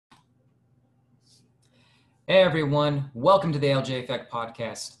Hey everyone, welcome to the TheLJEffect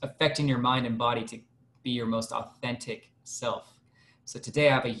podcast, affecting your mind and body to be your most authentic self. So today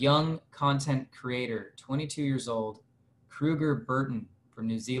I have a young content creator, 22 years old, Krueger Burton from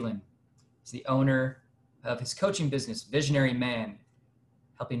New Zealand. He's the owner of his coaching business, Visionary Man,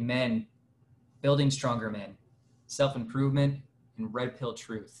 helping men, building stronger men, self-improvement, and red pill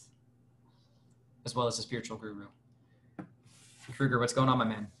truth, as well as a spiritual guru. Krueger, what's going on, my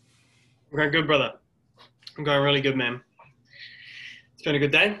man? I'm going good, brother. I'm going really good, man. It's been a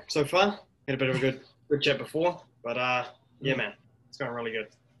good day so far. Had a bit of a good chat before, but yeah, man, it's going really good.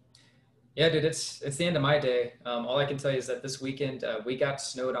 Yeah, dude, it's the end of my day. All I can tell you is that this weekend we got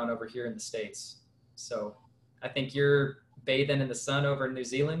snowed on over here in the States. So I think you're bathing in the sun over in New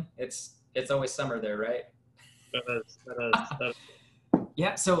Zealand. It's always summer there, right? That is.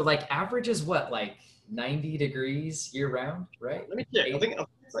 Yeah. So like average is what, like 90 degrees year round, right? Let me check. I think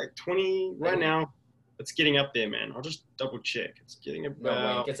it's like 20 right now. It's getting up there, man. I'll just double check. It's getting No way, it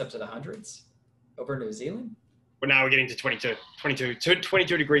about. gets up to the hundreds over in New Zealand. Well, now we're getting to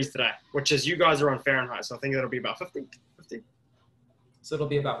 22 degrees today, which is you guys are on Fahrenheit, so I think that'll be about 50. So it'll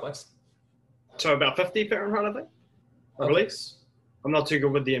be about what? So about 50 Fahrenheit, I think. I believe. I'm not too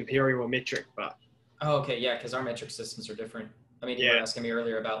good with the imperial or metric, but. Oh, okay, yeah, because our metric systems are different. I mean, you were asking me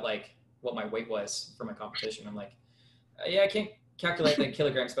earlier about like what my weight was for my competition. I'm like, yeah, I can't calculate the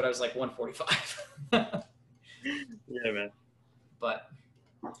kilograms, but I was like 145. Yeah, man. But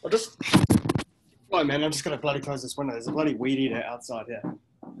I'll just. Oh, man, I'm just going to bloody close this window. There's a bloody weed eater outside here.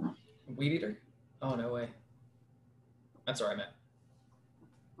 Weed eater? Oh, no way. That's all right, man.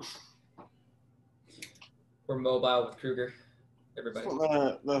 We're mobile with Krueger. Everybody.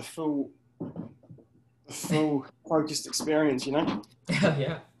 The full focused experience, you know?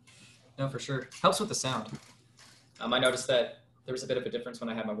 Yeah. No, for sure. Helps with the sound. I noticed that there was a bit of a difference when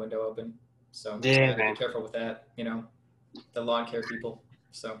I had my window open. So I had to be careful with that, you know, the lawn care people.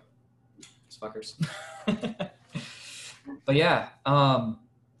 So, these fuckers. But yeah,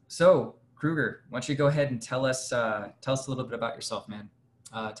 so Krueger, why don't you go ahead and tell us a little bit about yourself, man.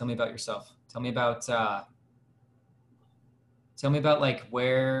 Tell me about yourself. Tell me about like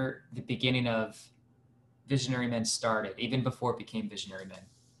where the beginning of Visionary Men started, even before it became Visionary Men.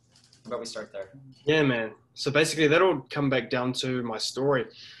 How about we start there? Yeah, man. So basically that'll come back down to my story.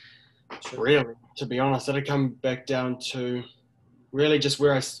 Sure. Really, to be honest, that'll come back down to really just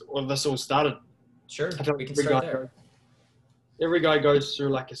where this all started. Sure, we can start there. Every guy goes through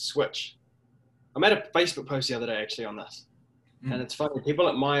like a switch. I made a Facebook post the other day actually on this. And it's funny, people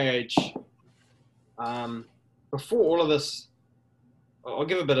at my age, before all of this, I'll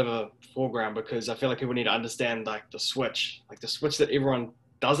give a bit of a foreground because I feel like people need to understand like the switch that everyone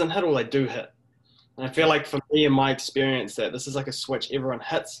doesn't hit or they do hit. And I feel like for me in my experience that this is like a switch everyone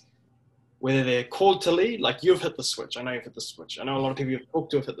hits, whether they're called to lead, like you've hit the switch. I know you've hit the switch. I know a lot of people you've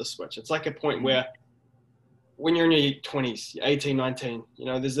talked to have hit the switch. It's like a point where when you're in your 20s, 18, 19, you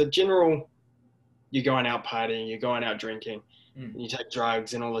know, there's a general, you're going out partying, you're going out drinking, and you take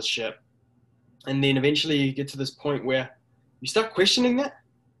drugs and all this shit. And then eventually you get to this point where you start questioning that.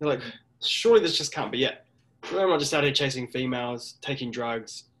 You're like, surely this just can't be it. Surely I'm not just out here chasing females, taking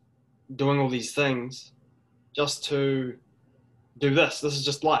drugs, doing all these things just to do this. This is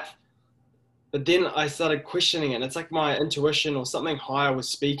just life. But then I started questioning it. And it's like my intuition or something higher was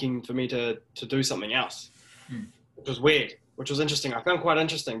speaking for me to do something else, which was weird, which was interesting. I found quite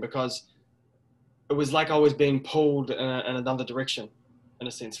interesting because it was like I was being pulled in another direction, in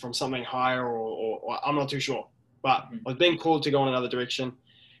a sense, from something higher or I'm not too sure. But I was being called to go in another direction,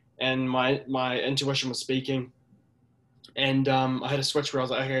 and my intuition was speaking. And I had a switch where I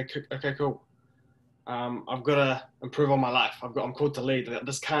was like, okay, cool. I've got to improve on my life. I'm called to lead.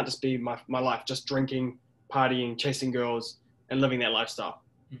 This can't just be my life, just drinking, partying, chasing girls, and living that lifestyle.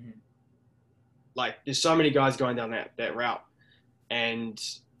 Mm-hmm. Like, there's so many guys going down that route. And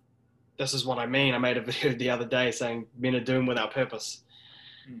this is what I mean. I made a video the other day saying men are doomed without purpose.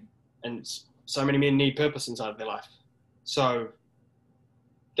 And so many men need purpose inside of their life. So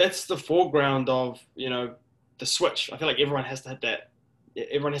that's the foreground of, you know, the switch. I feel like everyone has to hit that.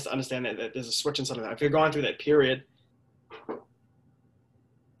 Everyone has to understand that there's a switch inside of that. If you're going through that period,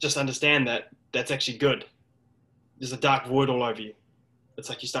 just understand that that's actually good. There's a dark void all over you. It's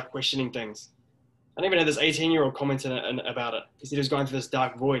like you start questioning things. I even had this 18-year-old comment about it. He said he was going through this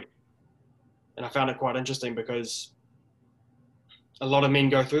dark void. And I found it quite interesting because a lot of men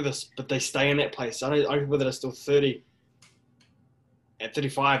go through this, but they stay in that place. I know people that are still 30, at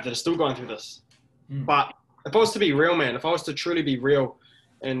 35, that are still going through this. But if I was to be real, man, if I was to truly be real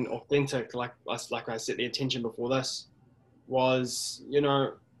and authentic, like I said, the intention before this was, you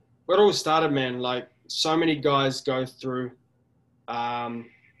know, it all started, man, like so many guys go through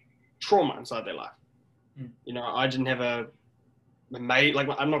trauma inside their life. You know, I didn't have a mate, like,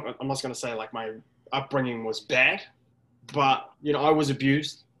 I'm not going to say like my upbringing was bad, but, you know, I was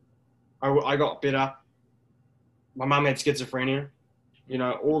abused. I got better. My mum had schizophrenia. You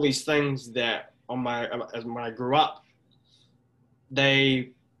know, all these things that when I grew up,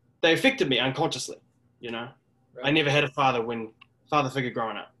 they affected me unconsciously. You know, right. I never had a father figure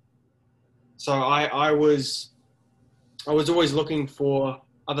growing up, so I was always looking for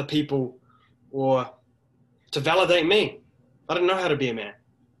other people or to validate me. I didn't know how to be a man,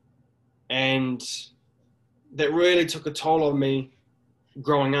 and that really took a toll on me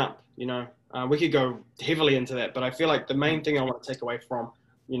growing up. You know, we could go heavily into that, but I feel like the main thing I want to take away from,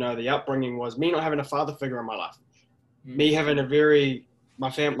 you know, the upbringing was me not having a father figure in my life, me having my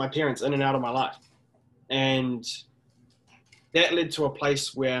parents in and out of my life, and that led to a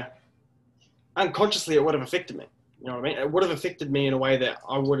place where unconsciously it would have affected me. You know what I mean? It would have affected me in a way that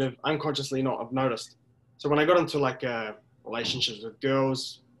I would have unconsciously not have noticed. So when I got into like relationships with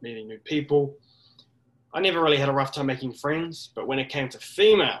girls, meeting new people, I never really had a rough time making friends. But when it came to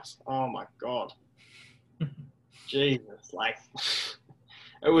females, oh my God, Jesus, like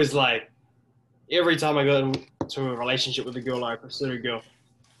it was like every time I got into a relationship with a girl, I pursued a girl,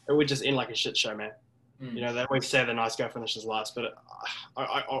 it would just end like a shit show, man. You know, they always say the nice guy finishes last, but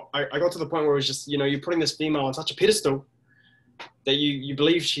I got to the point where it was just, you know, you're putting this female on such a pedestal that you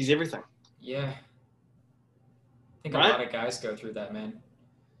believe she's everything. Yeah. I think right? A lot of guys go through that, man.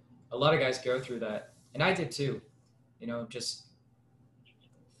 A lot of guys go through that. And I did too. You know, just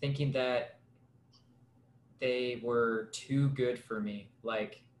thinking that they were too good for me.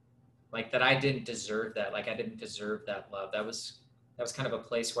 Like that I didn't deserve that. Like I didn't deserve that love. That was kind of a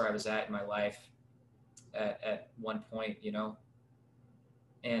place where I was at in my life at one point, you know.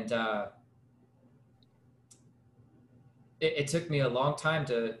 And it took me a long time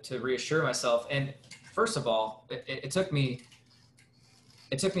to reassure myself. And first of all, it took me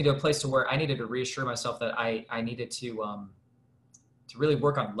to a place to where I needed to reassure myself that I needed to really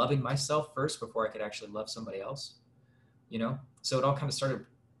work on loving myself first before I could actually love somebody else, you know? So it all kind of started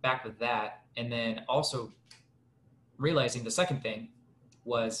back with that. And then also realizing the second thing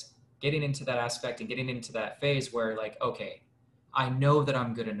was getting into that aspect and getting into that phase where like, okay, I know that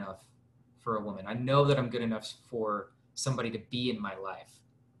I'm good enough for a woman. I know that I'm good enough for somebody to be in my life.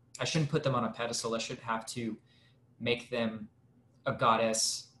 I shouldn't put them on a pedestal. I shouldn't have to make them a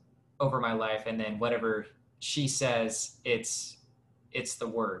goddess over my life. And then whatever she says, it's the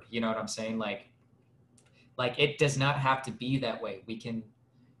word, you know what I'm saying? Like it does not have to be that way. We can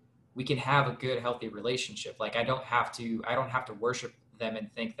have a good, healthy relationship. Like I don't have to worship them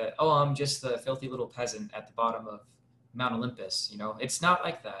and think that, oh, I'm just the filthy little peasant at the bottom of Mount Olympus. You know, it's not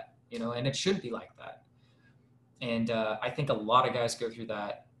like that, you know, and it shouldn't be like that. And I think a lot of guys go through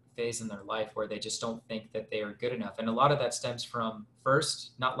that phase in their life where they just don't think that they are good enough. And a lot of that stems from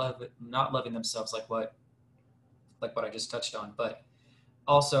first, not loving themselves, like what I just touched on, but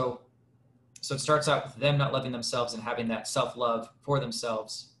also, so it starts out with them not loving themselves and having that self-love for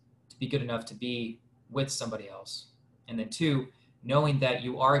themselves to be good enough to be with somebody else. And then two, knowing that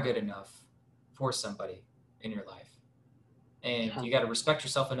you are good enough for somebody in your life. And you got to respect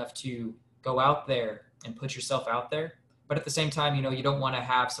yourself enough to go out there and put yourself out there. But at the same time, you know, you don't want to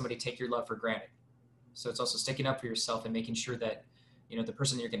have somebody take your love for granted. So it's also sticking up for yourself and making sure that, you know, the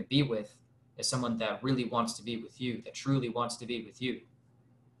person you're going to be with is someone that really wants to be with you, that truly wants to be with you.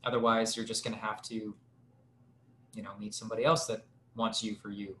 Otherwise, you're just going to have to, you know, meet somebody else that wants you for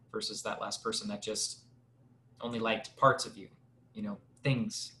you versus that last person that just only liked parts of you, you know,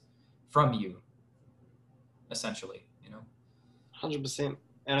 things from you, essentially, you know. 100%.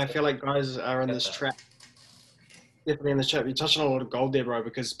 And I feel like guys are in this trap. Definitely in this trap. You're touching on a lot of gold there, bro,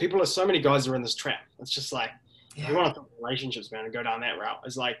 because so many guys are in this trap. It's just like, if you want to talk relationships, man, and go down that route,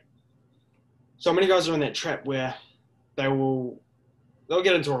 it's like, so many guys are in that trap where they'll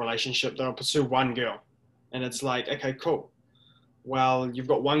get into a relationship, they'll pursue one girl. And it's like, okay, cool. Well, you've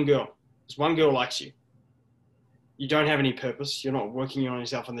got one girl. This one girl likes you. You don't have any purpose. You're not working on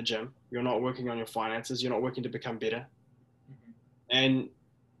yourself in the gym. You're not working on your finances. You're not working to become better. And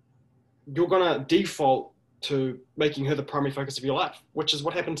you're going to default to making her the primary focus of your life, which is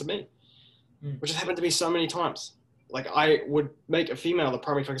what happened to me, which has happened to me so many times. Like I would make a female the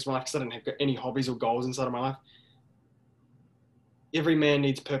primary focus of my life because I didn't have any hobbies or goals inside of my life. Every man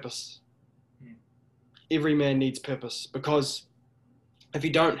needs purpose. Every man needs purpose, because if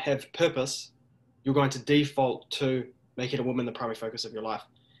you don't have purpose, you're going to default to making a woman the primary focus of your life.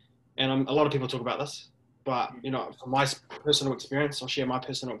 And a lot of people talk about this, but, you know, from my personal experience, I'll share my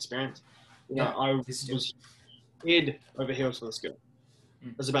personal experience. You know, Yeah, I please do. was head over heels for this girl.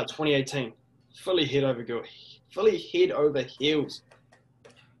 Mm. It was about 2018. Fully head over heels.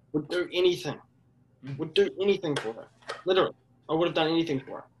 Would do anything. Mm. Would do anything for her. Literally, I would have done anything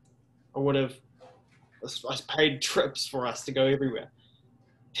for her. I would have. I paid trips for us to go everywhere.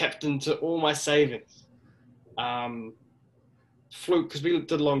 Tapped into all my savings. Flew because we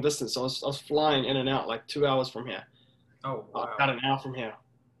did long distance. So I was flying in and out like 2 hours from here. Oh, wow. About an hour from here,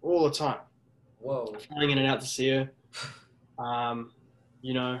 all the time. Whoa. Flying in and out to see her.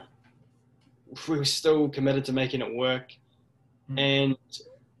 You know, we were still committed to making it work. And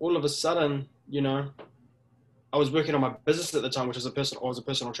all of a sudden, you know, I was working on my business at the time, I was a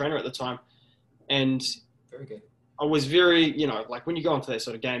personal trainer at the time. And very good. I was very, you know, like when you go into that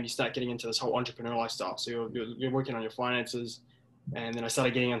sort of game, you start getting into this whole entrepreneur lifestyle. So you're working on your finances. And then I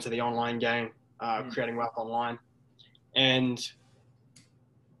started getting into the online game, creating wealth online. And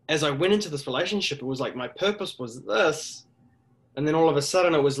as I went into this relationship, it was like my purpose was this. And then all of a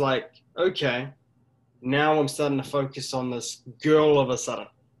sudden it was like, okay, now I'm starting to focus on this girl all of a sudden.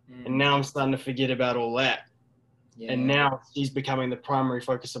 And now I'm starting to forget about all that. Yeah. And now she's becoming the primary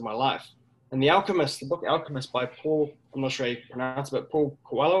focus of my life. And The Alchemist, the book Alchemist by Paul, I'm not sure how you pronounce it, but Paul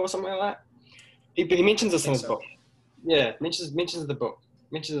Coelho or something like that. He mentions this in his book. Yeah, mentions the book.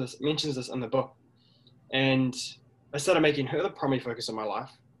 Mentions this in the book. And I started making her the primary focus of my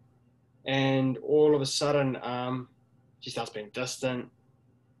life. And all of a sudden, she starts being distant.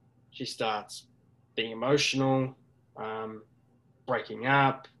 She starts being emotional, breaking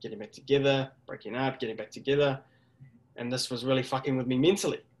up, getting back together, breaking up, getting back together. And this was really fucking with me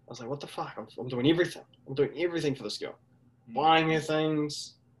mentally. I was like, what the fuck? I'm doing everything. I'm doing everything for this girl. Buying her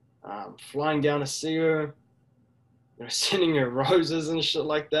things, flying down to see her, you know, sending her roses and shit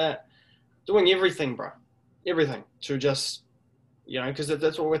like that. Doing everything, bro. Everything to just, you know, because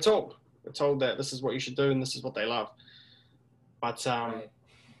that's what we're told. We're told that this is what you should do and this is what they love. But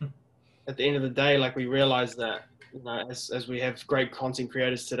at the end of the day, like we realize that, you know, as we have great content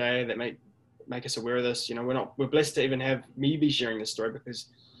creators today that make us aware of this, you know, we're blessed to even have me be sharing this story because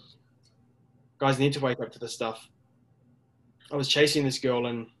guys need to wake up to this stuff. I was chasing this girl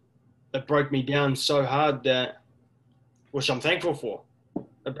and it broke me down so hard that, which I'm thankful for.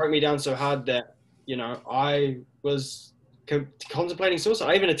 It broke me down so hard that, you know, I was contemplating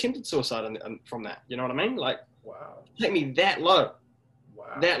suicide. I even attempted suicide from that. You know what I mean? Like, wow, take me that low.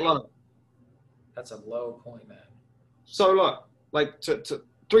 Wow, that low. That's a low point, man. So low, like to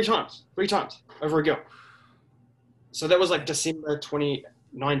three times over a girl. So that was like December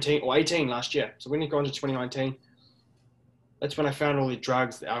 2019 or 18 last year. So when you go into 2019, that's when I found all the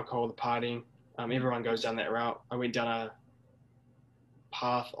drugs, the alcohol, the partying. Everyone goes down that route. I went down a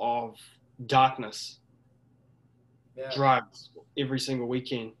path of darkness, drugs every single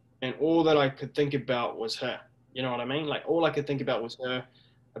weekend. And all that I could think about was her. You know what I mean? Like all I could think about was her.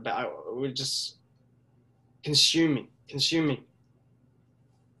 It would just consume me.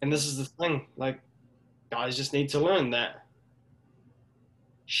 And this is the thing, like guys just need to learn that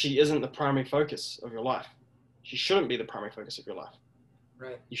she isn't the primary focus of your life. She shouldn't be the primary focus of your life.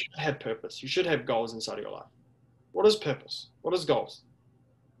 Right. You should have purpose. You should have goals inside of your life. What is purpose? What is goals?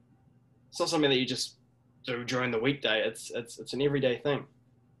 It's not something that you just do during the weekday. It's an everyday thing.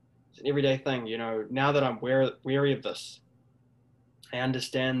 It's an everyday thing. You know, now that I'm wary of this, I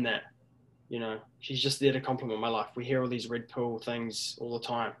understand that, you know, she's just there to complement my life. We hear all these red pill things all the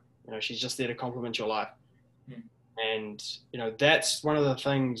time. You know, she's just there to complement your life. And, you know, that's one of the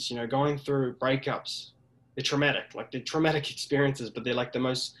things, you know, going through breakups, they're traumatic, like they're traumatic experiences, but they're like the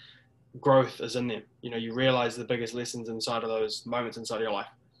most growth is in them. You know, you realize the biggest lessons inside of those moments inside of your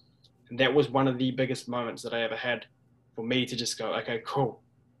life. And that was one of the biggest moments that I ever had for me to just go, okay, cool.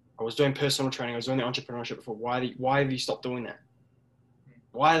 I was doing personal training. I was doing the entrepreneurship before. Why have you stopped doing that?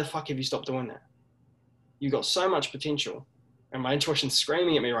 Why the fuck have you stopped doing that? You got so much potential and my intuition's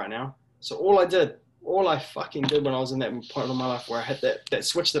screaming at me right now. So all I fucking did when I was in that point of my life where I had that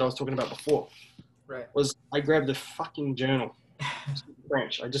switch that I was talking about before, was I grabbed a fucking journal.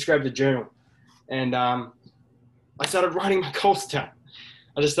 I just grabbed a journal and I started writing my goals down.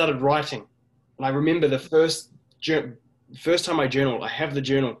 I just started writing. And I remember the first time I journaled, I have the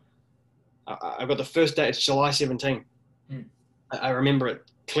journal. I got the first day, it's July 17. I remember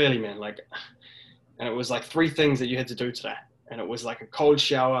it clearly, man. Like, and it was like 3 things that you had to do today. And it was like a cold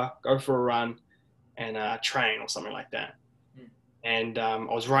shower, go for a run, and train or something like that. And I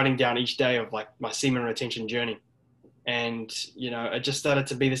was writing down each day of like my semen retention journey. And, you know, it just started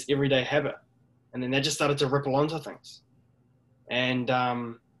to be this everyday habit. And then that just started to ripple onto things. And,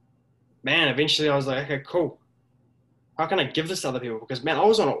 man, eventually I was like, okay, cool. how can I give this to other people? Because man, I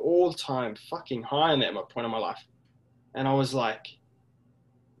was on an all-time fucking high in that point in my life. And I was like,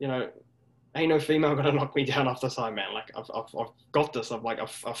 you know, ain't no female gonna knock me down off this high, man. Like I've got this.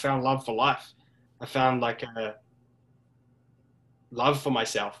 I've found love for life. I found like a love for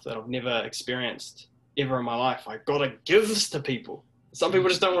myself that I've never experienced ever in my life. I gotta give this to people. Some people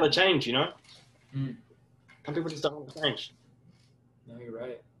just don't want to change, you know? Mm. Some people just don't want to change. No, you're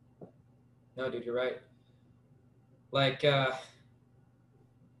right. No, dude, you're right. Like,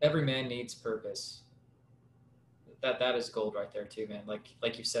 every man needs purpose. That is gold right there too, man.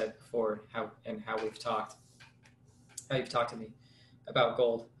 Like you said before, how you've talked to me about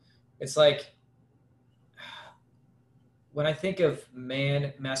gold. It's like, when I think of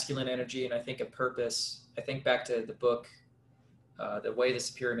masculine energy, and I think of purpose, I think back to the book, The Way of the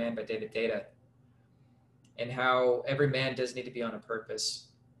Superior Man by David Deida, and how every man does need to be on a purpose.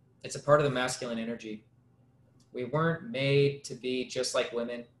 It's a part of the masculine energy. We weren't made to be just like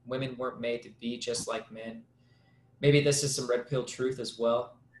women. Women weren't made to be just like men. Maybe this is some red pill truth as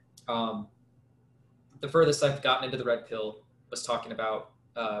well. The furthest I've gotten into the red pill was talking about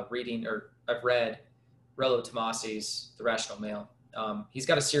I've read Rollo Tomasi's The Rational Male. He's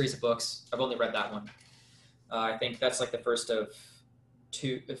got a series of books. I've only read that one. I think that's like the first of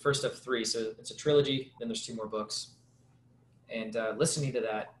three. So it's a trilogy. Then there's two more books. And listening to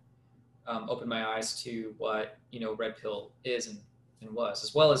that opened my eyes to what, red pill is and was,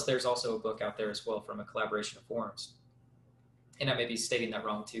 as well as there's also a book out there as well from a collaboration of forums. And I may be stating that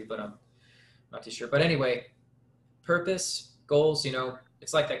wrong too, but I'm not too sure. But anyway, purpose, goals,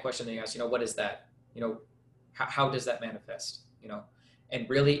 it's like that question that you asked, what is that? How does that manifest? And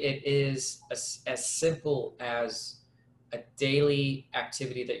really it is as simple as a daily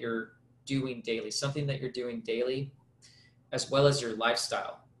activity that you're doing daily, something that you're doing daily, as well as your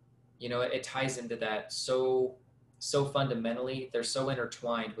lifestyle. It ties into that so fundamentally. They're so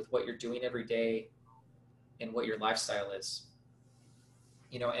intertwined with what you're doing every day and what your lifestyle is,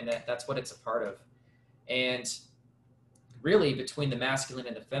 and that's what it's a part of. And really, between the masculine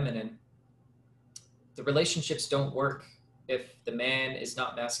and the feminine, the relationships don't work if the man is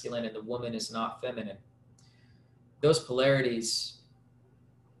not masculine and the woman is not feminine. Those polarities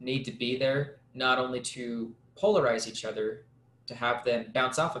need to be there, not only to polarize each other, to have them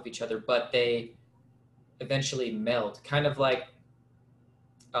bounce off of each other, but they eventually meld. Kind of like,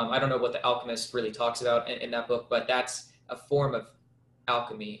 I don't know what The Alchemist really talks about in that book, but that's a form of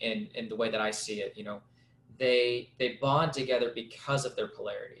alchemy in the way that I see it. They bond together because of their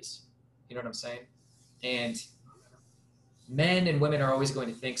polarities. You know what I'm saying? And men and women are always going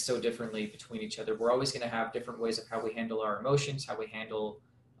to think so differently between each other. We're always going to have different ways of how we handle our emotions, how we handle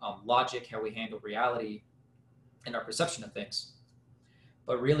logic, how we handle reality, and our perception of things.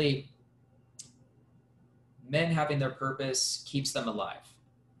 But really, men having their purpose keeps them alive.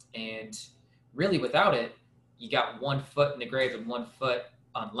 And really, without it, you got 1 foot in the grave and 1 foot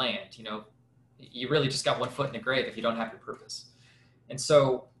on land. You really just got 1 foot in the grave if you don't have your purpose. And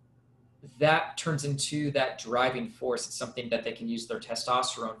so that turns into that driving force. It's something that they can use their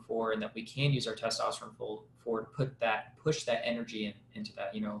testosterone for, and that we can use our testosterone for to push that energy into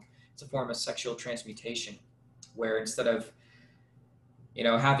that. It's a form of sexual transmutation, where instead of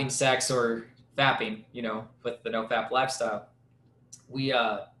having sex or fapping, with the Nofap Lifestyle, we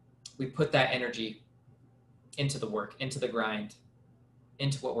put that energy into the work, into the grind,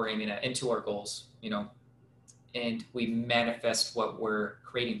 into what we're aiming at, into our goals, and we manifest what we're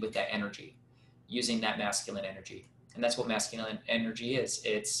creating with that energy, using that masculine energy. And that's what masculine energy is.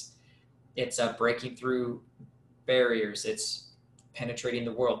 It's breaking through barriers. It's penetrating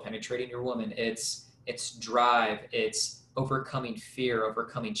the world, penetrating your woman. It's drive. It's overcoming fear,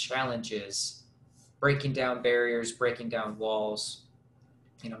 overcoming challenges, breaking down barriers, breaking down walls.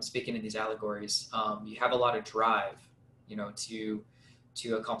 Speaking in these allegories, you have a lot of drive,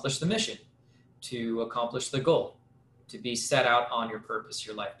 to accomplish the mission, to accomplish the goal, to be set out on your purpose,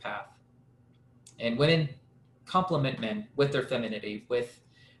 your life path. And women complement men with their femininity, with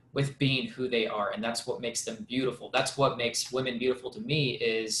being who they are. And that's what makes them beautiful. That's what makes women beautiful to me,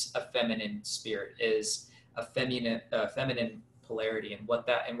 is a feminine spirit, is a feminine polarity. And what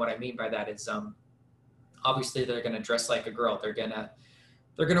I mean by that is, obviously they're going to dress like a girl. They're going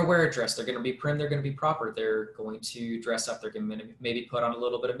to wear a dress. They're going to be prim. They're going to be proper. They're going to dress up. They're going to maybe put on a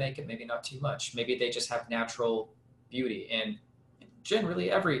little bit of makeup, maybe not too much. Maybe they just have natural beauty. And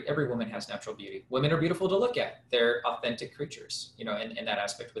generally, every woman has natural beauty. Women are beautiful to look at. They're authentic creatures, in that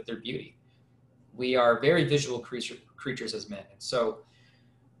aspect with their beauty. We are very visual creatures as men. And so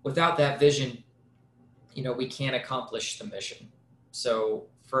without that vision, we can't accomplish the mission. So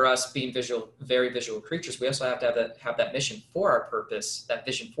for us being very visual creatures, we also have to have that mission for our purpose, that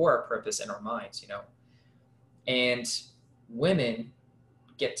vision for our purpose in our minds, you know. And women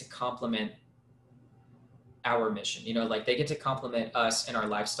get to complement our mission, you know, like they get to complement us in our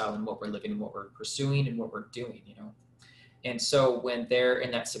lifestyle and what we're living and what we're pursuing and what we're doing, you know. And so when they're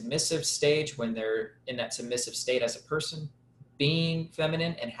in that submissive stage, when they're in that submissive state as a person, being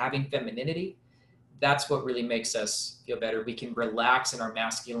feminine and having femininity, that's what really makes us feel better. We can relax in our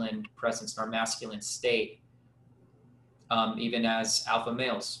masculine presence, in our masculine state, even as alpha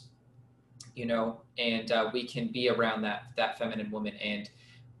males, you know, and we can be around that feminine woman, and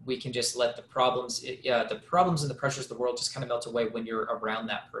we can just let the problems and the pressures of the world just kind of melt away when you're around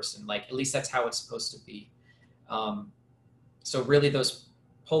that person. Like, at least that's how it's supposed to be. So really those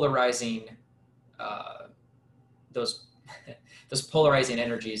polarizing, those polarizing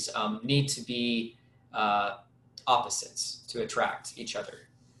energies need to be opposites to attract each other.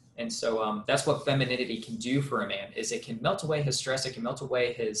 And so that's what femininity can do for a man, is it can melt away his stress. It can melt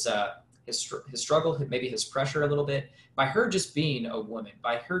away his struggle, maybe his pressure a little bit, by her just being a woman,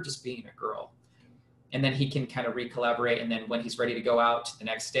 by her just being a girl. And then he can kind of recollaborate. And then when he's ready to go out the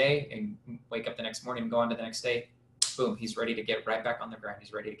next day and wake up the next morning and go on to the next day, boom, he's ready to get right back on the ground.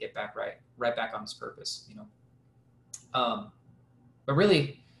 He's ready to get back right back on his purpose, you know. But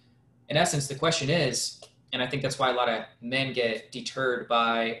really, in essence, the question is, and I think that's why a lot of men get deterred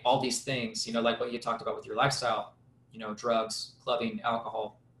by all these things, you know, like what you talked about with your lifestyle, you know, drugs, clubbing,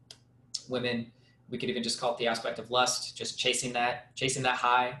 alcohol, women. We could even just call it the aspect of lust, just chasing that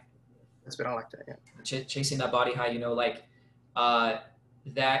high. That's what I like that, yeah. Chasing that body high, you know, like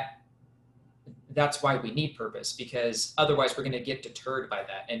that's why we need purpose, because otherwise we're going to get deterred by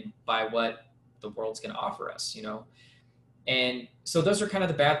that and by what the world's going to offer us, you know. And so those are kind of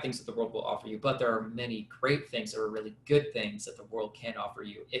the bad things that the world will offer you, but there are many great things. There are really good things that the world can offer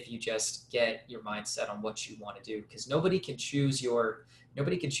you if you just get your mind set on what you want to do, because nobody can choose your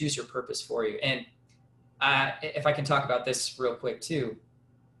purpose for you. And if I can talk about this real quick too,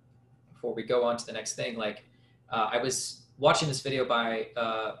 before we go on to the next thing, like I was watching this video by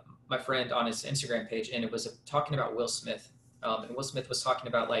my friend on his Instagram page, and it was talking about Will Smith. And Will Smith was talking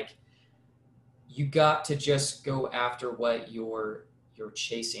about, like, you got to just go after what you're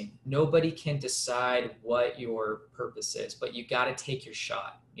chasing. Nobody can decide what your purpose is, but you got to take your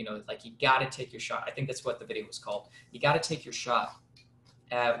shot. You know, like, you got to take your shot. I think that's what the video was called. You got to take your shot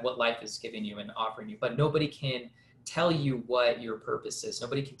at what life is giving you and offering you, but nobody can tell you what your purpose is.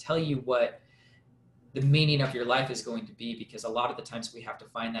 Nobody can tell you what the meaning of your life is going to be, because a lot of the times we have to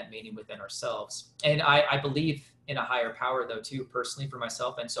find that meaning within ourselves. And I believe in a higher power, though, too, personally, for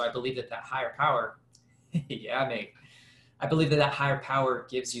myself. And so I believe that higher power, yeah, mate, I believe that higher power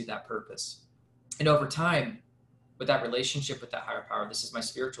gives you that purpose. And over time, with that relationship with that higher power, this is my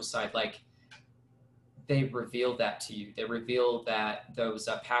spiritual side, like, they reveal that to you. They reveal that those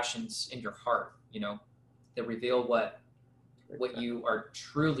passions in your heart, you know, they reveal what you are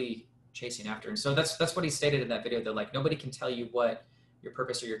truly chasing after. And so that's what he stated in that video, that, like, nobody can tell you what your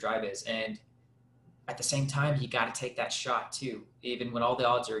purpose or your drive is. And at the same time, you got to take that shot too, even when all the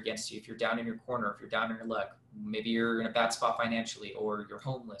odds are against you. If you're down in your corner, if you're down in your luck, maybe you're in a bad spot financially, or you're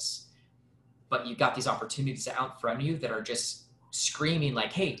homeless, but you got these opportunities out in front of you that are just screaming,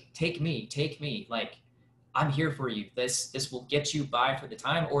 like, hey, take me. Like, I'm here for you. This will get you by for the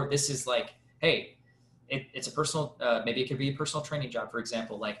time. Or this is like, hey, it's a personal, maybe it could be a personal training job, for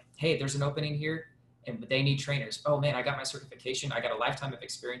example. Like, hey, there's an opening here and they need trainers. Oh man, I got my certification. I got a lifetime of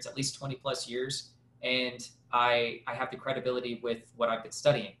experience, at least 20 plus years. And I have the credibility with what I've been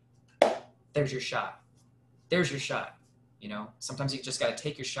studying. There's your shot. You know, sometimes you just got to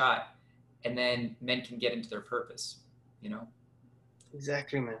take your shot, and then men can get into their purpose, you know?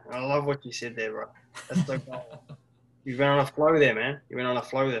 Exactly, man. I love what you said there, bro. That's so cool. You've been on a flow there, man. You've been on a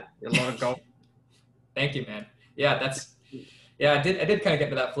flow there. You're a lot of gold. Thank you, man. Yeah, I did kind of get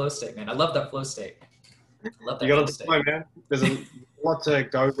into that flow state, man. I love that flow state. You got to flow, man. There's a lot to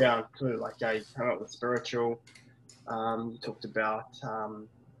go down too. Like, yeah, you come up with spiritual. You talked about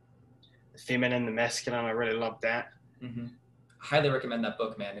the feminine, the masculine. I really love that. Mm-hmm. Highly recommend that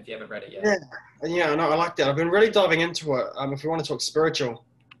book, man, if you haven't read it yet. Yeah, no, I like that. I've been really diving into it. If you want to talk spiritual,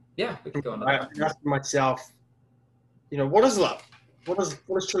 yeah, we can go on that. I'm asking myself, you know, what is love? What is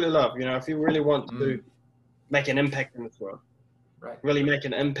truly love? You know, if you really want to make an impact in this world, right? Really make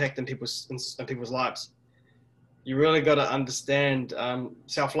an impact in people's lives, you really got to understand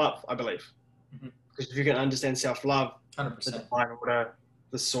self-love, I believe. Mm-hmm. Because if you can understand self-love, 100%, the divine order,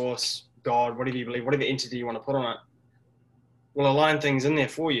 the source, God, whatever you believe, whatever entity you want to put on it, will align things in there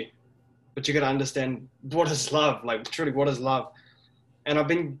for you. But you got to understand what is love, like truly what is love. And I've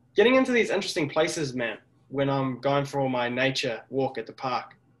been getting into these interesting places, man, when I'm going for my nature walk at the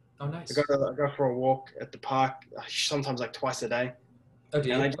park. Oh, nice. I go for a walk at the park sometimes like twice a day. Oh,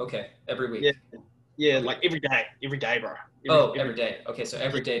 do And you? I just, Okay, every yeah, week. yeah, Okay. like every day, bro. Oh, Every every day. Okay, so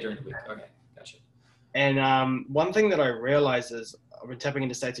every yeah. day during the week. Okay, gotcha. And one thing that I realized is I've been tapping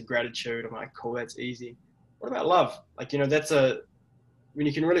into states of gratitude. I'm like, cool, that's easy. What about love? Like, when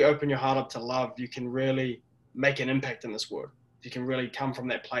you can really open your heart up to love, you can really make an impact in this world. You can really come from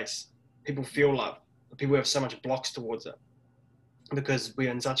that place. People feel love. People have so much blocks towards it because we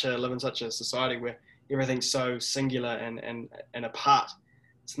live in such a society where everything's so singular and apart.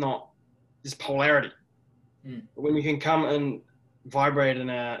 It's not this polarity. Mm. But when you can come and vibrate in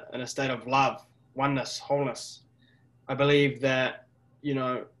a state of love, oneness, wholeness, I believe that,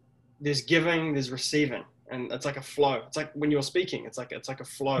 there's giving, there's receiving, and it's like a flow. It's like when you're speaking, it's like a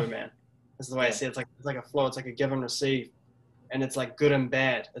flow, man. That's the way I Yeah. see it. It's like a flow. It's like a give and receive, and it's like good and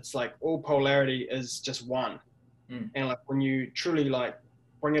bad. It's like all polarity is just one, and like when you truly like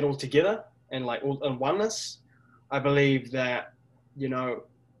bring it all together and like all in oneness, I believe that,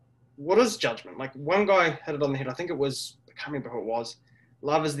 what is judgment? Like one guy had it on the head. I think it was, I can't remember who it was.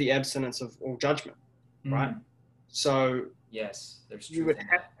 Love is the abstinence of all judgment, right? So Yes, there's you truth would in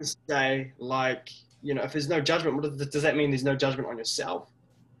have that. to say, like, if there's no judgment, does that mean there's no judgment on yourself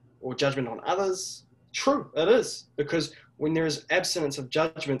or judgment on others? True, it is. Because when there is abstinence of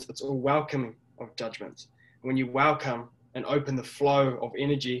judgment, it's all welcoming of judgment. When you welcome and open the flow of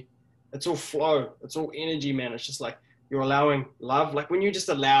energy, it's all flow, it's all energy, man. It's just like you're allowing love. Like when you just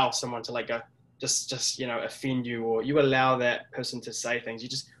allow someone to like go, just offend you, or you allow that person to say things, you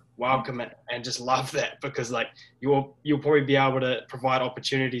just welcome it and just love that, because like you'll probably be able to provide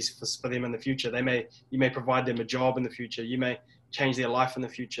opportunities for them in the future. You may provide them a job in the future. You may change their life in the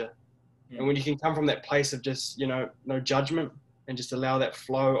future. And when you can come from that place of just, no judgment, and just allow that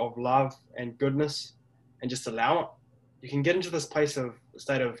flow of love and goodness and just allow it, you can get into this place of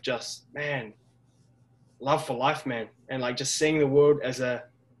state of just, man, love for life, man. And like just seeing the world as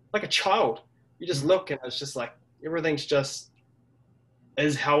like a child. You just look and it's just like everything's just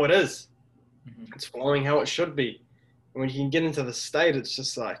is how it is. It's flowing how it should be. And when you can get into the state, it's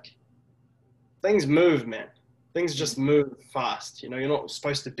just like things move, man. Things just move fast. You're not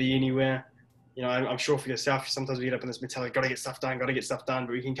supposed to be anywhere. I'm sure for yourself, sometimes we get up in this mentality, got to get stuff done,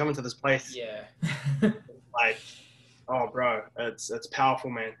 but we can come into this place Yeah. like, oh, bro, it's powerful,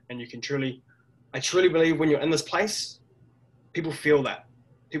 man. And I truly believe when you're in this place, people feel that.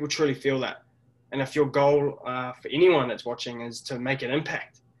 People truly feel that. And if your goal for anyone that's watching is to make an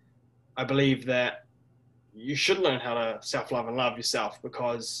impact, I believe that you should learn how to self-love and love yourself,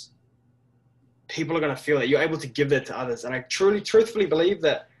 because people are going to feel that you're able to give that to others. And I truthfully believe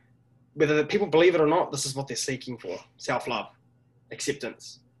that whether people believe it or not, this is what they're seeking for: self-love,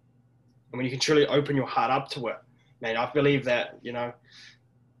 acceptance. And when you can truly open your heart up to it, man, I believe that,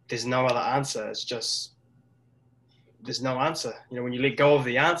 there's no other answer. It's just, there's no answer. When you let go of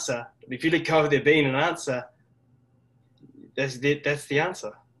the answer, if you let go of there being an answer, that's the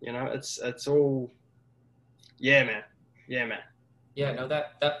answer. It's all, yeah, man. Yeah, man. Yeah, no,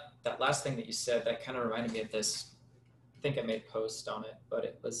 that last thing that you said, that kind of reminded me of this. I think I made a post on it, but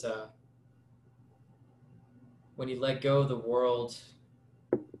it was when you let go of the world.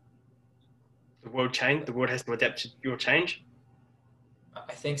 The world changed. The world has to adapt to your change.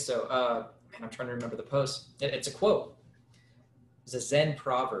 I think so. Man, I'm trying to remember the post. It's a quote. It's a Zen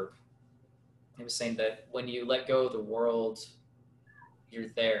proverb. It was saying that when you let go of the world, you're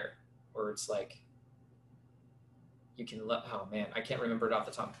there, or it's like you can let. Oh man, I can't remember it off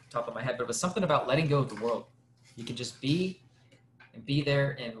the top of my head, but it was something about letting go of the world. You can just be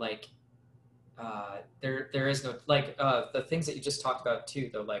there, and like there is no like the things that you just talked about too,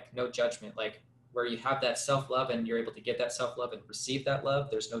 though, like no judgment, like where you have that self-love and you're able to give that self-love and receive that love.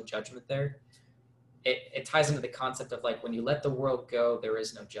 There's no judgment there. It ties into the concept of like when you let the world go, there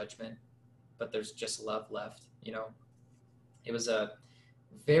is no judgment, but there's just love left. It was a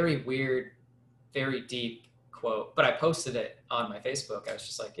very weird, very deep quote, but I posted it on my Facebook. I was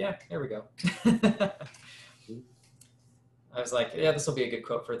just like, yeah, there we go. I was like, yeah, this will be a good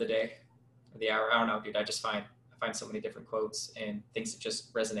quote for the day, or the hour. I don't know, dude. I find so many different quotes and things that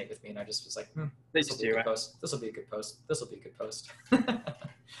just resonate with me, and I just was like, this will be a good post. This will be a good post. This will be a good post.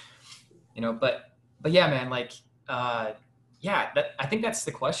 But yeah, man, like, yeah, I think that's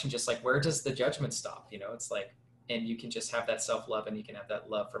the question. Just like, where does the judgment stop? It's like, and you can just have that self-love, and you can have that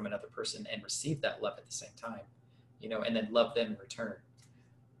love from another person and receive that love at the same time, and then love them in return,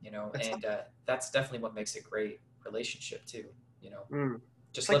 and that's definitely what makes a great relationship too,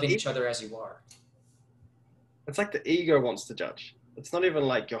 just like loving each other as you are. It's like the ego wants to judge. It's not even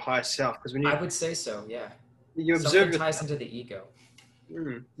like your higher self, because when I would say so, yeah. you observe Something yourself, ties into the ego.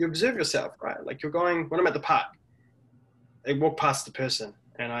 you observe yourself, right? Like you're going, when I'm at the park, I walk past the person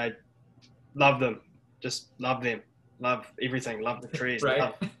and I love them, just love them, love everything, love the trees,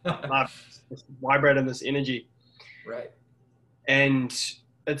 Right? love, just vibrate in this energy. Right. And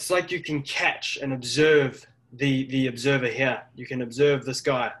it's like you can catch and observe the observer here. You can observe this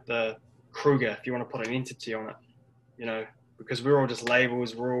guy, the Krueger, if you want to put an entity on it, you know, because we're all just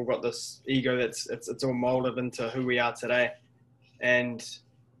labels. We're all got this ego it's all molded into who we are today. And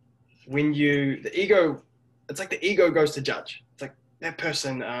when the ego, it's like the ego goes to judge. It's like that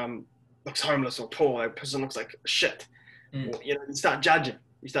person looks homeless or poor. That person looks like shit. Mm. Or, you know, you start judging.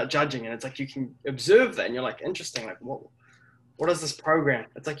 And it's like you can observe that, and you're like, interesting. Like, what is this program?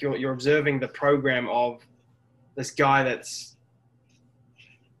 It's like you're observing the program of this guy that's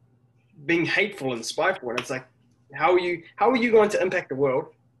being hateful and spiteful. And it's like, how are you going to impact the world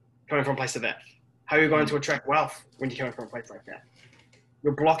coming from a place of that? How are you going to attract wealth when you're coming from a place like that?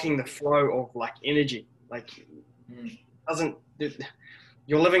 You're blocking the flow of like energy. Like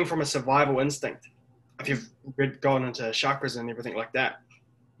you're living from a survival instinct if you've gone into chakras and everything like that.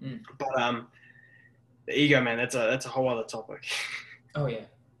 But the ego, man, that's a whole other topic. Oh yeah.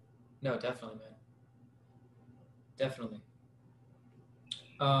 No, definitely, man. Definitely.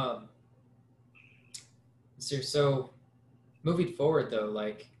 So moving forward though,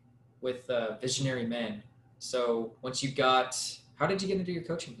 like with Visionary Men, so once you how did you get into your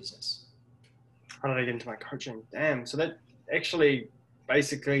coaching business? How did I get into my coaching? Damn. So that actually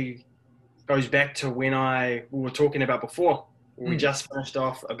basically goes back to when we were talking about before. We just finished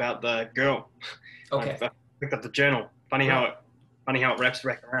off about the girl. Okay. I picked up the journal. Funny how it wraps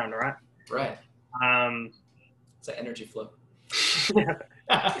back around, right? Right. It's an energy flow. You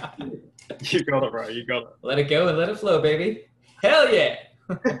got it, bro. You got it. Let it go and let it flow, baby. Hell yeah.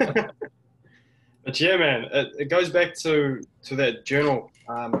 But yeah, man, it goes back to that journal,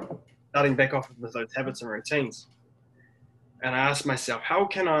 starting back off with those habits and routines. And I asked myself, how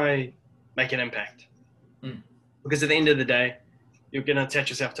can I make an impact? Because at the end of the day, you're going to attach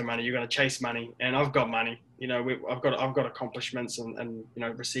yourself to money. You're going to chase money. And I've got money. You know, I've got accomplishments and you know,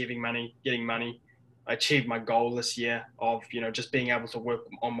 receiving money, getting money. I achieved my goal this year of, you know, just being able to work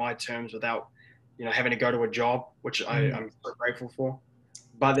on my terms without, you know, having to go to a job, which I'm so grateful for.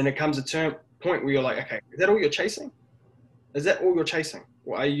 But then it comes a point where you're like, okay, is that all you're chasing? Is that all you're chasing?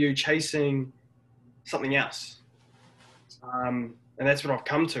 Or are you chasing something else? And that's what I've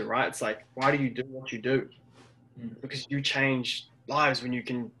come to, right? It's like, why do you do what you do? Because you change lives when you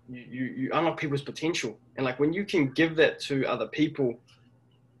unlock people's potential. And like when you can give that to other people,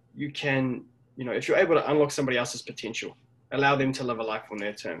 you can, you know, if you're able to unlock somebody else's potential, allow them to live a life on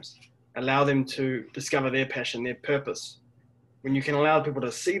their terms, allow them to discover their passion, their purpose. When you can allow people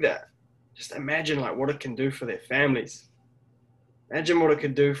to see that, just imagine like what it can do for their families. Imagine what it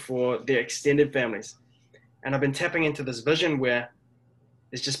could do for their extended families. And I've been tapping into this vision where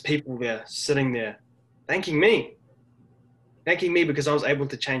there's just people there sitting there thanking me because I was able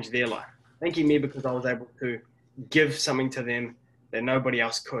to change their life, thanking me because I was able to give something to them that nobody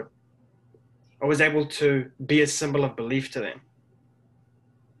else could. I was able to be a symbol of belief to them,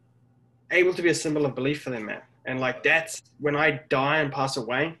 able to be a symbol of belief for them, man. And like that's when I die and pass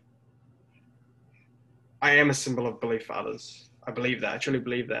away, I am a symbol of belief for others. I believe that. I truly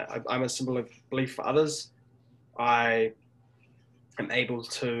believe that. I'm a symbol of belief for others. I am able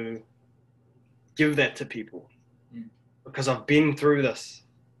to give that to people because I've been through this.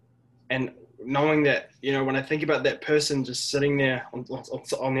 And knowing that, you know, when I think about that person just sitting there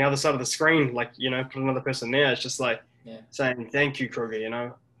on the other side of the screen, like, you know, put another person there, it's just like saying, thank you, Krueger, you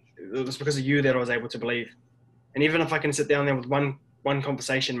know, it was because of you that I was able to believe. And even if I can sit down there with one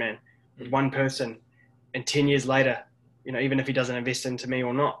conversation, man, with one person, and 10 years later, you know, even if he doesn't invest into me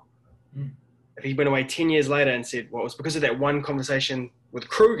or not, if he went away 10 years later and said, well, it was because of that one conversation with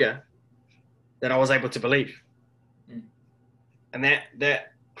Krueger that I was able to believe. And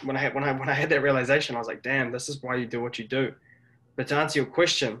that when I had that realization, I was like, damn, this is why you do what you do. But to answer your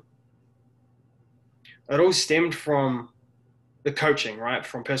question, it all stemmed from the coaching, right?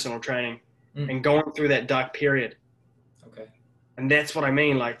 From personal training and going through that dark period. Okay. And that's what I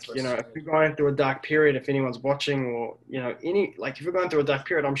mean. Like, you know, if you're going through a dark period, if anyone's watching or, you know, if you're going through a dark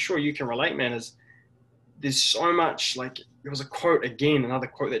period, I'm sure you can relate, man, there's so much, like, there was a quote again, another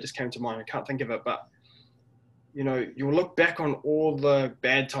quote that just came to mind. I can't think of it, but, you know, you'll look back on all the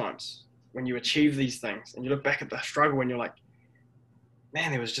bad times when you achieve these things and you look back at the struggle and you're like,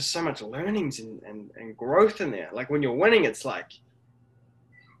 man, there was just so much learnings and growth in there. Like when you're winning, it's like,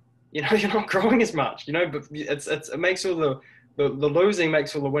 you know, you're not growing as much, you know, but it makes all the losing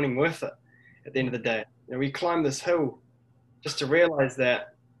makes all the winning worth it at the end of the day. You know, we climb this hill just to realize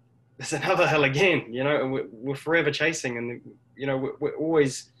that there's another hill again, you know, and we're forever chasing, and you know, we're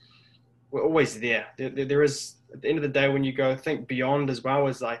always there. There is, at the end of the day, when you go think beyond as well,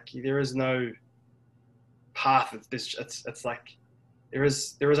 as like there is no path. It's like there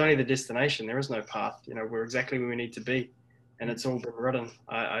is only the destination. There is no path. You know, we're exactly where we need to be, and it's all been written.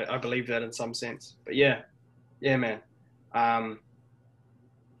 I believe that in some sense. But yeah, man.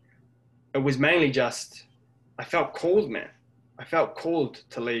 It was mainly just I felt called, man. I felt called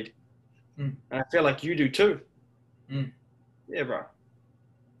to lead, and I feel like you do too. Yeah, bro.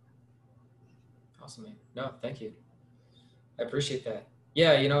 Awesome, man. No, thank you. I appreciate that.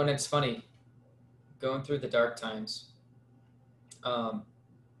 Yeah, you know, and it's funny going through the dark times. One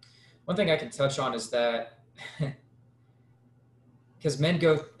thing I can touch on is that because men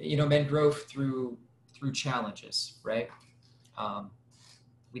grow through challenges, right?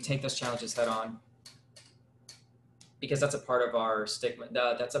 We take those challenges head on because that's a part of our stigma.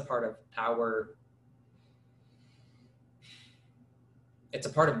 That's a part of our. It's a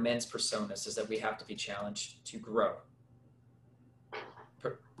part of men's personas is that we have to be challenged to grow,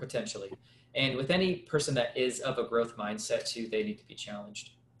 potentially. And with any person that is of a growth mindset too, they need to be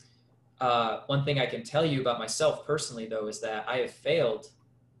challenged. One thing I can tell you about myself personally, though, is that I have failed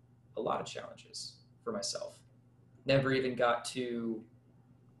a lot of challenges for myself. Never even got to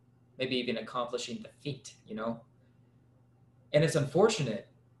maybe even accomplishing the feat, you know? And it's unfortunate,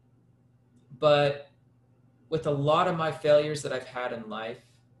 but with a lot of my failures that I've had in life,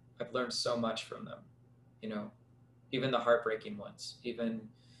 I've learned so much from them, you know, even the heartbreaking ones, even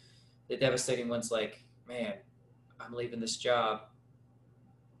the devastating ones like, man, I'm leaving this job.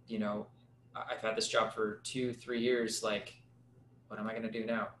 You know, I've had this job for 2-3 years. Like, what am I going to do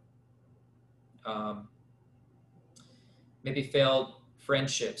now? Maybe failed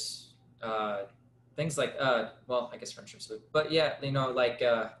friendships, things like, well, I guess friendships, but yeah, you know, like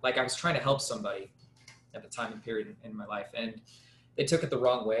I was trying to help somebody at the time and period in my life, and they took it the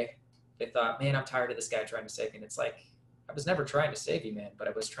wrong way. They thought, man, I'm tired of this guy trying to save me. And it's like, I was never trying to save you, man, but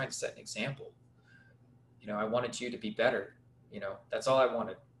I was trying to set an example. You know, I wanted you to be better. You know, that's all I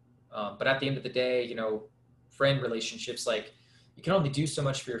wanted. But at the end of the day, you know, friend relationships, like you can only do so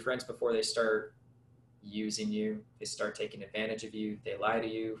much for your friends before they start using you. They start taking advantage of you. They lie to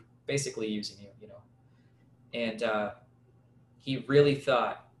you, basically using you, you know. And he really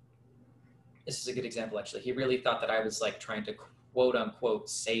thought, this is a good example, actually. He really thought that I was like trying to quote unquote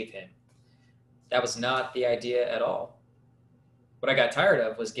save him. That was not the idea at all. What I got tired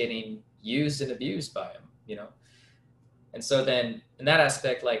of was getting used and abused by him, you know? And so then in that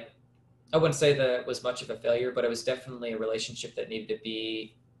aspect, like, I wouldn't say that it was much of a failure, but it was definitely a relationship that needed to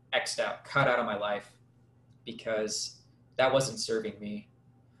be X'd out, cut out of my life, because that wasn't serving me.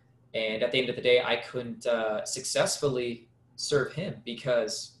 And at the end of the day, I couldn't successfully serve him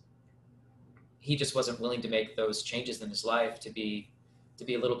because he just wasn't willing to make those changes in his life to be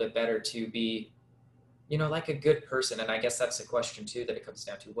a little bit better, to be, you know, like a good person. And I guess that's the question too, that it comes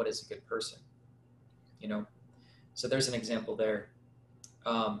down to, what is a good person, you know? So there's an example there.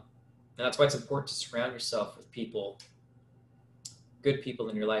 And that's why it's important to surround yourself with people, good people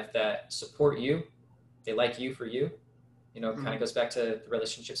in your life that support you. They like you for you. You know, it kind of goes back to the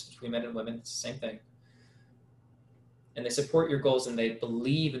relationships between men and women. It's the same thing. And they support your goals and they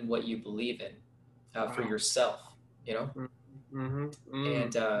believe in what you believe in for yourself, you know? And,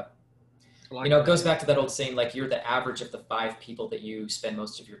 you know, it goes back to that old saying, like, you're the average of the 5 people that you spend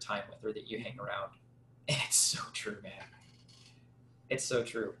most of your time with or that you hang around. And it's so true, man. It's so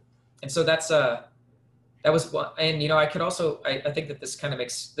true. And so that was one. And, you know, I could also, I think that this kind of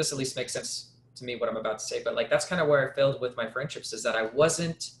this at least makes sense to me, what I'm about to say, but like, that's kind of where I failed with my friendships, is that I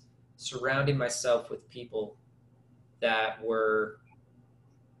wasn't surrounding myself with people that were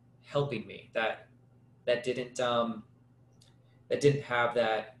helping me, that didn't have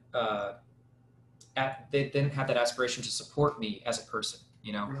that, they didn't have that aspiration to support me as a person,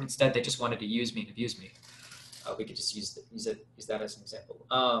 you know. Instead, they just wanted to use me and abuse me. We could just use that as an example.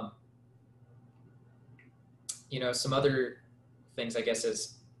 You know, some other things, I guess,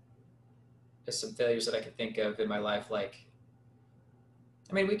 is some failures that I could think of in my life. Like,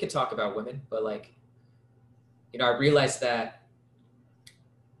 I mean, we could talk about women, but like, you know, I realized that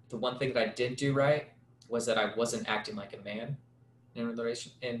the one thing that I didn't do right was that I wasn't acting like a man in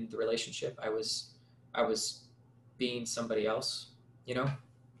the relationship. I was being somebody else, you know?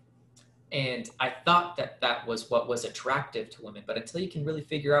 And I thought that was what was attractive to women. But until you can really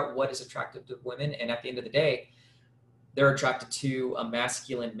figure out what is attractive to women, and at the end of the day, they're attracted to a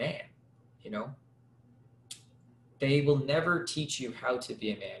masculine man, you know? they will never teach you how to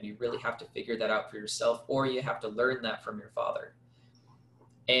be a man. You really have to figure that out for yourself, or you have to learn that from your father.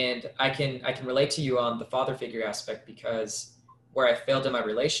 And I can relate to you on the father figure aspect, because where I failed in my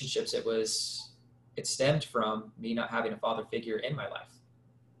relationships, it stemmed from me not having a father figure in my life.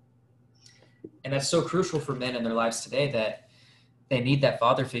 And that's so crucial for men in their lives today, that they need that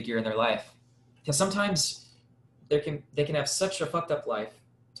father figure in their life. Because sometimes they can have such a fucked up life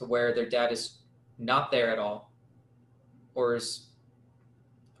to where their dad is not there at all, or is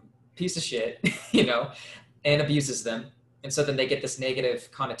a piece of shit, and abuses them. And so then they get this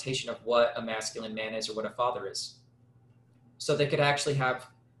negative connotation of what a masculine man is or what a father is. So they could actually have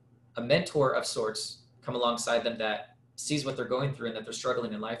a mentor of sorts come alongside them that sees what they're going through and that they're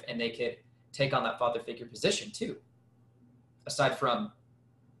struggling in life, and they could take on that father figure position too. Aside from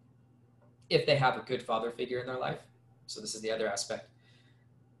if they have a good father figure in their life, so this is the other aspect,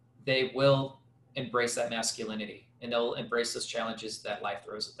 they will embrace that masculinity, and they'll embrace those challenges that life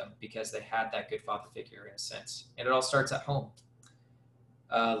throws at them because they had that good father figure in a sense. And it all starts at home.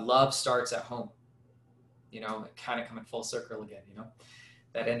 Love starts at home, kind of coming full circle again,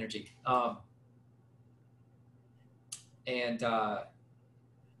 that energy.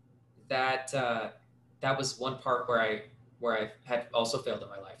 That was one part where I had also failed in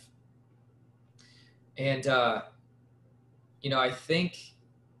my life. And, I think,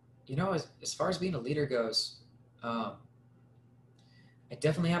 as far as being a leader goes, I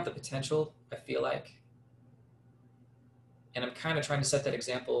definitely have the potential, I feel like. And I'm kind of trying to set that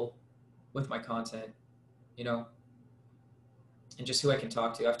example with my content, and just who I can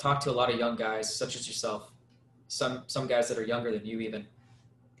talk to. I've talked to a lot of young guys, such as yourself, some guys that are younger than you even,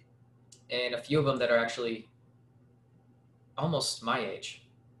 and a few of them that are actually almost my age.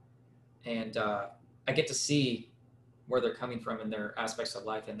 And I get to see where they're coming from in their aspects of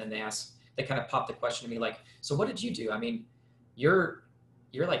life. And then they kind of pop the question to me, like, so what did you do? I mean, you're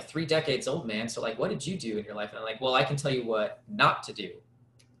like 3 decades old, man. So like, what did you do in your life? And I'm like, well, I can tell you what not to do,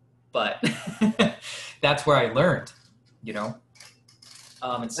 but that's where I learned,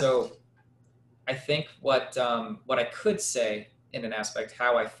 and so I think what I could say in an aspect,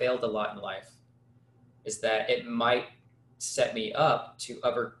 how I failed a lot in life, is that it might set me up to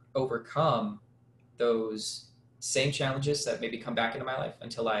overcome those same challenges that maybe come back into my life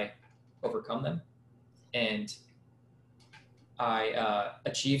until I overcome them and I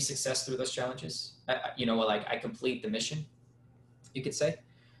achieve success through those challenges. I complete the mission, you could say,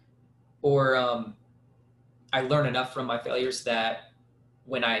 or I learn enough from my failures that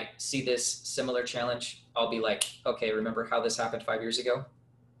when I see this similar challenge, I'll be like, okay, remember how this happened 5 years ago?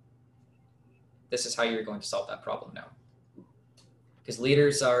 This is how you're going to solve that problem now. Because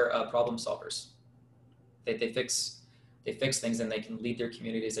leaders are problem solvers. They fix things, and they can lead their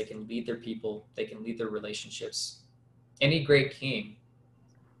communities, they can lead their people, they can lead their relationships. Any great king,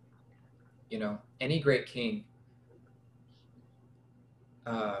 knows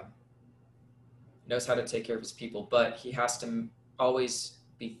how to take care of his people, but he has to always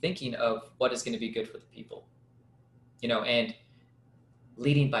be thinking of what is going to be good for the people, and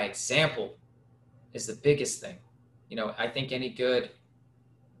leading by example is the biggest thing. I think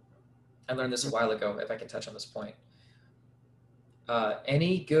I learned this a while ago, if I can touch on this point.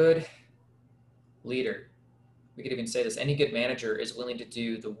 Any good leader, we could even say this, any good manager is willing to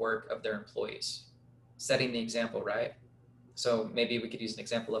do the work of their employees, setting the example, right? So maybe we could use an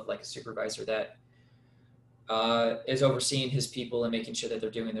example of like a supervisor that is overseeing his people and making sure that they're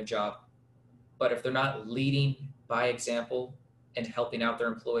doing their job. But if they're not leading by example and helping out their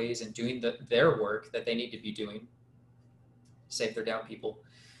employees and doing their work that they need to be doing, say if they're down people,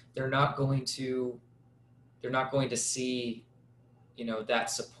 they're not going to see, that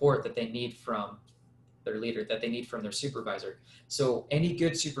support that they need from their leader, that they need from their supervisor. So any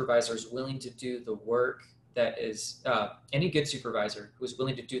good supervisor is willing to do the work any good supervisor who's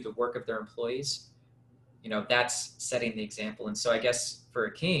willing to do the work of their employees, that's setting the example. And so I guess for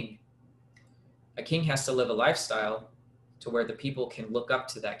a king has to live a lifestyle to where the people can look up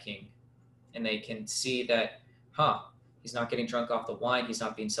to that king, and they can see that, he's not getting drunk off the wine. He's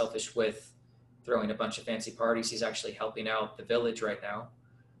not being selfish with throwing a bunch of fancy parties. He's actually helping out the village right now.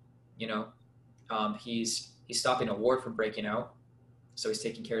 He's stopping a war from breaking out. So he's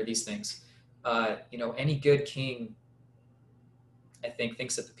taking care of these things. Any good king, I think,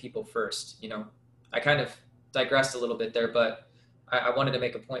 thinks of the people first. I kind of digressed a little bit there, but I wanted to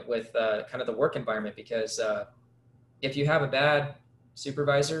make a point with kind of the work environment, because if you have a bad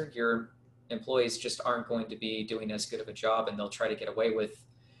supervisor, your employees just aren't going to be doing as good of a job, and they'll try to get away with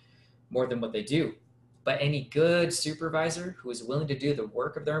more than what they do. But any good supervisor who is willing to do the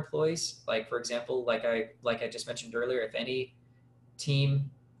work of their employees, like for example, like I just mentioned earlier, if any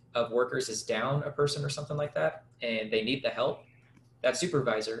team of workers is down a person or something like that, and they need the help, that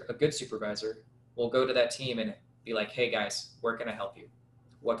supervisor, a good supervisor, will go to that team and be like, "Hey guys, where can I help you?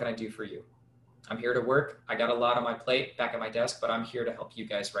 What can I do for you? I'm here to work. I got a lot on my plate back at my desk, but I'm here to help you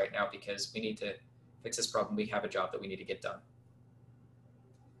guys right now because we need to fix this problem. We have a job that we need to get done."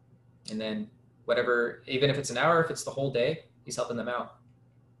 And then whatever, even if it's an hour, if it's the whole day, he's helping them out.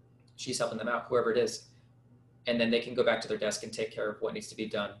 She's helping them out, whoever it is. And then they can go back to their desk and take care of what needs to be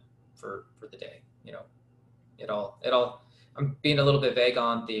done for the day. You know, it all, I'm being a little bit vague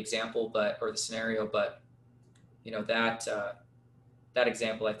on the example, or the scenario, but you know, that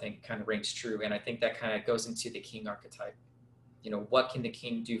example, I think, kind of rings true. And I think that kind of goes into the king archetype. You know, what can the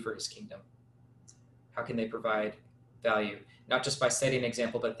king do for his kingdom? How can they provide value? Not just by setting an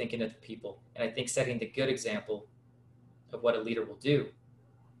example, but thinking of the people. And I think setting the good example of what a leader will do,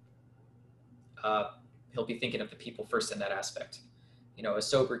 he'll be thinking of the people first in that aspect. You know, a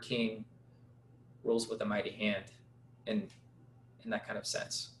sober king rules with a mighty hand in that kind of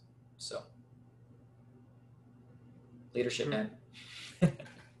sense. So, leadership, man.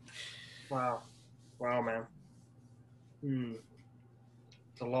 Wow, man.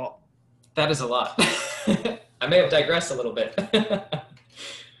 It's a lot. That is a lot. I may have digressed a little bit.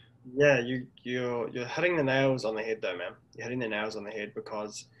 Yeah, you're hitting the nails on the head though, man. You're hitting the nails on the head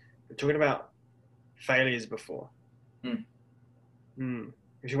because we're talking about failures before. We're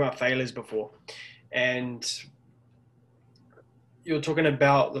talking about failures before, and you're talking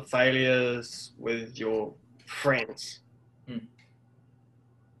about the failures with your friends.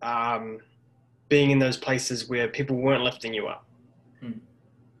 Being in those places where people weren't lifting you up. And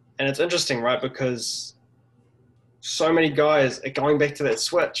it's interesting, right? Because so many guys are going back to that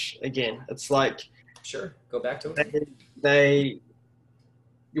switch again. It's like, sure, go back to it.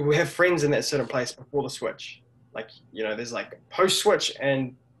 You have friends in that certain place before the switch. Like, you know, there's like post-switch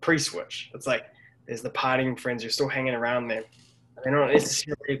and pre-switch. It's like there's the partying friends, you're still hanging around them. They're not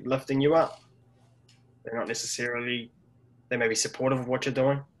necessarily lifting you up. They're not necessarily, they may be supportive of what you're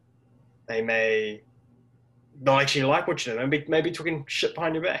doing. They may not actually like what you're doing. Maybe talking shit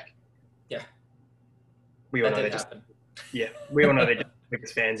behind your back. Yeah. We all know they happen. Yeah, we all know they're just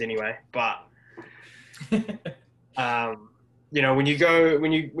biggest fans anyway. But you know, when you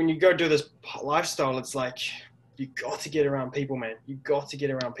go do this lifestyle, it's like you got to get around people, man. You got to get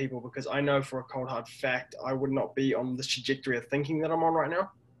around people, because I know for a cold hard fact I would not be on this trajectory of thinking that I'm on right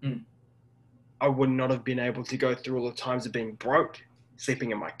now. I would not have been able to go through all the times of being broke,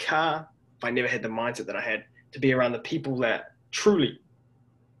 sleeping in my car, if I never had the mindset that I had to be around the people that truly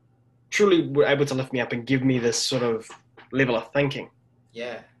were able to lift me up and give me this sort of level of thinking.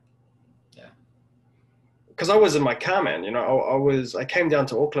 Yeah. Because I was in my car, man. You know, I came down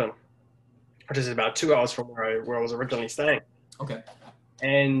to Auckland, which is about 2 hours from where I was originally staying. Okay.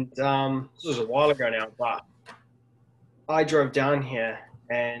 And this was a while ago now, but I drove down here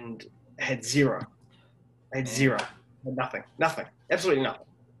and had zero. I had zero. Nothing, absolutely nothing.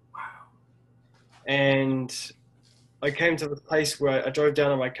 Wow. And I came to the place where I drove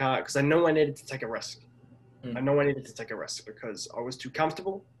down in my car because I know I needed to take a risk. I know I needed to take a risk because I was too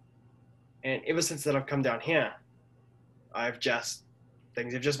comfortable. And ever since that I've come down here,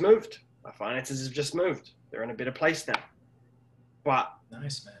 things have just moved. My finances have just moved. They're in a better place now. But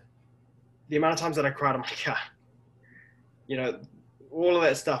nice, man. The amount of times that I cried in my car, you know, all of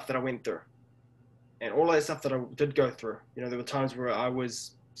that stuff that I went through and all of that stuff that I did go through, you know, there were times where I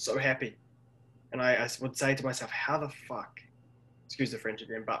was so happy. And I would say to myself, how the fuck, excuse the French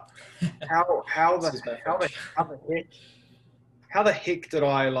again, but how the heck did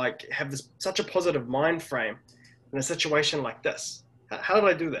I like have such a positive mind frame in a situation like this? How did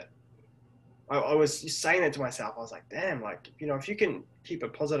I do that? I was saying that to myself. I was like, damn, like, you know, if you can keep a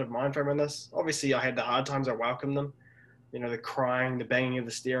positive mind frame in this, obviously I had the hard times, I welcomed them, you know, the crying, the banging of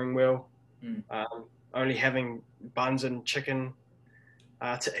the steering wheel, only having buns and chicken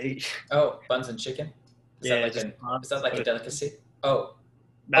to eat. Oh, buns and chicken? Is that like a delicacy? Oh.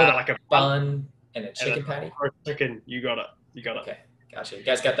 Like a bun and a chicken patty? Or chicken, you got it. Okay, gotcha. You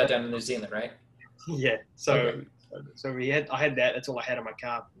guys got that down in New Zealand, right? Yeah. So I had that. That's all I had in my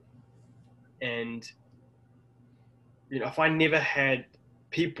car. And, you know, if I never had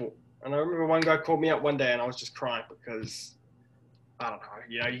people, and I remember one guy called me up one day and I was just crying because, I don't know,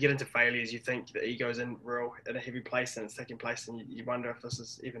 you know, you get into failures, you think the ego's in a heavy place and it's taking place, and you wonder if this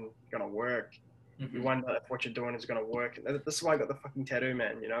is even going to work. You wonder if what you're doing is going to work. And this is why I got the fucking tattoo,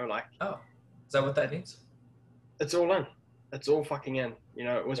 man, you know, like. Oh, is that what that means? It's all in. It's all fucking in. You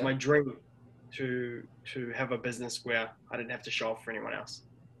know, it was my dream to have a business where I didn't have to show off for anyone else.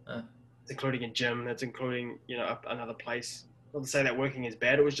 It's including a gym. That's including, you know, another place. Not to say that working is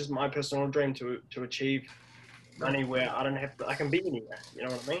bad. It was just my personal dream to achieve money where I don't have to. I can be anywhere. You know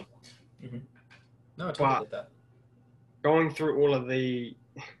what I mean? Mm-hmm. No, I totally get that. Going through all of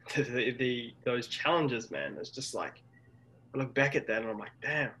those challenges, man, it's just like I look back at that and I'm like,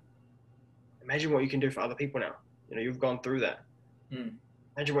 damn. Imagine what you can do for other people now. You know, you've gone through that. Mm.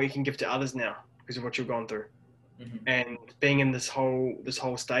 Imagine what you can give to others now because of what you've gone through. Mm-hmm. And being in this whole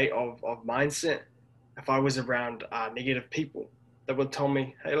state of mindset, if I was around negative people that would tell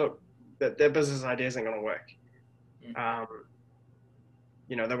me, hey, look, that business idea isn't going to work. Mm-hmm.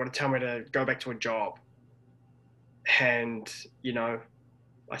 You know, they would tell me to go back to a job. And, you know,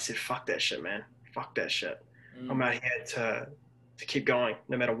 I said, fuck that shit, man. Fuck that shit. I'm out here to keep going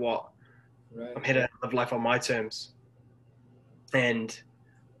no matter what. Right. I'm here to live life on my terms. And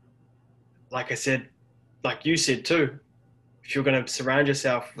like I said, like you said too, if you're going to surround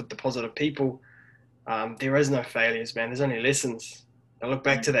yourself with the positive people, there is no failures, man. There's only lessons. I look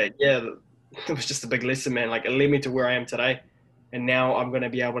back to that. Yeah, it was just a big lesson, man. Like it led me to where I am today. And now I'm going to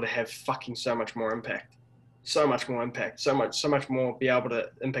be able to have fucking so much more impact. So much more impact. So much more be able to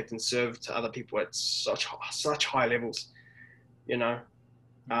impact and serve to other people at such high levels. You know,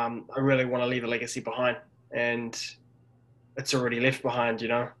 I really want to leave a legacy behind. And it's already left behind, you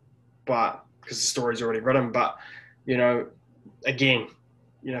know, but because the story's already written. But, you know, again,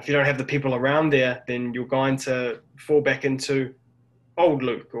 you know, if you don't have the people around there, then you're going to fall back into old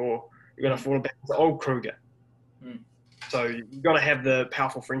Luke, or you're going to fall back into old Krueger. So you've got to have the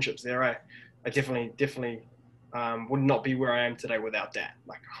powerful friendships there. I definitely would not be where I am today without that.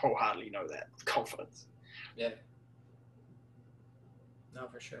 Like, wholeheartedly know that with confidence. Yeah. No,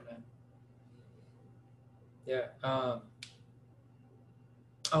 for sure, man. Yeah.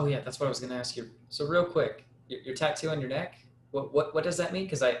 Oh yeah, that's what I was going to ask you. So real quick, your tattoo on your neck, what does that mean?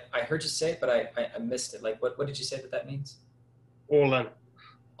 Because I heard you say it, but I missed it. Like, what did you say that means? All in.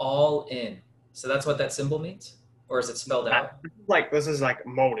 All in. So that's what that symbol means? Or is it spelled out? This is like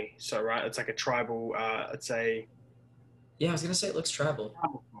Māori. So, right, it's like a tribal, Yeah, I was going to say it looks tribal.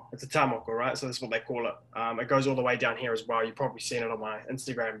 It's a tamoko, right? So that's what they call it. It goes all the way down here as well. You've probably seen it on my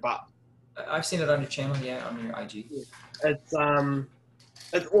Instagram, but I've seen it on your channel, yeah, on your IG. It's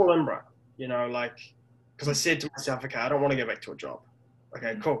all in, bro. You know, like, because I said to myself, okay, I don't want to go back to a job.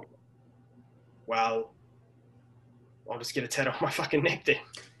 Okay, cool. Well, I'll just get a tattoo on my fucking neck then.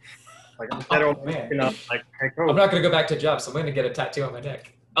 Like, okay, cool. I'm not going to go back to a job, so I'm going to get a tattoo on my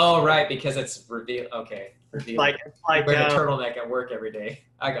neck. Oh, right, because it's revealed. Okay. Revealed. Like wearing a turtleneck at work every day.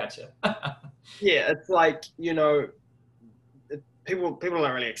 I gotcha. Yeah, it's like, you know, people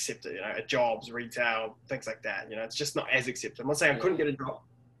don't really accept it, you know, at jobs, retail, things like that. You know, it's just not as accepted. I'm not saying I couldn't get a job.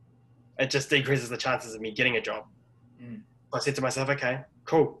 It just decreases the chances of me getting a job. I said to myself, okay,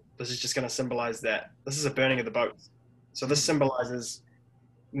 cool. This is just going to symbolize that. This is a burning of the boats. So this symbolizes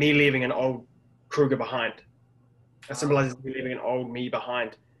me leaving an old Krueger behind. It symbolizes me leaving an old me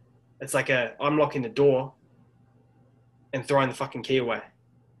behind. It's like I'm locking the door and throwing the fucking key away.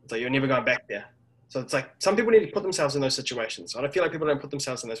 It's like, you're never going back there. So it's like, some people need to put themselves in those situations. I don't feel like people don't put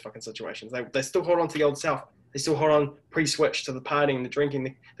themselves in those fucking situations. They still hold on to the old self. They still hold on pre-switch to the partying, the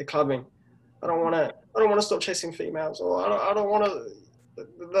drinking, the clubbing. I don't want to stop chasing females, or I don't want to.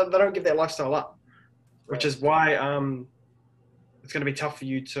 They don't give that lifestyle up, which is why it's going to be tough for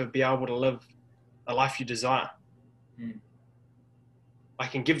you to be able to live a life you desire. I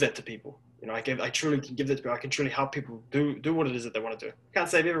can give that to people. You know, I truly can give that to people. I can truly help people do what it is that they want to do. You can't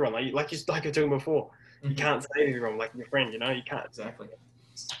save everyone, like you're doing before. You can't save everyone, like your friend. You know, you can't. Exactly.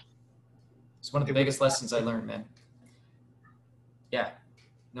 It's one of the biggest lessons I learned, man. Yeah,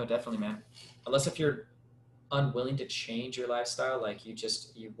 no, definitely, man. Unless if you're unwilling to change your lifestyle, like you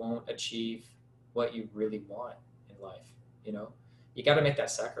won't achieve what you really want in life. You know, you got to make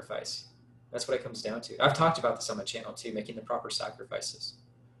that sacrifice. That's what it comes down to. I've talked about this on my channel too, making the proper sacrifices.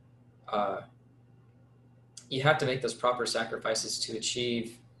 You have to make those proper sacrifices to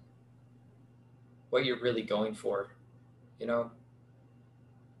achieve what you're really going for, you know?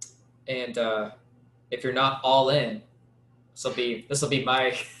 And if you're not all in, this will be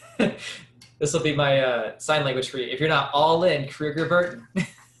my sign language for you. If you're not all in, Krueger Burton,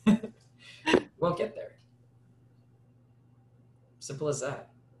 won't get there. Simple as that.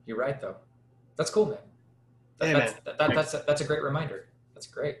 You're right, though. That's cool, man. That's a great reminder. That's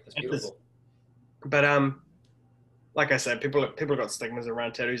great. That's beautiful. But like I said, people got stigmas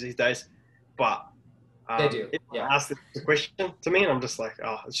around tattoos these days. But they do. Yeah. Ask the question to me, and I'm just like,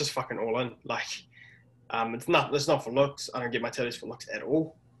 oh, it's just fucking all in. Like, it's not for looks. I don't get my tattoos for looks at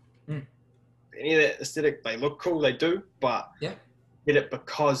all. any of that aesthetic, they look cool, they do, but Yeah. did it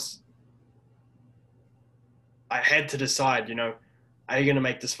because I had to decide, you know, are you going to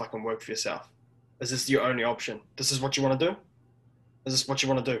make this fucking work for yourself? Is this your only option? This is what you want to do? Is this what you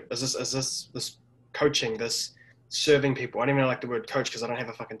want to do? Is this coaching, this serving people? I don't even like the word coach because I don't have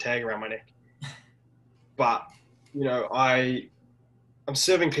a fucking tag around my neck. But, you know, I'm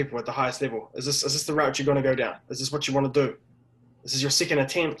serving people at the highest level. Is this the route you're going to go down? Is this what you want to do? This is your second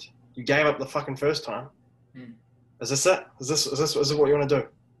attempt. You gave up the fucking first time. Is this it? Is this what you want to do?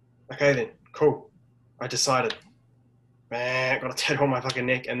 Okay then, cool. I decided. Man, got a tattoo on my fucking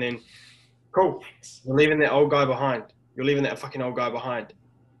neck, and then, cool. You're leaving that old guy behind. You're leaving that fucking old guy behind.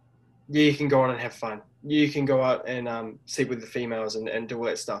 Yeah, you can go on and have fun. Yeah, you can go out and sleep with the females and do all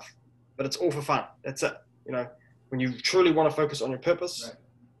that stuff. But it's all for fun. That's it. You know, when you truly want to focus on your purpose, Right.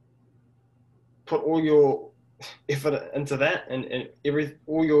 put all your effort into that and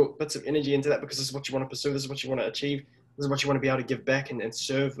all your bits of energy into that, because this is what you want to pursue. This is what you want to achieve. This is what you want to be able to give back and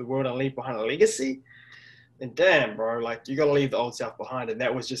serve the world and leave behind a legacy. And damn, bro, like you got to leave the old self behind. And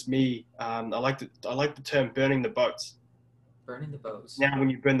that was just me. I like the term burning the boats. Burning the boats. Now, when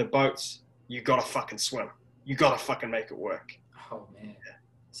you burn the boats, you got to fucking swim. You got to fucking make it work. Oh, man.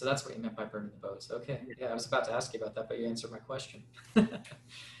 So that's what you meant by burning the boats. Okay. Yeah, I was about to ask you about that, but you answered my question.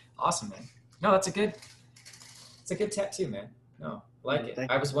 Awesome, man. No, it's a good tattoo, man. No, I like it.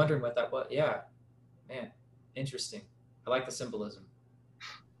 I was wondering what that was. Yeah, man, interesting. I like the symbolism.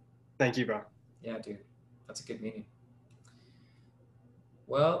 Thank you, bro. Yeah, dude, that's a good meaning.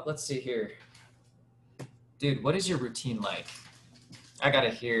 Well, let's see here. Dude, what is your routine like? I gotta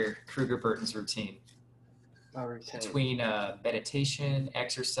hear Krueger Burton's routine. My routine. Between meditation,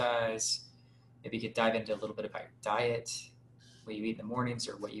 exercise, maybe you could dive into a little bit about your diet, what you eat in the mornings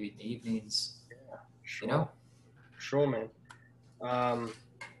or what you eat in the evenings. Yeah, sure. You know? Sure, man.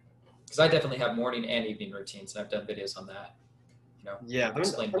 Because I definitely have morning and evening routines, and I've done videos on that. You know, yeah,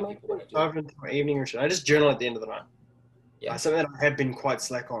 explain to people what I do. I've been to my evening routine. I just journal at the end of the night. Yeah. Something that I have been quite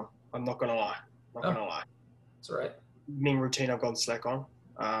slack on. I'm not gonna lie. Gonna lie. That's all right. Evening routine I've gone slack on.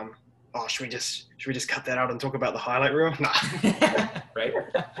 Should we just cut that out and talk about the highlight reel? Nah. Right.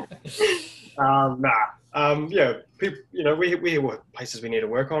 Yeah, people, you know, we have places we need to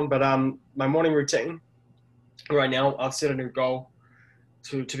work on, but my morning routine right now, I've set a new goal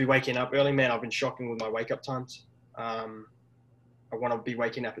to be waking up early. Man, I've been shocking with my wake up times. I want to be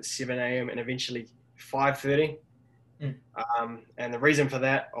waking up at 7 a.m. and eventually 5:30. And the reason for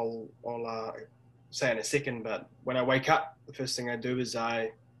that, I'll say in a second, but when I wake up, the first thing I do is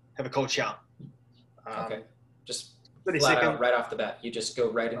I have a cold shower. Okay. Just flat out right off the bat. You just go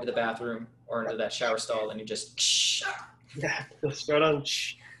right into the bathroom or into that shower stall and you just yeah, just go down,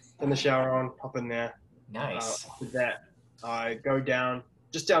 turn the shower on, hop in there. Nice. With that, I go down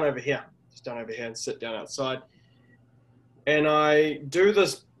over here and sit down outside. And I do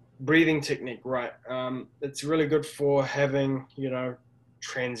this breathing technique, right? It's really good for having, you know,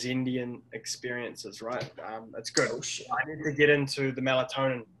 transcendent experiences, right? It's good. Oh, shit. I need to get into the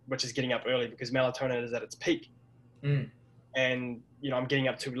melatonin, which is getting up early because melatonin is at its peak. And, you know, I'm getting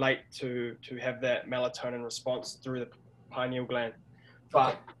up too late to have that melatonin response through the pineal gland.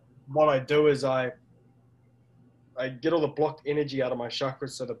 But what I do is I get all the blocked energy out of my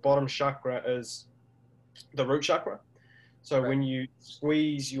chakras. So the bottom chakra is the root chakra. So when you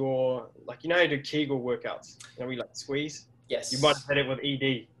squeeze your, like, you know how you do Kegel workouts? You know, we like squeeze? Yes. You might have had it with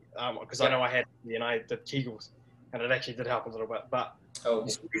ED, because I know I had, and I did Kegels, and it actually did help a little bit. But you're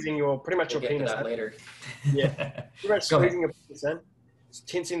squeezing pretty much your penis. We'll get to that later. Yeah. Pretty much squeezing your penis in,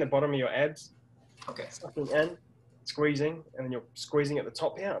 tensing the bottom of your abs. Okay. Sucking in, squeezing, and then you're squeezing at the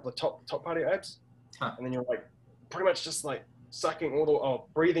top here, the top part of your abs. And then you're like, pretty much just like sucking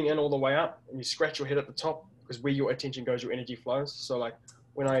breathing in all the way up, and you scratch your head at the top, because where your attention goes, your energy flows. So like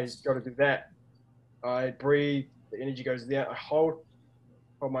when I go to do that, I breathe, the energy goes there, I hold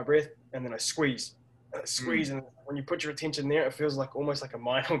my breath, and then I squeeze. And when you put your attention there, it feels like almost like a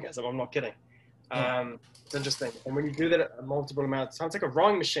mind orgasm. I'm not kidding. It's interesting. And when you do that a multiple amount of times, it's like a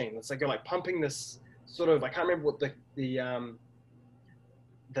rowing machine. It's like you're like pumping this sort of, I can't remember what the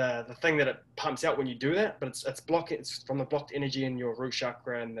thing that it pumps out when you do that, but it's from the blocked energy in your root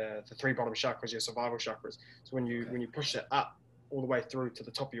chakra and the three bottom chakras, your survival chakras. So when you push it up all the way through to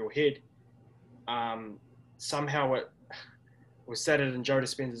the top of your head, somehow it was stated in Joe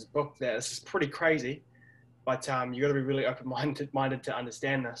Dispenza's book that this is pretty crazy, but you got to be really open-minded to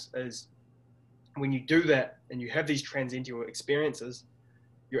understand this. Is when you do that and you have these transcendental experiences,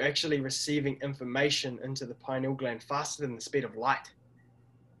 you're actually receiving information into the pineal gland faster than the speed of light,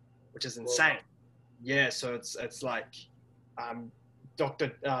 which is insane. Yeah, so it's like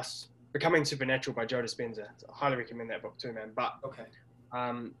Dr. Becoming Supernatural by Joe Dispenza. So I highly recommend that book too, man. But Okay.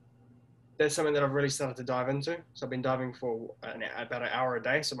 that's something that I've really started to dive into. So I've been diving for about an hour a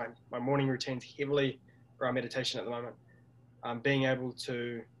day. So my morning routine's heavily around meditation at the moment. Being able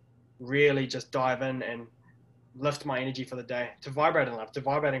to really just dive in and lift my energy for the day, to vibrate in love, to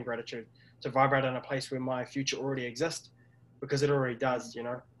vibrate in gratitude, to vibrate in a place where my future already exists, because it already does, you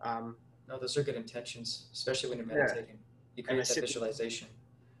know. No, those are good intentions, especially when you're Yeah. meditating. You create that visualization.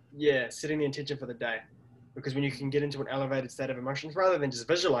 Yeah, setting the intention for the day. Because when you can get into an elevated state of emotions, rather than just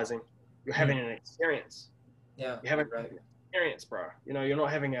visualizing, you're having an experience. Yeah, you're having right. an experience, bro. You know, you're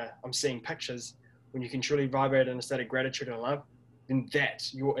not having I'm seeing pictures. When you can truly vibrate in a state of gratitude and love, then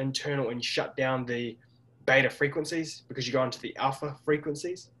that's your internal, and you shut down the beta frequencies because you go into the alpha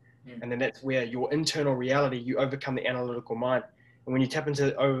frequencies. And then that's where your internal reality, you overcome the analytical mind. And when you tap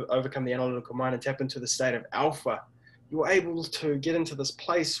into overcome the analytical mind and tap into the state of alpha, you're able to get into this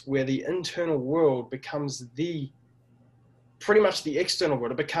place where the internal world becomes pretty much the external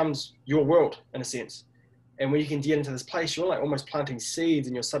world. It becomes your world in a sense. And when you can get into this place, you're like almost planting seeds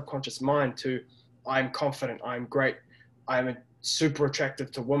in your subconscious mind to, I'm confident, I'm great, I'm super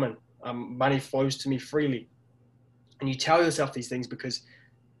attractive to women, money flows to me freely. And you tell yourself these things because,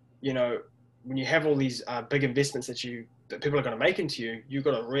 you know, when you have all these big investments that people are going to make into you, you've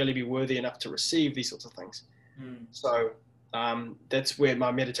got to really be worthy enough to receive these sorts of things. So that's where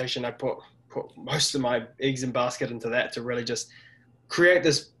my meditation, I put most of my eggs in basket into that, to really just create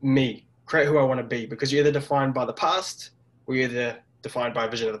create who I want to be, because you're either defined by the past or you're either defined by a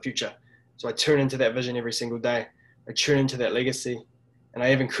vision of the future. So I tune into that vision every single day. I tune into that legacy. And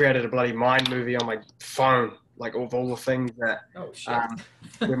I even created a bloody mind movie on my phone, like of all the things that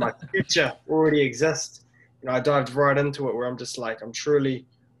where my future already exists. You know, I dived right into it where I'm just like, I'm truly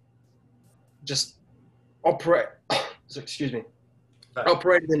just operating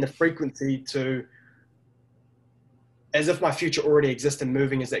in the frequency as if my future already exists, and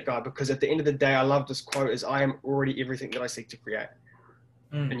moving as that guy. Because at the end of the day, I love this quote, is I am already everything that I seek to create.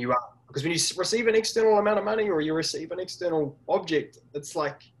 And you are. Because when you receive an external amount of money or you receive an external object, it's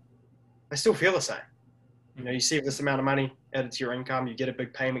like, I still feel the same. You know, you receive this amount of money added to your income, you get a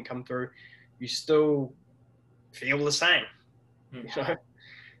big payment come through, you still feel the same. You know,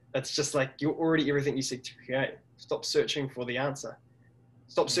 it's just like, you're already everything you seek to create. Stop searching for the answer.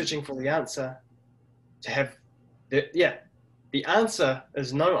 Stop searching for the answer to have the answer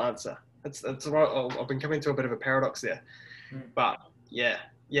is no answer. That's right. I've been coming to a bit of a paradox there, but yeah,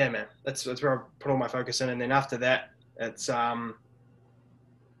 man. That's where I put all my focus in, and then after that, it's I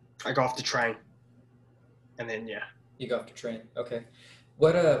go off to train, and then you go off to train. Okay,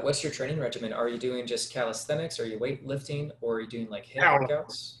 what's your training regimen? Are you doing just calisthenics? Are you weightlifting, or are you doing like HIIT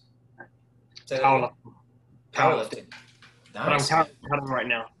workouts? Powerlifting. Nice. But I'm cutting right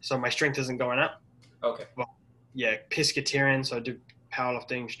now, so my strength isn't going up. Okay. Well, yeah, pescatarian. So I do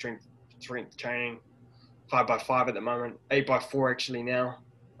powerlifting, strength training, 5x5 at the moment, 8x4 actually now.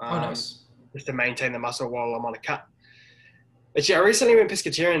 Nice. Just to maintain the muscle while I'm on a cut. But yeah, I recently went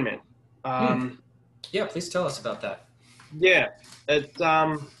pescatarian, man. Yeah, please tell us about that. Yeah, it's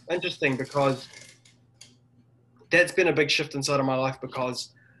interesting because that's been a big shift inside of my life,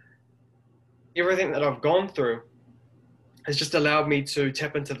 because everything that I've gone through has just allowed me to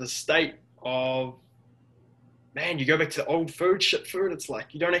tap into the state of, man, you go back to old shit food, it's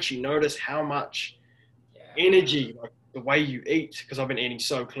like you don't actually notice how much energy, like the way you eat, because I've been eating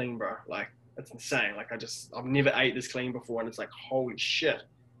so clean, bro. Like, it's insane. Like, I've never ate this clean before, and it's like, holy shit.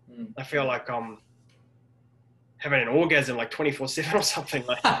 I feel like I'm having an orgasm like 24/7 or something.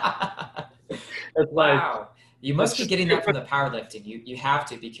 Like, wow. You must be getting that from the powerlifting. You have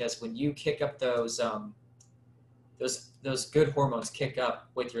to, because when you kick up those good hormones kick up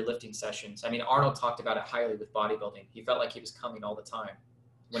with your lifting sessions. I mean, Arnold talked about it highly with bodybuilding. He felt like he was coming all the time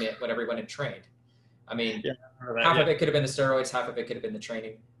whenever he went and trained. I mean, half of it could have been the steroids, half of it could have been the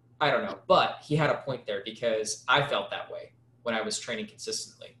training. I don't know. But he had a point there, because I felt that way when I was training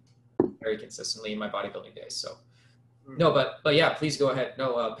very consistently in my bodybuilding days. So no, but yeah, please go ahead.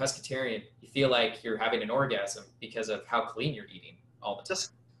 No, pescatarian, you feel like you're having an orgasm because of how clean you're eating all the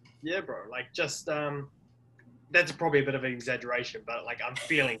time. Bro. Like, that's probably a bit of an exaggeration, but like, I'm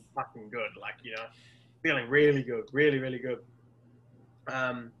feeling fucking good. Like, you know, feeling really good, really, really good.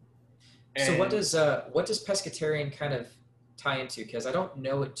 So what does pescatarian kind of tie into? Because I don't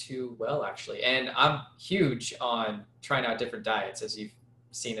know it too well, actually. And I'm huge on trying out different diets, as you've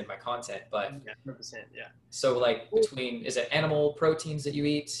seen in my content. But 100%, yeah. So like, is it animal proteins that you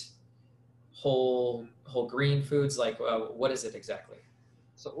eat, whole green foods? Like, what is it exactly?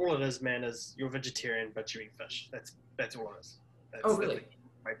 So all it is, man, is you're vegetarian, but you eat fish. That's all it is. Oh, really?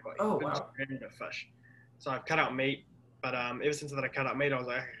 Oh, couldn't wow. stand the fish. So I've cut out meat, but ever since that I cut out meat, I was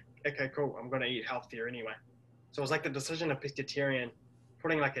like, okay, cool, I'm gonna eat healthier anyway. So it was like the decision of pescatarian,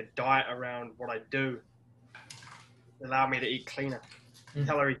 putting like a diet around what I do, allowed me to eat cleaner,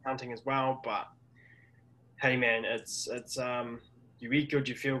 calorie counting as well. But hey, man, it's you eat good,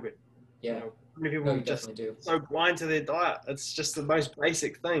 you feel good. Yeah. You know, many No, people you just definitely do. so blind to their diet. It's just the most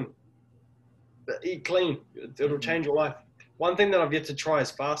basic thing. But eat clean. It'll change your life. One thing that I've yet to try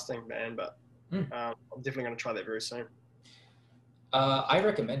is fasting, man. But I'm definitely going to try that very soon. I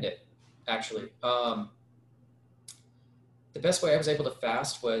recommend it, actually. The best way I was able to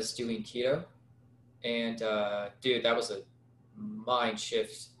fast was doing keto. And dude, that was a mind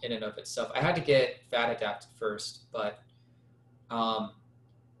shift in and of itself. I had to get fat adapted first, but um,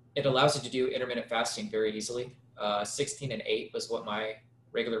 it allows you to do intermittent fasting very easily. 16 and 8 was what my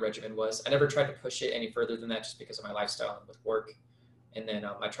regular regimen was. I never tried to push it any further than that just because of my lifestyle and with work. And then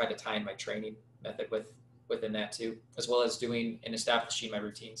I tried to tie in my training method within that too, as well as doing and establishing my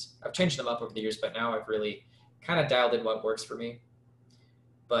routines. I've changed them up over the years, but now I've really kind of dialed in what works for me.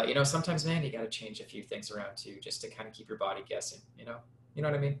 But sometimes, man, you got to change a few things around too, just to kind of keep your body guessing. You know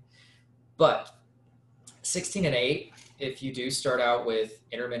what I mean? But 16 and 8, if you do start out with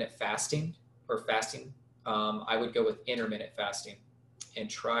intermittent fasting or fasting, I would go with intermittent fasting and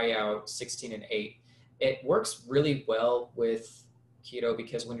try out 16 and 8. It works really well with keto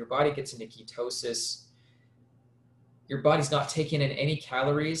because when your body gets into ketosis, your body's not taking in any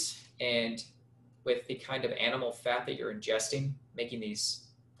calories, and with the kind of animal fat that you're ingesting, making these,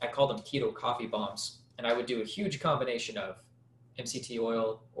 I call them keto coffee bombs. And I would do a huge combination of MCT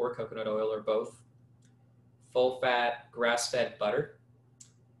oil or coconut oil or both, full fat grass-fed butter,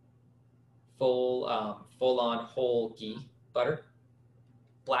 full-on whole ghee butter,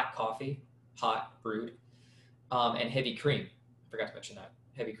 black coffee, hot brewed, and heavy cream. I forgot to mention that,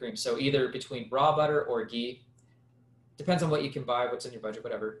 heavy cream. So either between raw butter or ghee, depends on what you can buy, what's in your budget,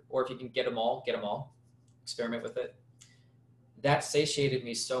 whatever. Or if you can get them all, get them all. Experiment with it. That satiated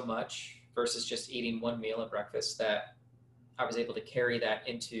me so much versus just eating one meal at breakfast that I was able to carry that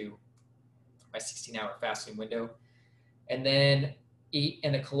into my 16-hour fasting window, and then eat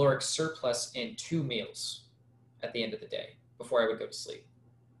in a caloric surplus in 2 meals at the end of the day before I would go to sleep.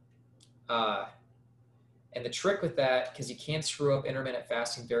 And the trick with that, because you can screw up intermittent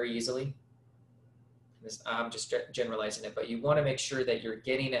fasting very easily, I'm just generalizing it, but you want to make sure that you're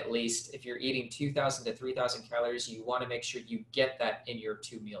getting at least, if you're eating 2,000 to 3,000 calories, you want to make sure you get that in your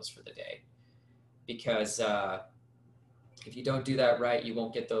 2 meals for the day. Because if you don't do that right, you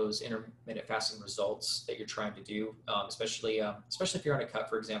won't get those intermittent fasting results that you're trying to do, especially if you're on a cut,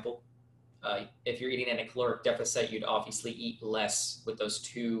 for example. If you're eating in a caloric deficit, you'd obviously eat less with those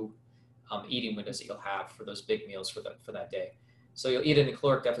 2 eating windows that you'll have for those big meals for that day. So you'll eat in a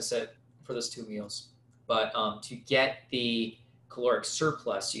caloric deficit for those 2 meals. But to get the caloric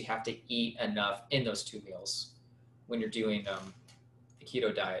surplus, you have to eat enough in those 2 meals when you're doing the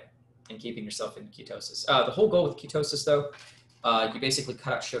keto diet and keeping yourself in ketosis. The whole goal with ketosis, though, you basically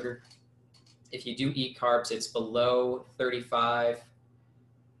cut out sugar. If you do eat carbs, it's below 35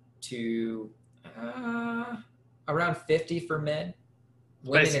 to around 50 for men.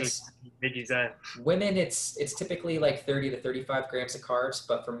 Women, it's typically like 30 to 35 grams of carbs,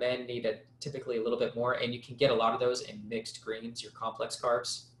 but for men need typically a little bit more, and you can get a lot of those in mixed greens, your complex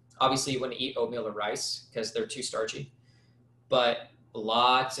carbs. Obviously, you wouldn't eat oatmeal or rice because they're too starchy, but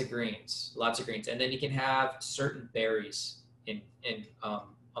lots of greens, and then you can have certain berries on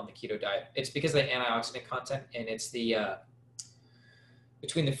the keto diet. It's because of the antioxidant content, and it's the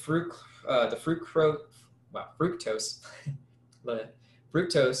between the fructose, the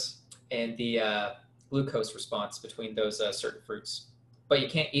fructose and the glucose response between those certain fruits. But you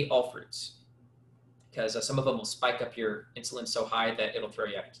can't eat all fruits because some of them will spike up your insulin so high that it'll throw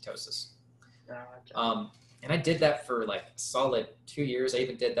you out of ketosis. And I did that for like a solid 2 years. I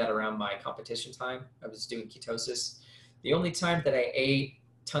even did that around my competition time. I was doing ketosis. The only time that I ate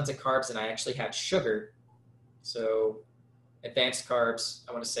tons of carbs and I actually had sugar, so advanced carbs,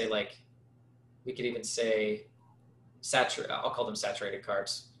 I want to say we could even say I'll call them saturated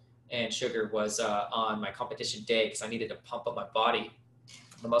carbs, and sugar was on my competition day because I needed to pump up my body,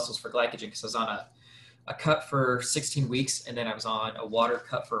 the muscles for glycogen, because I was on a cut for 16 weeks, and then I was on a water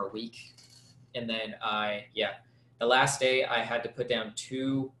cut for a week. And then the last day I had to put down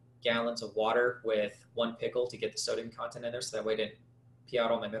 2 gallons of water with 1 pickle to get the sodium content in there, so that way I didn't pee out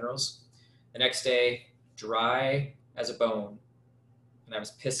all my minerals. The next day, dry as a bone, and I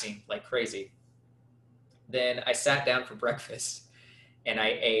was pissing like crazy. Then I sat down for breakfast and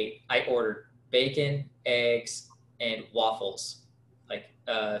I ordered bacon, eggs, and waffles like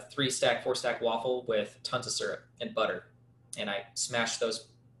a 3-stack, 4-stack waffle with tons of syrup and butter. And I smashed those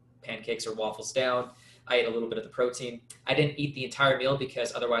pancakes or waffles down. I ate a little bit of the protein. I didn't eat the entire meal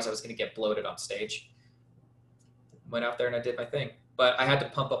because otherwise I was going to get bloated on stage. Went out there and I did my thing. But I had to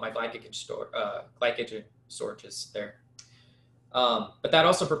pump up my glycogen storages there. But that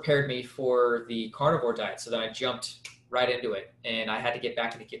also prepared me for the carnivore diet. So then I jumped right into it. And I had to get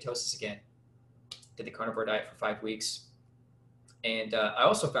back into ketosis again. Did the carnivore diet for 5 weeks. And I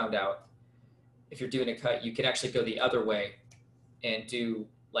also found out if you're doing a cut, you can actually go the other way and do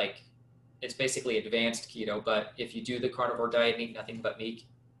like, it's basically advanced keto, but if you do the carnivore diet and eat nothing but meat,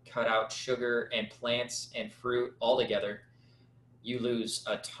 cut out sugar and plants and fruit all together, you lose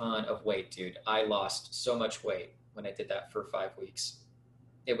a ton of weight, dude. I lost so much weight when I did that for 5 weeks.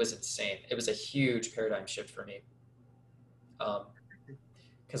 It was insane. It was a huge paradigm shift for me.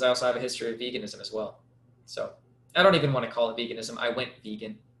 Because I also have a history of veganism as well. So I don't even want to call it veganism. I went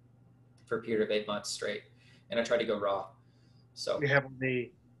vegan for a period of 8 months straight, and I tried to go raw. So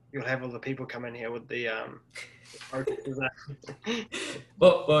you'll have all the people come in here with the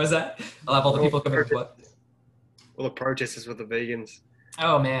what was that? I'll have all the people come in with what? All the protesters with the vegans.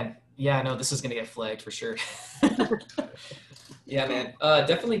 Oh man, yeah, no, this is gonna get flagged for sure. Yeah, man,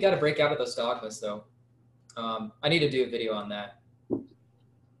 definitely got to break out of those dogmas though. I need to do a video on that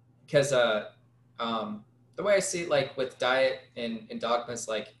because the way I see it, like with diet and dogmas,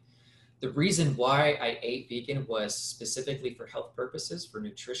 like the reason why I ate vegan was specifically for health purposes, for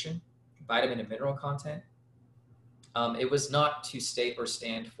nutrition, vitamin and mineral content. It was not to state or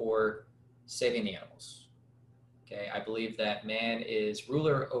stand for saving the animals. Okay, I believe that man is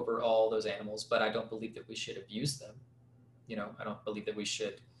ruler over all those animals, but I don't believe that we should abuse them. You know, I don't believe that we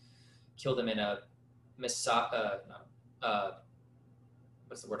should kill them in a what's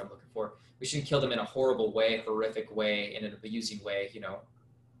the word I'm looking for? We shouldn't kill them in a horrible way, horrific way, in an abusing way. You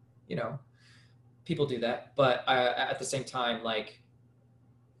know, people do that, but at the same time, like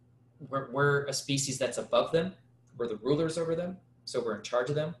we're a species that's above them. We're the rulers over them, so we're in charge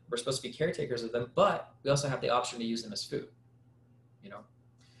of them. We're supposed to be caretakers of them, but we also have the option to use them as food. You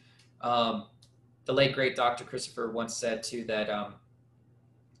know, the late great Dr. Christopher once said too that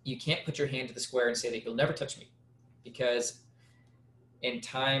you can't put your hand to the square and say that you'll never touch me, because in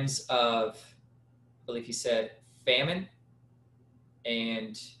times of, I believe he said, famine,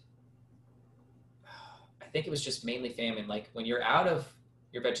 and I think it was just mainly famine. Like when you're out of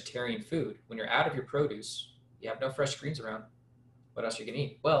your vegetarian food, when you're out of your produce, you have no fresh greens around. What else are you gonna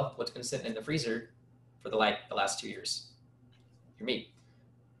eat? Well, what's been sitting in the freezer for the last 2 years? Your meat.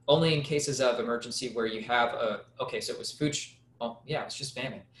 Only in cases of emergency where you have so it was food. Well, yeah, it's just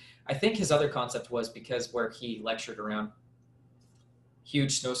famine. I think his other concept was because where he lectured around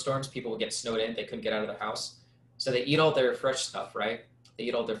huge snowstorms, people would get snowed in, they couldn't get out of their house. So they eat all their fresh stuff, right? They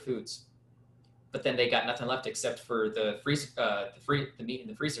eat all their foods. But then they got nothing left except for the meat in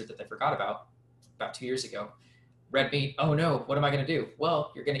the freezer that they forgot about 2 years ago. Red meat, oh no, what am I going to do?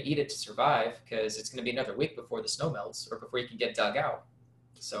 Well, you're going to eat it to survive because it's going to be another week before the snow melts or before you can get dug out.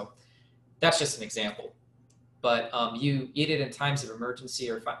 So that's just an example. But you eat it in times of emergency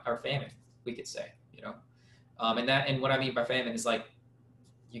or famine, we could say, you know. And what I mean by famine is like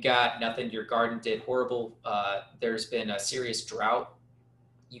you got nothing, your garden did horrible, there's been a serious drought,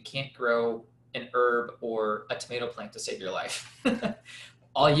 you can't grow an herb or a tomato plant to save your life.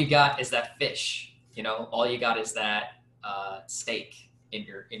 All you got is that fish, you know, all you got is that steak in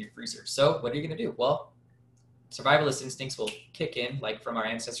your freezer. So what are you going to do? Well, survivalist instincts will kick in, like from our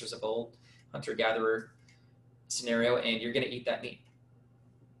ancestors of old, hunter-gatherer scenario, and you're going to eat that meat.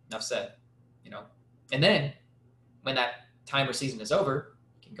 Enough said, you know. And then when that time or season is over,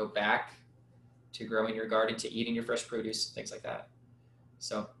 you can go back to growing your garden, to eating your fresh produce, things like that.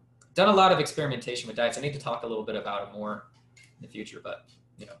 So done a lot of experimentation with diets. I need to talk a little bit about it more in the future, but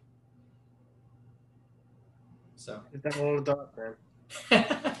you know. So Is that all the diet,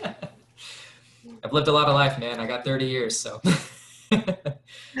 man? I've lived a lot of life, man. I got 30 years, so.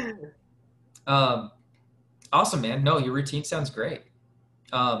 Awesome, man. No, your routine sounds great.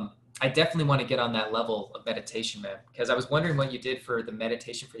 I definitely want to get on that level of meditation, man, because I was wondering what you did for the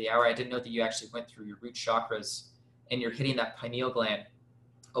meditation for the hour. I didn't know that you actually went through your root chakras and you're hitting that pineal gland,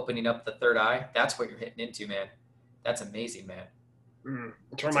 opening up the third eye. That's what you're hitting into, man. That's amazing, man.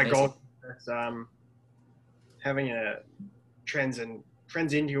 It's one of my goals. Having a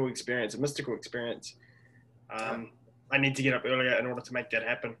transcendental experience, a mystical experience. I need to get up earlier in order to make that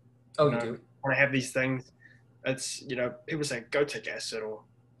happen. Oh, you do? When I have these things, it's, you know, people say, go take acid or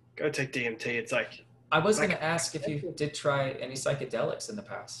go take DMT. It's like, I was going to ask if you did try any psychedelics in the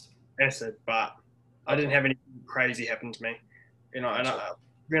past. Acid, but I didn't have anything crazy happen to me. you know. And Gotcha.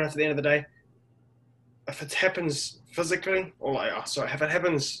 to be honest, at the end of the day, if it happens physically, or like, oh, sorry, if it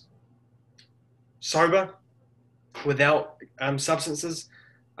happens sober without substances,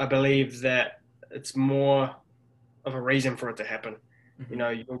 I believe that it's more of a reason for it to happen. You know,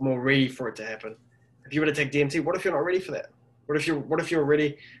 you're more ready for it to happen. If you were to take DMT, what if you're not ready for that? What if you're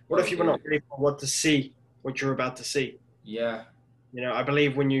ready? What Oh, if you were not dude. ready for what you're about to see? Yeah. You know, I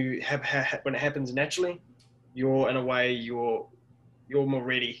believe when you when it happens naturally, you're in a way you're more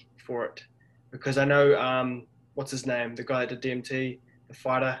ready for it. Because I know what's his name, the guy that did DMT, the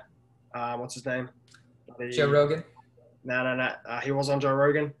fighter, what's his name? Joe The, Rogan. no. He was on Joe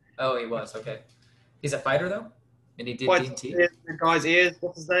Rogan. Oh, he was. Okay. He's a fighter though, and he did What DMT. the guy's ears?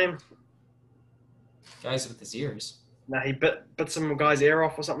 What's his name? Guys with his ears. No, he bit some guy's ear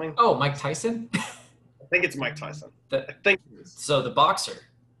off or something. Oh, Mike Tyson. I think it's Mike Tyson. the, I think it is. so the boxer.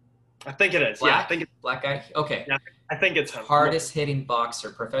 I think it is. Black. Yeah, I think black guy. Okay. yeah, I think it's him. Hardest hitting boxer,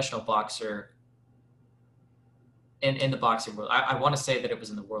 professional boxer in the boxing world. I want to say that it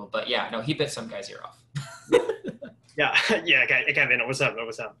was in the world, but yeah, no, he bit some guy's ear off. Yeah, yeah, okay, then it was him.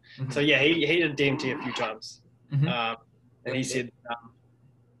 Mhm. So yeah, he did DMT a few times, Mhm. and he said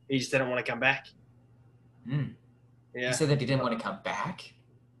he just didn't want to come back. Mm. Yeah, He said that he didn't want to come back.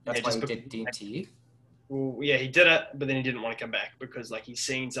 That's yeah, why just he did DMT. well, yeah, he did it, but then he didn't want to come back because like he's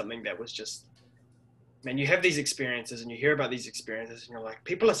seen something that was just, man, you have these experiences and you hear about these experiences and you're like,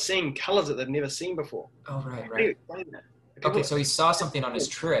 people are seeing colors that they've never seen before. Oh, right, How do you right. explain that? Okay, so he saw something on his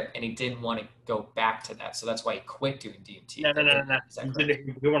trip and he didn't want to go back to that, so that's why he quit doing DMT. No. Is that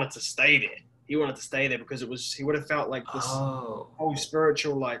correct? He wanted to stay there. He wanted to stay there because he would have felt like this Oh, whole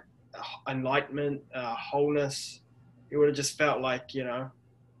spiritual, like enlightenment, wholeness. He would have just felt like, you know,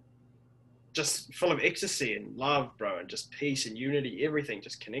 just full of ecstasy and love, bro, and just peace and unity, everything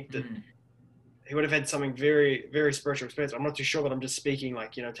just connected. mm, He would have had something very, very spiritual experience. I'm not too sure, but I'm just speaking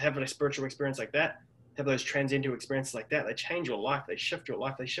like, you know, to have a spiritual experience like that, have those transcendental experiences like that, they change your life, they shift your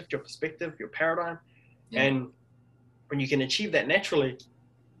life, they shift your perspective, your paradigm. yeah. And when you can achieve that naturally,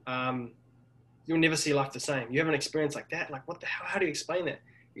 you'll never see life the same. You have an experience like that, like what the hell, how do you explain that?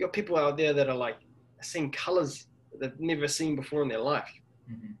 You got people out there that are like seeing colors that they've never seen before in their life.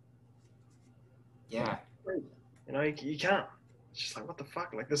 Mm-hmm. Yeah. You know, you can't. It's just like, what the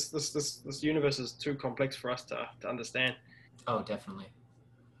fuck? Like this universe is too complex for us to understand. Oh, definitely.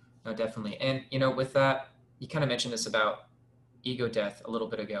 No, definitely. And, you know, with that, you kind of mentioned this about ego death a little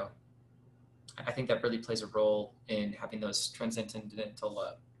bit ago. I think that really plays a role in having those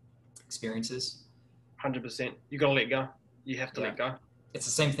transcendental experiences. 100%. You gotta let go. You have to Yeah. let go. It's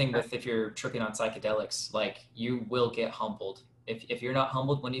the same thing with if you're tripping on psychedelics. Like, you will get humbled. If you're not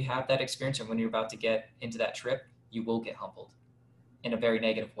humbled when you have that experience and when you're about to get into that trip, you will get humbled in a very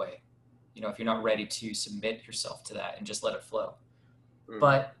negative way. You know, if you're not ready to submit yourself to that and just let it flow.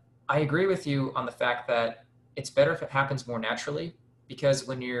 But I agree with you on the fact that it's better if it happens more naturally, because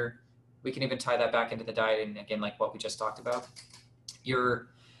we can even tie that back into the diet. And again, like what we just talked about, you're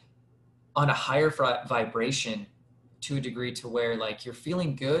on a higher vibration to a degree to where like you're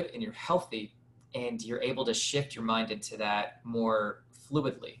feeling good and you're healthy and you're able to shift your mind into that more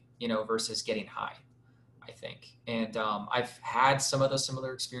fluidly, you know, versus getting high, I think. And I've had some of those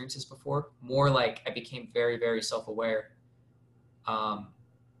similar experiences before. More like I became very, very self-aware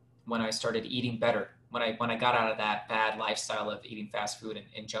when I started eating better, when I got out of that bad lifestyle of eating fast food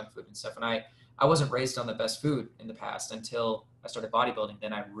and junk food and stuff. And I wasn't raised on the best food in the past until I started bodybuilding.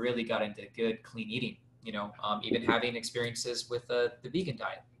 Then I really got into good, clean eating, you know, even having experiences with the vegan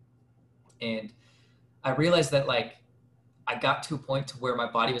diet. And I realized that like I got to a point to where my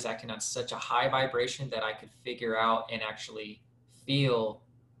body was acting on such a high vibration that I could figure out and actually feel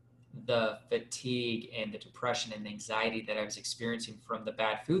the fatigue and the depression and the anxiety that I was experiencing from the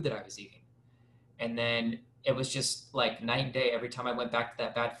bad food that I was eating. And then it was just like night and day. Every time I went back to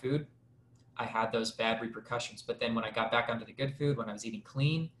that bad food, I had those bad repercussions. But then when I got back onto the good food, when I was eating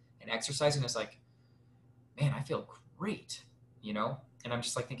clean and exercising, I was like, man, I feel great, you know? And I'm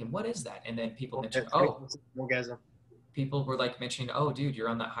just like thinking, what is that? And then people mentioned, orgasm. People were like mentioning, oh, dude, you're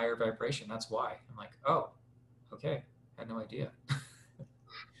on that higher vibration. That's why. I'm like, oh, okay. I had no idea.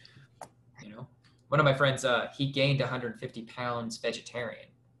 You know, one of my friends, he gained 150 pounds vegetarian,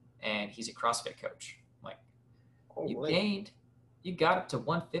 and he's a CrossFit coach. I'm like, you got up to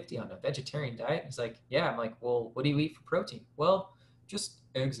 150 on a vegetarian diet? He's like, yeah. I'm like, well, what do you eat for protein? Well, just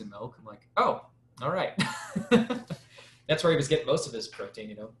eggs and milk. I'm like, oh, all right. That's where he was getting most of his protein,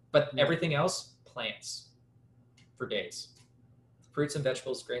 you know, but everything else, plants for days, fruits and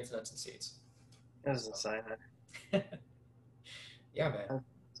vegetables, grains, nuts, and seeds. That's insane. Yeah, man.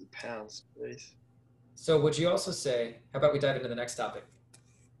 150 pounds, please. So would you also say, how about we dive into the next topic?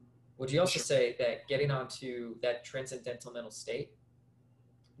 Would you also Sure. say that getting onto that transcendental mental state,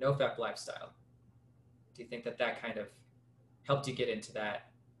 Nofap lifestyle, do you think that that kind of helped you get into that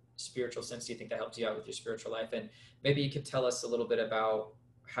spiritual sense? Do you think that helped you out with your spiritual life? And maybe you could tell us a little bit about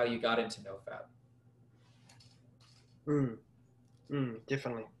how you got into Nofap. Mm,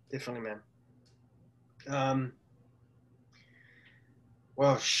 definitely, man. Um,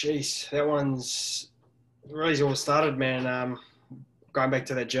 well, sheesh, that one's really all started, man. Going back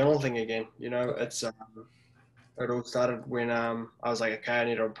to that journal thing again, Okay. it all started when I was like, okay, I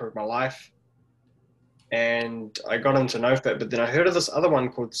need to improve my life, and I got into NoFap, but then I heard of this other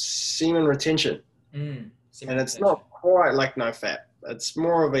one called Semen Retention, Semen and it's retention. not quite like NoFap. It's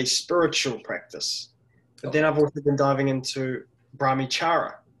more of a spiritual practice. But then Okay. I've also been diving into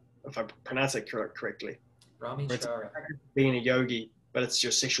Brahmachara, if I pronounce it correctly, Rami where it's Chara. being a yogi, but it's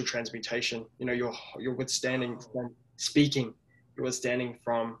your sexual transmutation. You're withstanding Oh. from speaking, you're withstanding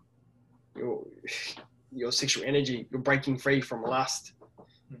from your your sexual energy. You're breaking free from lust.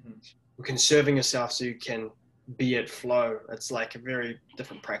 Mm-hmm. You're conserving yourself so you can be at flow. It's like a very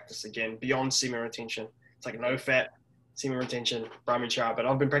different practice again, beyond semen retention. It's like no fat, semen retention, brahmachara. But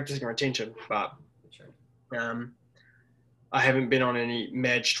I've been practicing retention, but Sure. um, I haven't been on any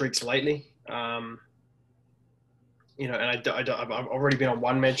mad streaks lately. And I've already been on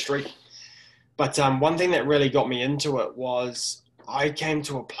one mad streak. But one thing that really got me into it was I came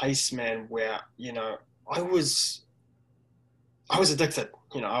to a place, man, where I was addicted.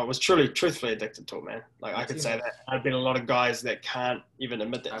 I was truthfully addicted to it, man. Like Me I could too, say man. that. I've been a lot of guys that can't even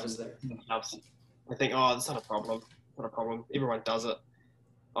admit I that to was there. themselves. I think, oh, it's not a problem. It's not a problem. Everyone does it.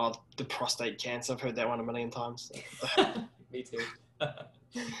 Oh, the prostate cancer. I've heard that one a million times. Me too.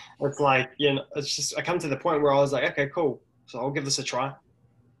 It's like, it's just, I come to the point where I was like, okay, cool. So I'll give this a try.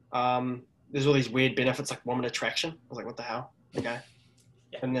 There's all these weird benefits like woman attraction. I was like, what the hell? Okay.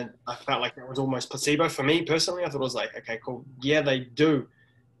 Yeah. And then I felt like that was almost placebo for me personally. I thought it was like, okay, cool. Yeah, they do.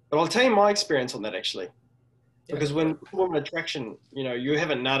 But I'll tell you my experience on that actually. Yeah, Because go for when it. woman attraction, you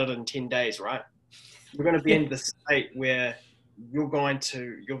haven't nutted in 10 days, right? You're going to be Yeah. in the state where you're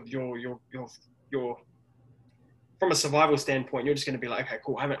from a survival standpoint, you're just going to be like, okay,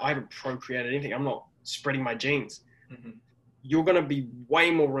 cool. I haven't procreated anything. I'm not spreading my genes. Mm-hmm. You're going to be way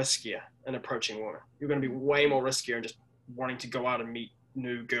more riskier in approaching women. You're going to be way more riskier in just wanting to go out and meet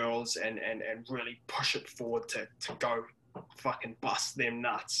new girls and really push it forward to go fucking bust them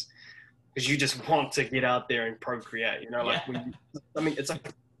nuts. Because you just want to get out there and procreate, Yeah. it's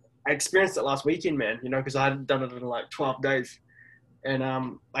like, I experienced it last weekend, man, because I hadn't done it in like 12 days. And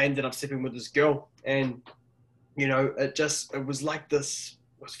I ended up sleeping with this girl. And, it was like this.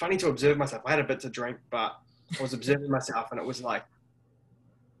 It was funny to observe myself. I had a bit to drink, but I was observing myself and it was like,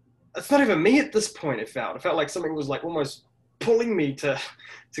 it's not even me at this point. It felt like something was like almost pulling me to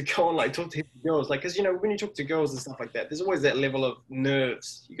go and like talk to girls. Like, because, when you talk to girls and stuff like that, there's always that level of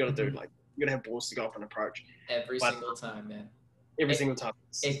nerves you got to do. Mm-hmm. Like, you got to have balls to go up and approach. Every But single time, man. every It, single time.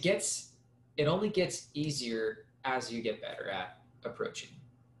 it only gets easier as you get better at approaching.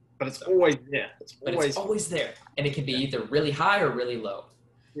 But it's So, always there. It's but it's always always there. And it can be there. either really high or really low.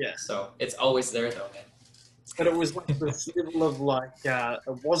 Yeah. So it's always there though, man. But it was like this level of like,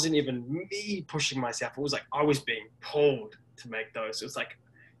 it wasn't even me pushing myself. It was like I was being pulled to make those. It was like,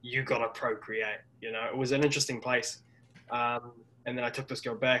 you got to procreate. It was an interesting place. And then I took this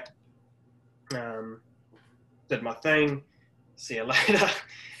girl back, did my thing, see you later.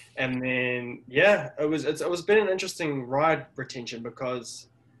 And then, yeah, it was been an interesting ride, retention, because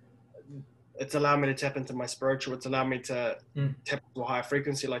it's allowed me to tap into my spiritual. It's allowed me to tap into a higher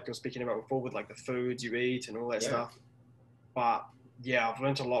frequency, like you were speaking about before, with like the foods you eat and all that stuff. But yeah, I've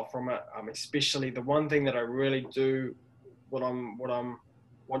learned a lot from it. Especially the one thing that I really do, what I'm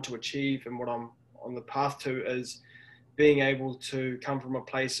want to achieve, and what I'm on the path to, is being able to come from a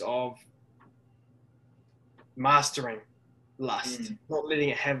place of mastering lust, not letting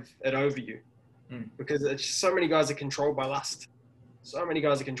it have it over you, because it's so many guys are controlled by lust. So many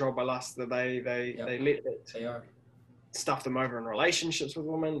guys are controlled by lust that they let it stuff them over in relationships with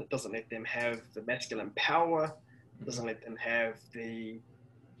women. It doesn't let them have the masculine power. It doesn't let them have the,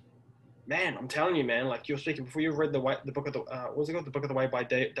 man, I'm telling you, man, like you were speaking before, you've read the book of the, what was it called? The Book of the Way by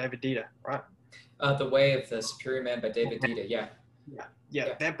David Dita, right? The Way of the Superior Man by David Dita,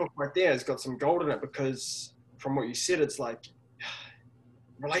 Yeah, that book right there has got some gold in it, because from what you said, it's like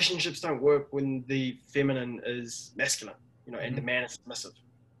relationships don't work when the feminine is masculine, and the man is submissive.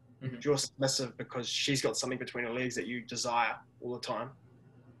 If you're submissive because she's got something between her legs that you desire all the time,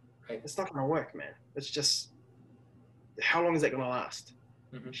 right. It's not going to work, man. It's just, how long is that going to last?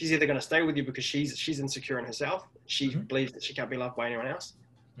 Mm-hmm. She's either going to stay with you because she's insecure in herself. She Mm-hmm. believes that she can't be loved by anyone else,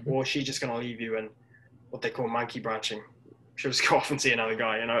 Mm-hmm. or she's just going to leave you and what they call monkey branching. She'll just go off and see another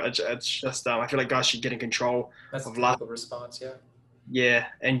guy. You know, it's just I feel like guys should get in control That's of a love. typical response, yeah. Yeah,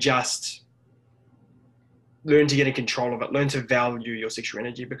 and just learn to get in control of it. Learn to value your sexual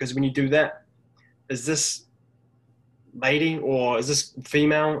energy, because when you do that, is this lady or is this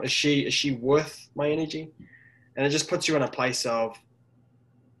female? Is she worth my energy? And it just puts you in a place of,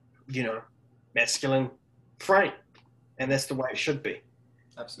 you know, masculine frame, and that's the way it should be. You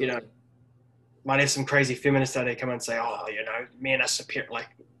know, Absolutely. might have some crazy feminists out there come and say, "Oh, you know, men are superior." Like,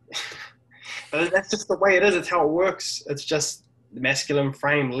 but that's just the way it is. It's how it works. It's just the masculine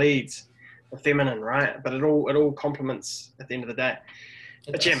frame leads the feminine, right? But it all complements at the end of the day.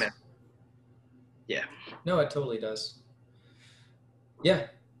 It But does. yeah, man. Yeah. No, it totally does. Yeah.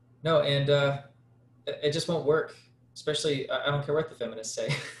 No, and it just won't work. Especially, I don't care what the feminists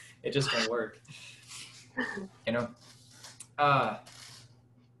say. It just won't work. You know? Uh,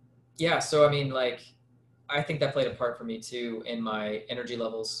 yeah, so I mean, like, I think that played a part for me too in my energy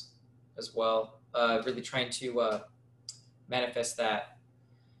levels as well. Really trying to manifest that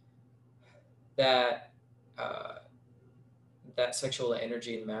uh, that sexual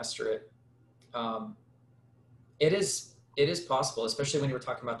energy and master it. Um, it is possible, especially when you were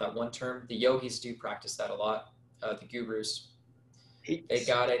talking about that one term. The yogis do practice that a lot. The gurus, they Heaps.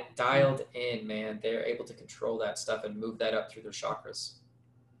 got it dialed in, man. They're able to control that stuff and move that up through their chakras.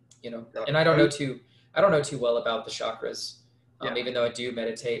 You know, and I don't know too well about the chakras. Yeah. Even though I do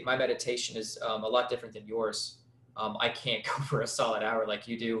meditate, my meditation is a lot different than yours. I can't go for a solid hour like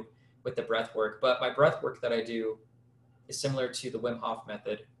you do with the breath work, but my breath work that I do is similar to the Wim Hof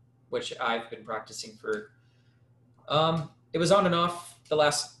method, which I've been practicing for. It was on and off the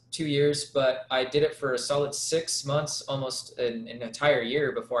last 2 years, but I did it for a solid 6 months, almost an entire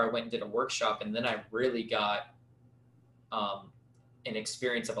year before I went and did a workshop, and then I really got um, an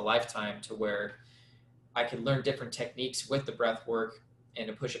experience of a lifetime to where I could learn different techniques with the breath work and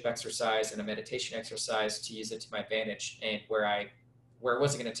a push-up exercise and a meditation exercise to use it to my advantage, and where it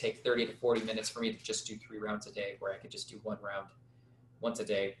wasn't going to take 30 to 40 minutes for me to just do 3 rounds a day, where I could just do 1 round once a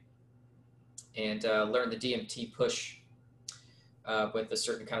day and learn the DMT push with a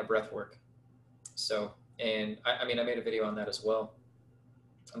certain kind of breath work. So, and I mean, I made a video on that as well.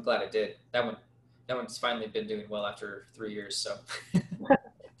 I'm glad I did. That one's finally been doing well after 3 years. So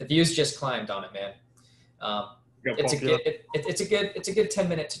the views just climbed on it, man. It's a good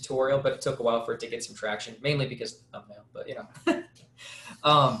 10-minute tutorial, but it took a while for it to get some traction, mainly because of the thumbnail, but you know.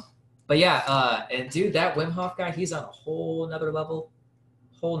 But yeah, and dude, that Wim Hof guy, he's on a whole nother level,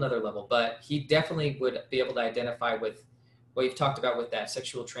 but he definitely would be able to identify with what you've talked about with that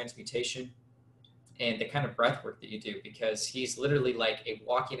sexual transmutation and the kind of breath work that you do, because he's literally like a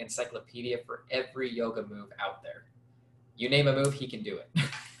walking encyclopedia for every yoga move out there. You name a move, he can do it.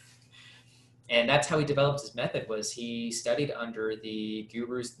 And that's how he developed his method. Was he studied under the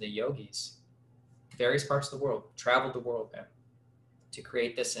gurus and the yogis, various parts of the world, traveled the world, man, to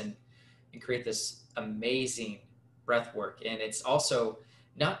create this and create this amazing breath work. And it's also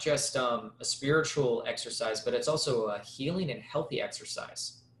not just a spiritual exercise, but it's also a healing and healthy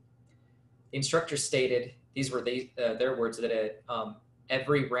exercise. The instructor stated, these were their words, that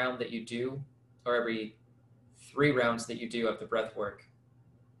every round that you do, or every 3 rounds that you do of the breath work,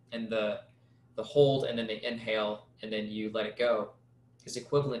 and the hold and then the inhale and then you let it go, is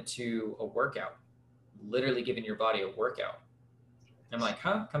equivalent to a workout, literally giving your body a workout. And I'm like,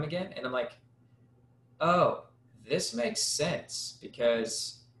 huh? Come again? And I'm like, oh, this makes sense,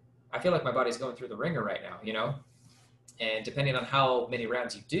 because I feel like my body's going through the ringer right now, you know? And depending on how many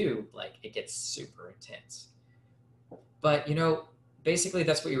rounds you do, like, it gets super intense. But, you know, basically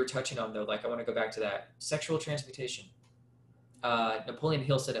that's what you were touching on, though. Like, I want to go back to that sexual transmutation. Napoleon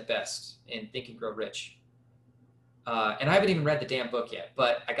Hill said it best in Think and Grow Rich. And I haven't even read the damn book yet,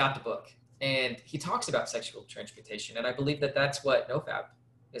 but I got the book. And he talks about sexual transmutation. And I believe that that's what Nofap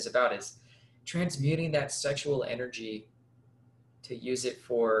is about, is transmuting that sexual energy to use it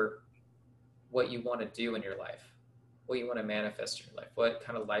for what you want to do in your life, what you want to manifest in your life, what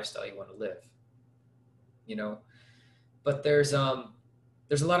kind of lifestyle you want to live, you know? But there's a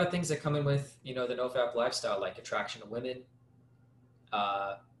lot of things that come in with, you know, the Nofap lifestyle, like attraction to women.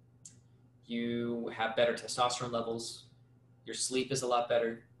 You have better testosterone levels. Your sleep is a lot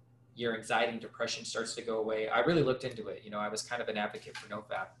better. Your anxiety and depression starts to go away. I really looked into it. You know, I was kind of an advocate for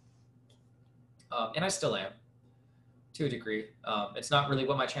Nofap. And I still am, to a degree. It's not really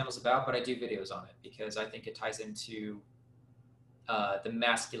what my channel's about, but I do videos on it because I think it ties into the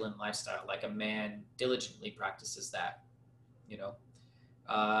masculine lifestyle. Like, a man diligently practices that, you know.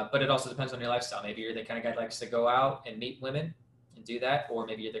 But it also depends on your lifestyle. Maybe you're the kind of guy that likes to go out and meet women and do that, or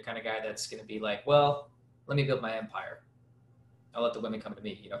maybe you're the kind of guy that's going to be like, well, let me build my empire. I'll let the women come to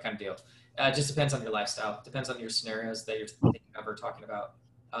me, kind of deal. It just depends on your lifestyle. It depends on your scenarios that you're thinking of or talking about.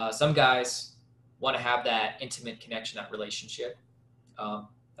 Some guys want to have that intimate connection, that relationship.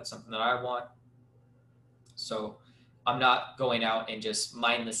 That's something that I want. So I'm not going out and just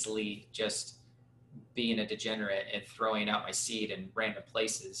mindlessly just being a degenerate and throwing out my seed in random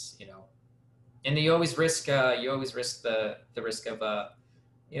places, And you always risk the risk of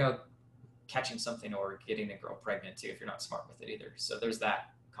catching something or getting a girl pregnant too if you're not smart with it either. So there's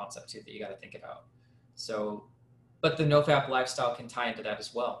that concept too that you got to think about. So, but the Nofap lifestyle can tie into that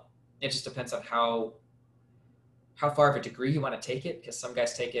as well. It just depends on how far of a degree you want to take it, because some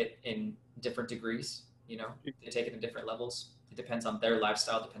guys take it in different degrees. They take it in different levels. It depends on their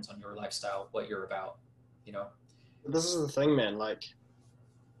lifestyle, depends on your lifestyle, what you're about. This is the thing, man. Like,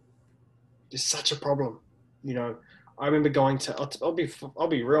 it's such a problem. I remember going to. I'll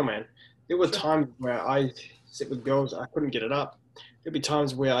be real, man. There were times where I sit with girls, I couldn't get it up. There'd be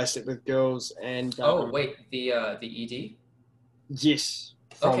times where I sit with girls and. Oh wait, the ED. Yes.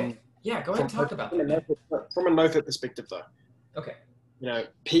 Okay. Yeah, go ahead and talk about that. From a Nofap perspective, though. Okay.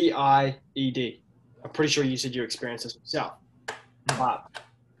 PIED. I'm pretty sure you said you experienced this yourself, but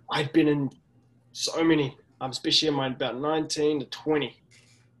I'd been in so many, especially in my about 19 to 20,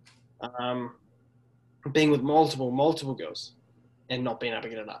 being with multiple girls and not being able to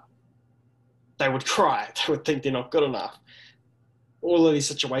get it up. They would cry. They would think they're not good enough. All of these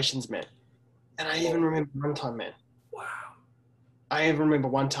situations, man. And I even remember one time, man. Wow. I even remember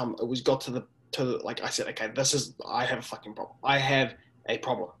one time it was got to the like I said, okay, I have a fucking problem. I have a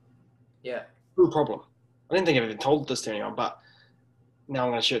problem. Yeah. True problem. I didn't think I've even told this to anyone, but now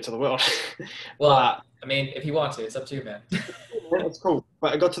I'm going to share it to the world. Well, I mean, if you want to, it's up to you, man. It's cool.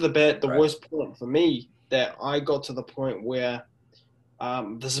 But I got to the worst point for me, that I got to the point where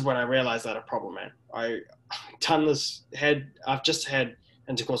this is when I realized I had a problem, man. I've just had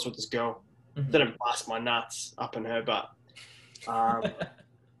intercourse with this girl. Mm-hmm. Didn't bust my nuts up in her, but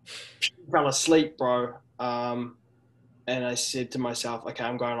she fell asleep, bro. And I said to myself, okay,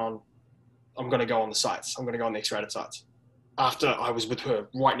 I'm going to go on the sites. I'm going to go on the X-rated sites. After I was with her,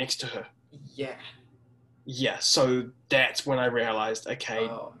 right next to her. Yeah. Yeah, so that's when I realized, okay,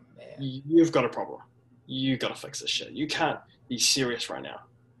 you've got a problem. You got to fix this shit. You can't be serious right now.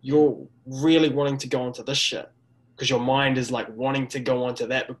 You're really wanting to go into this shit because your mind is like wanting to go onto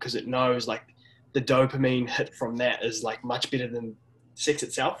that because it knows like the dopamine hit from that is like much better than sex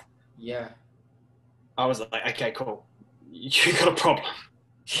itself. Yeah. I was like, okay, cool. You got a problem.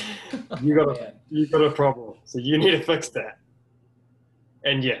 You got a problem. So you need to fix that.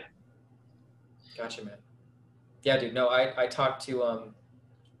 And yeah. Gotcha, man. Yeah, dude. No, I talked to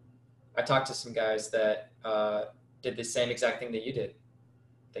some guys that did the same exact thing that you did.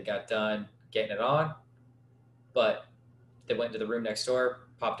 They got done getting it on, but they went into the room next door,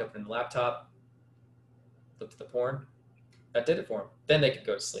 popped open the laptop, looked at the porn. That did it for them. Then they could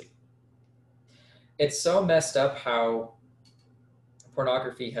go to sleep. It's so messed up how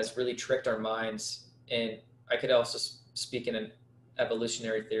pornography has really tricked our minds. And I could also speak in an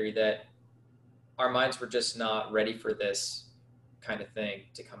evolutionary theory that our minds were just not ready for this kind of thing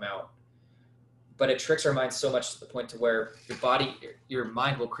to come out. But it tricks our minds so much to the point to where your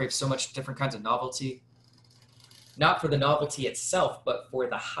mind will crave so much different kinds of novelty, not for the novelty itself, but for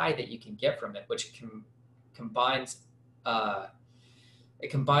the high that you can get from it, which combines I'll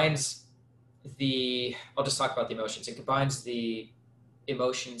just talk about the emotions. It combines the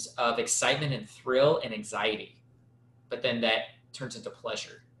emotions of excitement and thrill and anxiety, but then that turns into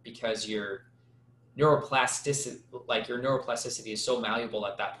pleasure because your neuroplasticity is so malleable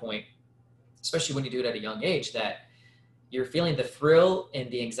at that point, especially when you do it at a young age, that you're feeling the thrill and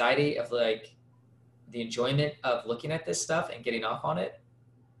the anxiety of like the enjoyment of looking at this stuff and getting off on it,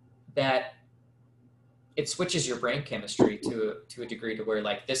 that it switches your brain chemistry to a degree to where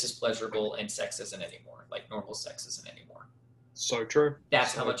like this is pleasurable and sex isn't anymore, like normal sex isn't anymore. So true. That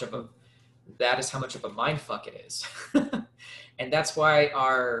is how much of a mind fuck it is. And that's why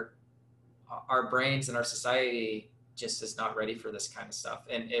our brains and our society just is not ready for this kind of stuff.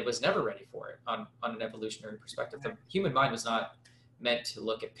 And it was never ready for it on an evolutionary perspective. The human mind was not meant to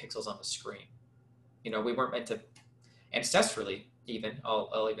look at pixels on the screen. We weren't meant to, ancestrally even,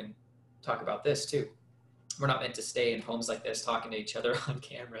 I'll even talk about this too. We're not meant to stay in homes like this, talking to each other on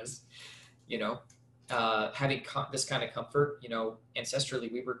cameras, having this kind of comfort,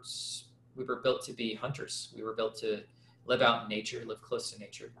 ancestrally, we were built to be hunters. We were built to live out in nature, live close to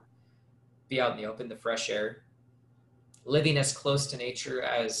nature, be out in the open, the fresh air. living as close to nature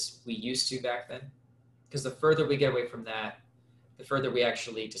as we used to back then. Because the further we get away from that, the further we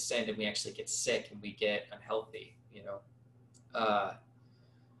actually descend and we actually get sick and we get unhealthy, you know.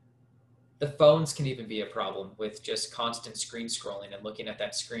 The phones can even be a problem with just constant screen scrolling and looking at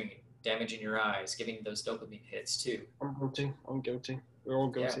that screen, damaging your eyes, giving those dopamine hits too. I'm guilty. I'm guilty. We're all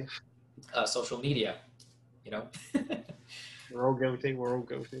guilty. Yeah. Social media, you know. We're all guilty. We're all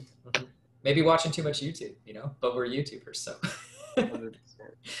guilty. Maybe watching too much YouTube, you know, but we're YouTubers, so. 100%.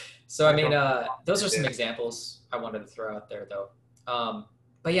 So, I mean, those are some examples I wanted to throw out there, though.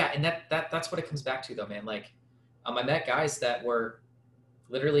 But yeah, and that's what it comes back to, though, man. Like, I met guys that were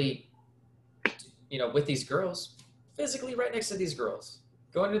literally, you know, with these girls, physically right next to these girls,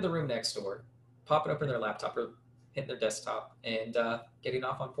 going to the room next door, popping open their laptop or hitting their desktop and getting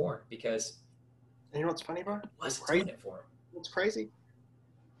off on porn because. And you know what's funny, bro? What's doing it for them? What's crazy?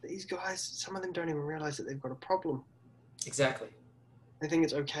 These guys, some of them don't even realize that they've got a problem. Exactly. They think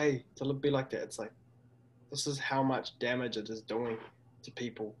it's okay to be like that. It's like, this is how much damage it is doing to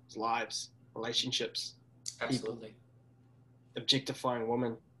people's lives, relationships. Absolutely. People objectifying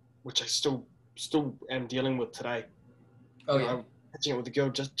women, which I still am dealing with today. Oh, you yeah. know, catching it with a girl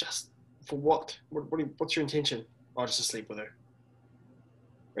just for what? What's your intention? Oh, just to sleep with her.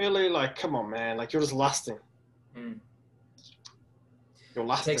 Really? Like, come on, man. Like, you're just lusting. Mm. You're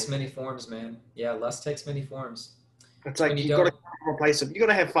lusting. It takes many forms, man. Yeah, lust takes many forms. It's like you got to come from a place of, you got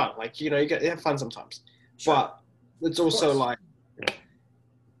to have fun. Like, you know, you got to have fun sometimes. Sure. But it's also like,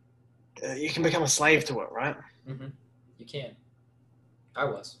 you can become a slave to it, right? Mm-hmm. You can. I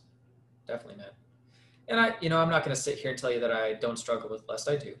was. Definitely, man. And I'm not going to sit here and tell you that I don't struggle with lust.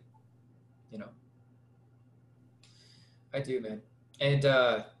 I do. You know. I do, man. And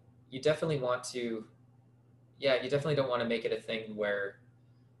you definitely want to, you definitely don't want to make it a thing where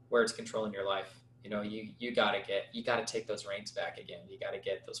it's controlling your life. You know, you gotta take those reins back again. You gotta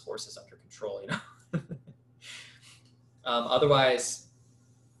get those horses under control, you know. Otherwise,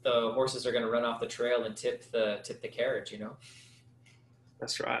 the horses are gonna run off the trail and tip the carriage, you know.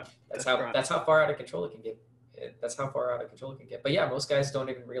 That's right. That's how far out of control it can get. That's how far out of control it can get. But yeah, most guys don't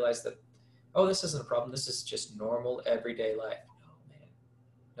even realize that. Oh, this isn't a problem. This is just normal everyday life. No, man.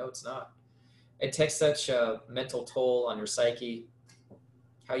 No, it's not. It takes such a mental toll on your psyche,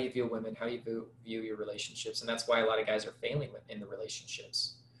 how you view women, how you view your relationships, and that's why a lot of guys are failing in the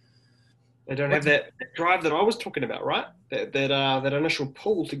relationships. They don't have that drive that I was talking about, right? That initial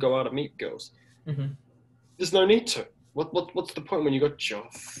pull to go out and meet girls. Mm-hmm. There's no need to. What's the point when you got your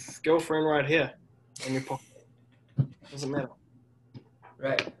girlfriend right here in your pocket? Doesn't matter.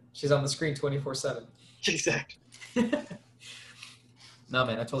 Right. She's on the screen 24/7. Exactly. No,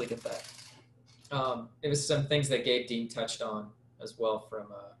 man, I totally get that. It was some things that Gabe Dean touched on as well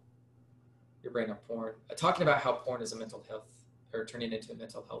from your brain on porn, talking about how porn is a mental health or turning into a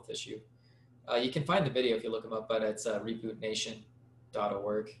mental health issue. You can find the video if you look them up, but it's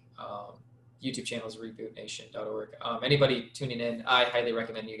rebootnation.org. YouTube channel is rebootnation.org. Anybody tuning in, I highly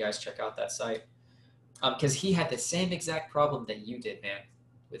recommend you guys check out that site because he had the same exact problem that you did, man,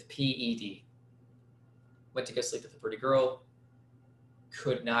 with PED. Went to go sleep with a pretty girl,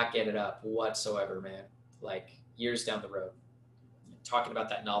 could not get it up whatsoever, man. Like years down the road, talking about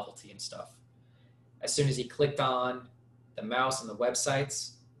that novelty and stuff. As soon as he clicked on the mouse and the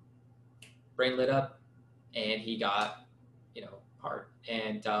websites, brain lit up, and he got, hard.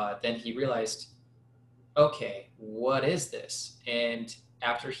 And then he realized, okay, what is this? And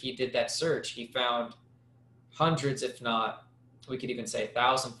after he did that search, he found hundreds, if not, we could even say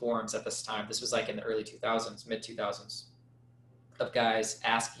 1,000 forums at this time. This was like in the early 2000s, mid 2000s, of guys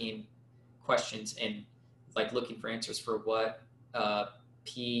asking questions and like looking for answers for what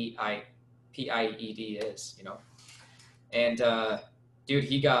PIED is, And dude,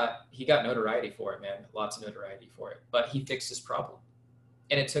 he got notoriety for it, man. Lots of notoriety for it. But he fixed his problem,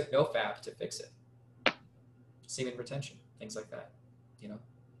 and it took Nofap to fix it. Semen retention, things like that,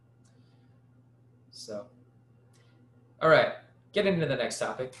 So, all right, getting into the next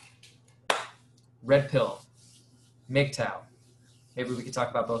topic. Red pill, MGTOW. Maybe we could talk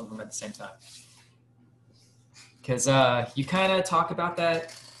about both of them at the same time. Because you kind of talk about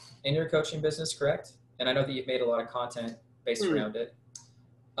that in your coaching business, correct? And I know that you've made a lot of content based around it.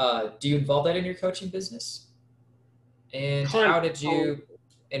 Do you involve that in your coaching business? And how did you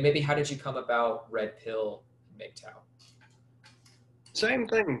come about Red Pill and MGTOW? Same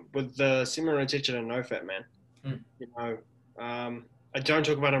thing with the Semen Retention and Nofap, man. I don't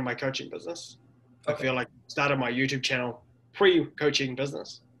talk about it in my coaching business. Okay. I feel like I started my YouTube channel pre-coaching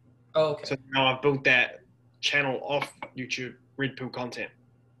business. Oh, okay. So now I've built that channel off YouTube Red Pill content.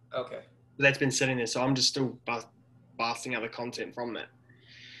 Okay. That's been sitting there, so I'm just still blasting out the content from that.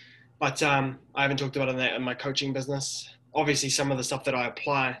 But I haven't talked about that in my coaching business. Obviously, some of the stuff that I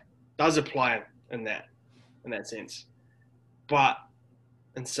apply does apply in that sense. But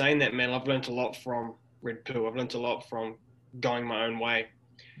in saying that, man, I've learned a lot from Red Pill. I've learned a lot from going my own way.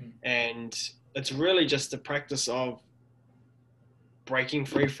 And it's really just a practice of breaking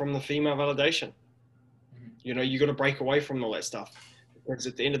free from the female validation. You know, you got to break away from all that stuff. Because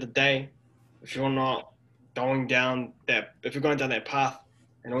at the end of the day, if you're going down that path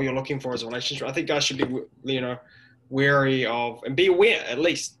and all you're looking for is a relationship, I think guys should be, you know, wary of, and be aware at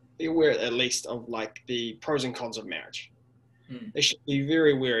least of like the pros and cons of marriage. They should be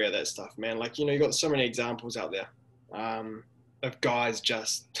very wary of that stuff, man. Like, you know, you got so many examples out there of guys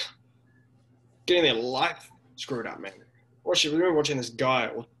just getting their life screwed up, man. I remember watching this guy,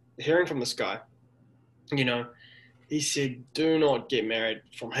 or hearing from this guy, you know, he said, do not get married.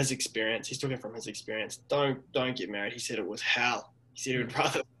 From his experience, he's talking from his experience. Don't get married. He said it was hell. He said he would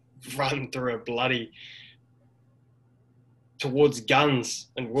rather run through a bloody towards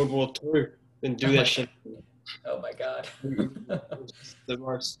guns in World War II than do that shit. Oh my God. The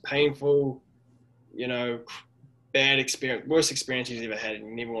most painful, you know, bad experience, worst experience he's ever had, and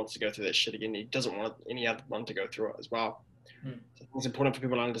he never wants to go through that shit again. He doesn't want any other one to go through it as well. So it's important for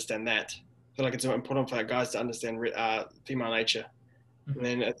people to understand that. I feel like it's important for guys to understand female nature. And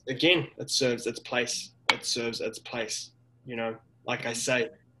then it serves its place. It serves its place. You know, like I say,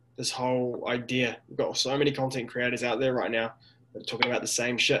 this whole idea, we've got so many content creators out there right now that are talking about the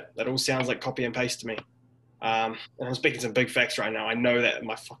same shit. That all sounds like copy and paste to me. And I'm speaking some big facts right now. I know that in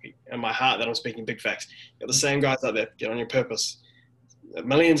my heart that I'm speaking big facts. You're the same guys out there. Get on your purpose.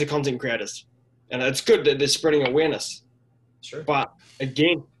 Millions of content creators, and it's good that they're spreading awareness. Sure. But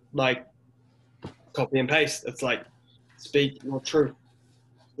again, like copy and paste. It's like speak your truth.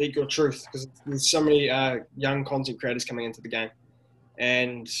 Speak your truth, because there's so many young content creators coming into the game,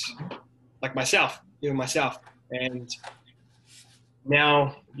 and like myself, even myself, and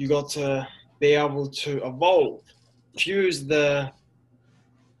now you got to be able to evolve, fuse the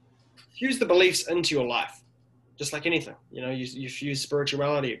beliefs into your life, just like anything. You know, you fuse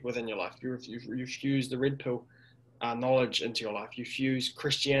spirituality within your life. You fuse the red pill knowledge into your life. You fuse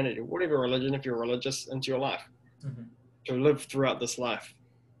Christianity, whatever religion, if you're religious, into your life to live throughout this life.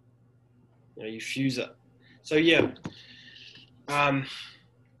 You know, you fuse it. So yeah,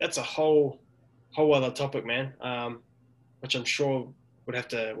 that's a whole other topic, man. Which I'm sure we'll have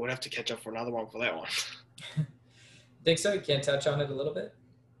to catch up for another one for that one. Think so? You can't touch on it a little bit?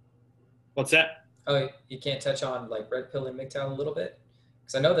 What's that? Oh, you can't touch on like red pill and MGTOW a little bit?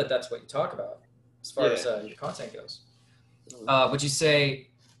 Because I know that that's what you talk about as far as your content goes. Would you say,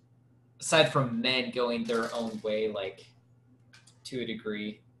 aside from men going their own way, like to a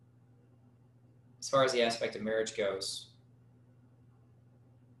degree, as far as the aspect of marriage goes,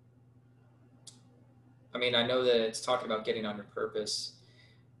 I mean, I know that it's talking about getting on your purpose.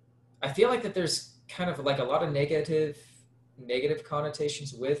 I feel like that there's kind of like a lot of negative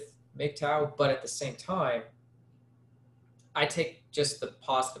connotations with MGTOW, but at the same time, I take just the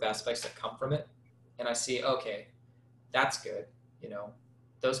positive aspects that come from it, and I see, okay, that's good. You know,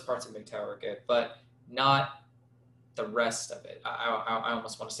 those parts of MGTOW are good, but not the rest of it. I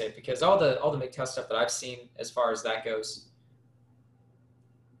almost want to say it, because all the MGTOW stuff that I've seen as far as that goes,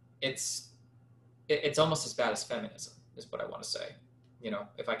 it's almost as bad as feminism, is what I want to say, you know,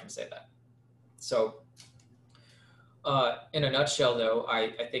 if I can say that. So in a nutshell, though,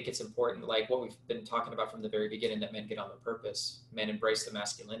 I think it's important, like what we've been talking about from the very beginning, that men get on their purpose, men embrace the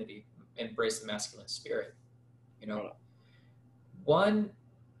masculinity, embrace the masculine spirit, you know.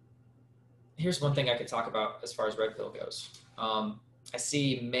 Here's one thing I could talk about as far as red pill goes. I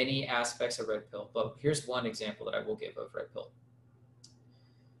see many aspects of red pill, but here's one example that I will give of red pill.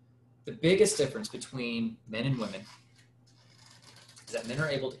 The biggest difference between men and women is that men are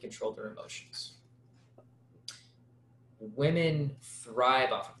able to control their emotions. Women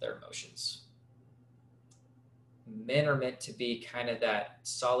thrive off of their emotions. Men are meant to be kind of that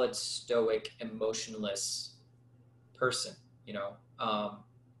solid, stoic, emotionless person, you know.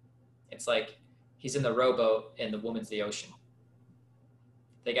 It's like he's in the rowboat and the woman's the ocean.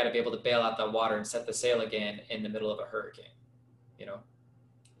 They got to be able to bail out the water and set the sail again in the middle of a hurricane, you know.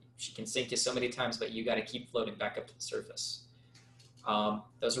 She can sink you so many times, but you got to keep floating back up to the surface.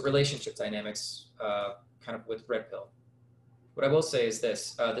 Those are relationship dynamics kind of with red pill. What I will say is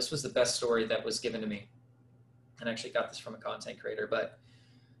this. This was the best story that was given to me. And I actually got this from a content creator, but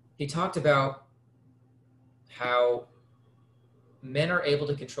he talked about how men are able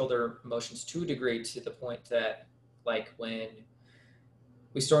to control their emotions to a degree, to the point that, like, when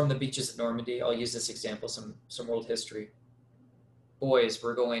We stormed the beaches of Normandy. I'll use this example, some world history. Boys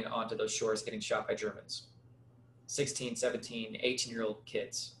were going onto those shores getting shot by Germans. 16, 17, 18-year-old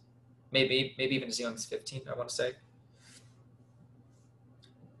kids. Maybe even as young as 15, I want to say.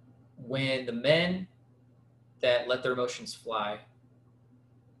 When the men that let their emotions fly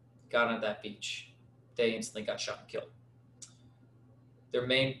got on that beach, they instantly got shot and killed. Their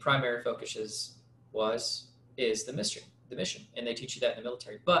main primary focus is the mission, and they teach you that in the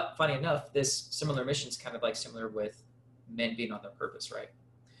military. But funny enough, this similar mission is kind of like similar with men being on their purpose, right?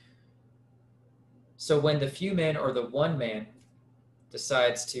 So when the few men or the one man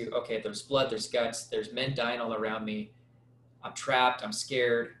decides to, okay, there's blood, there's guts, there's men dying all around me, I'm trapped, I'm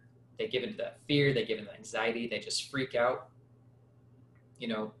scared, they give into that fear, they give into anxiety, they just freak out. You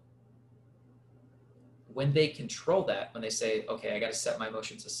know, when they control that, when they say, okay, I got to set my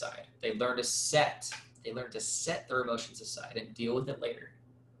emotions aside, they learn to set their emotions aside and deal with it later.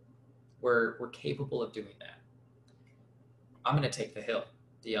 We're capable of doing that. I'm going to take the hill,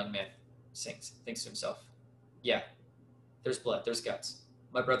 the young man thinks to himself. Yeah, there's blood, there's guts.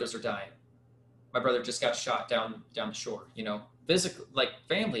 My brothers are dying. My brother just got shot down the shore, you know. Physical, like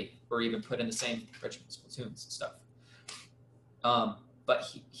family were even put in the same regiments, platoons and stuff.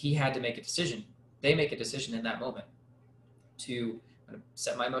 But he had to make a decision. They make a decision in that moment to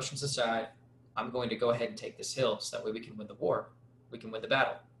set my emotions aside. I'm going to go ahead and take this hill so that way we can win the war. We can win the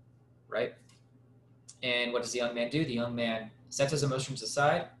battle, right? And what does the young man do? The young man sets his emotions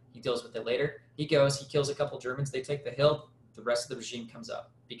aside. He deals with it later. He goes, he kills a couple Germans. They take the hill. The rest of the regime comes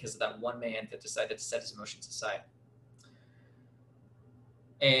up because of that one man that decided to set his emotions aside.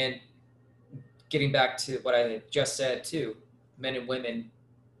 And getting back to what I just said too, men and women,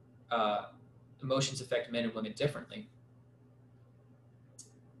 emotions affect men and women differently.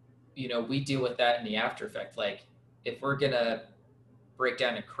 You know, we deal with that in the after effect. Like if we're going to break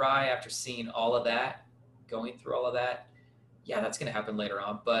down and cry after seeing all of that, going through all of that, yeah, that's going to happen later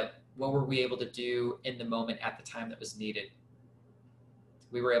on. But what were we able to do in the moment at the time that was needed?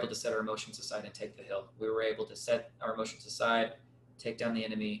 We were able to set our emotions aside and take the hill. We were able to set our emotions aside, take down the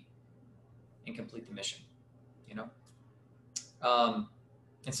enemy, and complete the mission, you know?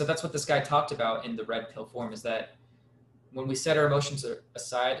 And so that's what this guy talked about in the red pill form, is that when we set our emotions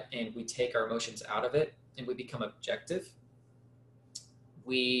aside and we take our emotions out of it and we become objective,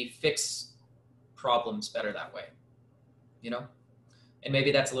 we fix problems better that way, you know? And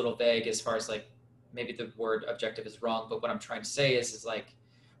maybe that's a little vague as far as like, maybe the word objective is wrong, but what I'm trying to say is like,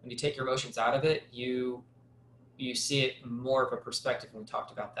 when you take your emotions out of it, you see it more of a perspective, and we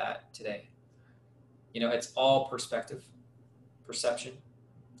talked about that today. You know, it's all perspective, perception.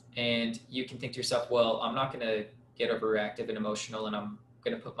 And you can think to yourself, well, I'm not going to get overreactive and emotional, and I'm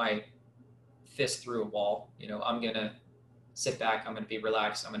going to put my fist through a wall. You know, I'm going to sit back, I'm going to be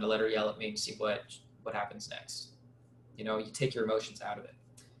relaxed, I'm going to let her yell at me and see what happens next. You know, you take your emotions out of it.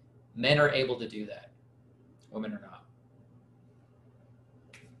 Men are able to do that. Women are not.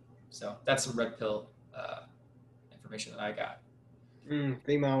 So that's some red pill information that I got.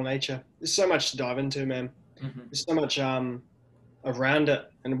 Female nature. There's so much to dive into, man. Mm-hmm. There's so much around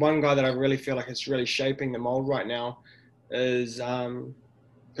it. And one guy that I really feel like is really shaping the mold right now is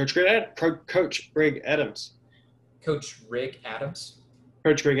Coach Greg Adams. Coach Rick Adams?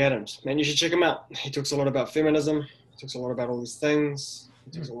 Coach Greg Adams. Man, you should check him out. He talks a lot about feminism. He talks a lot about all these things.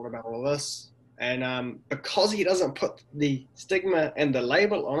 He talks a lot about all of this. And because he doesn't put the stigma and the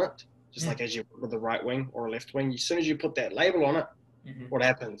label on it, just like as you put with the right wing or left wing, as soon as you put that label on it, what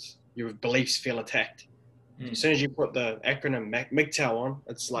happens? Your beliefs feel attacked. As soon as you put the acronym MGTOW on,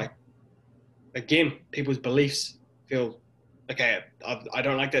 it's like, again, people's beliefs feel, okay, I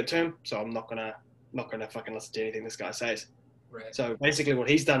don't like that term, so I'm not gonna fucking listen to anything this guy says. Right. So basically what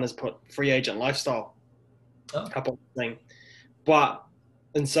he's done is put free agent lifestyle up on the thing. But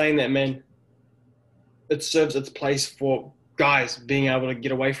in saying that, man, it serves its place for guys being able to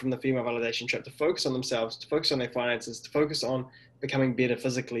get away from the female validation trap, to focus on themselves, to focus on their finances, to focus on becoming better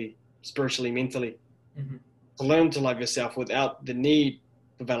physically, spiritually, mentally, to learn to love yourself without the need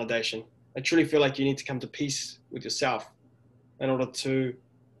for validation. I truly feel like you need to come to peace with yourself in order to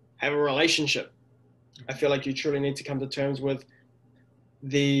have a relationship. I feel like you truly need to come to terms with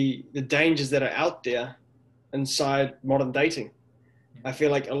the dangers that are out there inside modern dating. I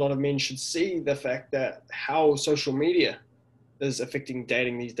feel like a lot of men should see the fact that how social media is affecting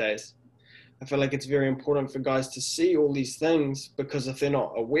dating these days. I feel like it's very important for guys to see all these things, because if they're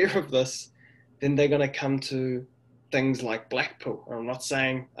not aware of this, then they're going to come to things like black pill. I'm not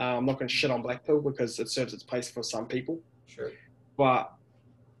saying, I'm not going to shit on black pill because it serves its place for some people. Sure. But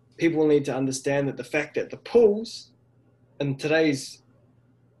people need to understand that the fact that the pills in today's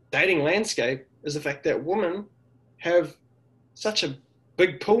dating landscape is the fact that women have such a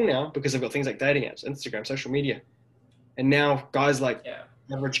big pool now because they've got things like dating apps, Instagram, social media. And now guys like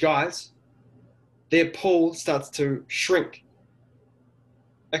average guys, their pool starts to shrink.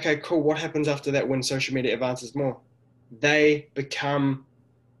 Okay, cool. What happens after that when social media advances more? They become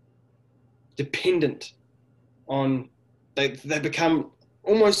dependent on, they become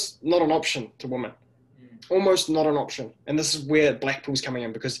almost not an option to women. Almost not an option. And this is where Blackpool's coming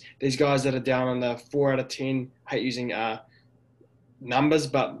in, because these guys that are down in the 4 out of 10, I hate using numbers,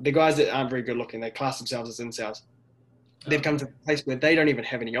 but the guys that aren't very good looking, they class themselves as incels. They've come to a place where they don't even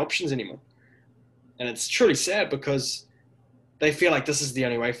have any options anymore. And it's truly sad because they feel like this is the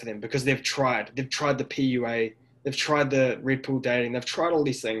only way for them, because they've tried. They've tried the PUA, they've tried the Red Pill dating, they've tried all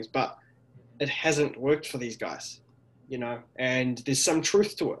these things, but it hasn't worked for these guys, you know, and there's some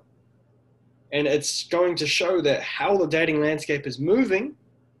truth to it. And it's going to show that how the dating landscape is moving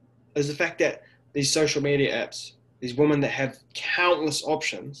is the fact that these social media apps, these women that have countless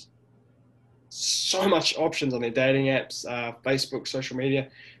options, so much options on their dating apps, Facebook, social media,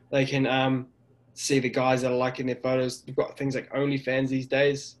 they can see the guys that are liking their photos. You've got things like OnlyFans these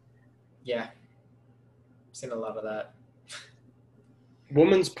days. Yeah, seen a lot of that.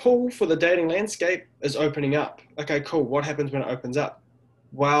 Women's pool for the dating landscape is opening up. Okay, cool. What happens when it opens up?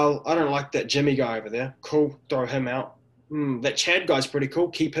 Well, I don't like that Jimmy guy over there. Cool, throw him out. That Chad guy's pretty cool.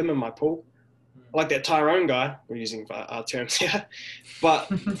 Keep him in my pool. I like that Tyrone guy. We're using our terms here.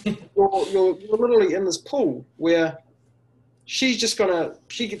 But you're literally in this pool where she gets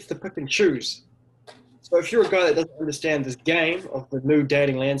to pick and choose. So if you're a guy that doesn't understand this game of the new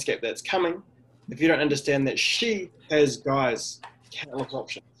dating landscape that's coming, if you don't understand that she has guys countless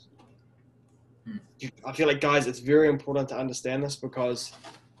options, I feel like, guys, it's very important to understand this, because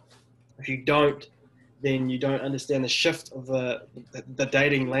if you don't, then you don't understand the shift of the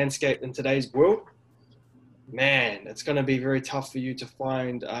dating landscape in today's world. Man, it's going to be very tough for you to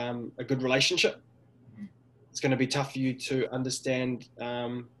find a good relationship. It's going to be tough for you to understand.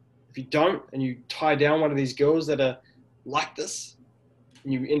 If you don't, and you tie down one of these girls that are like this,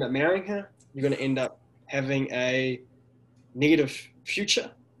 and you end up marrying her, you're going to end up having a negative future.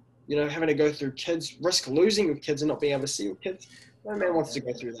 You know, having to go through kids, risk losing your kids and not being able to see your kids. No man wants to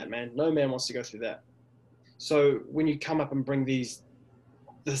go through that, man. No man wants to go through that. So when you come up and bring this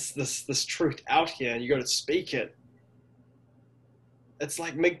truth out here, and you got to speak it, it's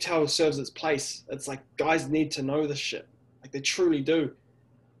like MGTOW serves its place. It's like, guys need to know this shit. Like, they truly do.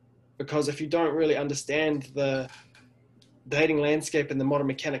 Because if you don't really understand the dating landscape and the modern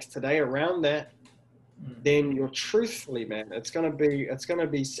mechanics today around that, then you're truthfully, man, it's gonna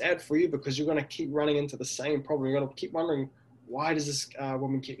be sad for you, because you're gonna keep running into the same problem. You're gonna keep wondering, why does this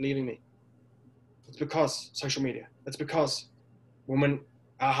woman keep leaving me? It's because social media. It's because women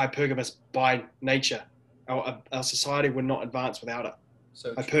are hypergamous by nature. Our society would not advance without it.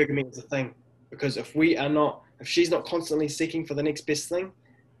 So hypergamy is a thing, because if she's not constantly seeking for the next best thing,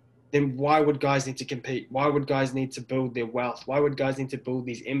 then why would guys need to compete? Why would guys need to build their wealth? Why would guys need to build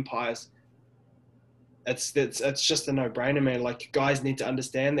these empires? It's just a no-brainer, man. Like, guys need to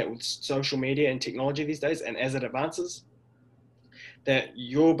understand that with social media and technology these days, and as it advances, that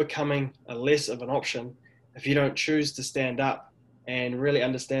you're becoming a less of an option if you don't choose to stand up and really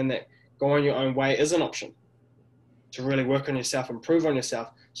understand that going your own way is an option, to really work on yourself, improve on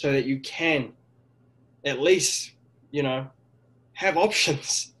yourself, so that you can at least, you know, have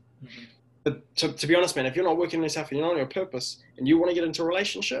options. But to be honest, man, if you're not working on yourself and you're not on your purpose, and you want to get into a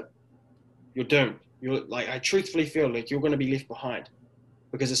relationship, you're doomed. I truthfully feel like you're going to be left behind,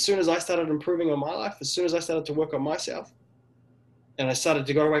 because as soon as I started improving on my life, as soon as I started to work on myself, and I started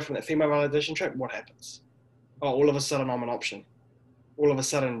to go away from that female validation trap, what happens? Oh, all of a sudden I'm an option. All of a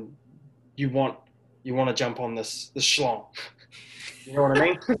sudden you want to jump on this schlong. You know what I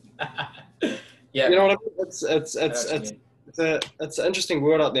mean? Yeah. You know what I mean? It's an interesting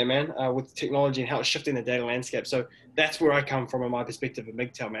world out there, man, with technology and how it's shifting the data landscape. So that's where I come from in my perspective of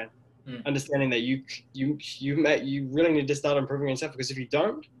MGTOW, man. Understanding that you really need to start improving yourself, because if you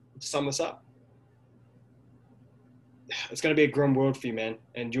don't, to sum this up, it's going to be a grim world for you, man,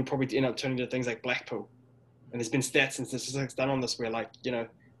 and you'll probably end up turning to things like Blackpool. And there's been stats and statistics done on this where, like, you know,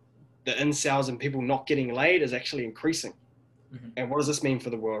 the incels and people not getting laid is actually increasing. And what does this mean for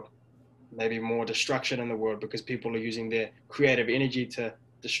the world? Maybe more destruction in the world, because people are using their creative energy to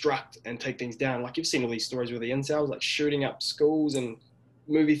destruct and take things down. Like, you've seen all these stories where the incels, like, shooting up schools and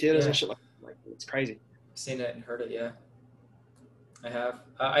movie theaters and shit like it's crazy. I've seen it and heard it, yeah. I have.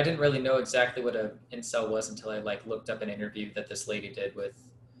 I didn't really know exactly what an incel was until I looked up an interview that this lady did with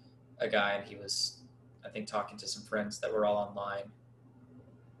a guy, and he was, I think, talking to some friends that were all online.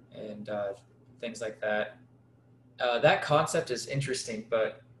 and things like that. That concept is interesting,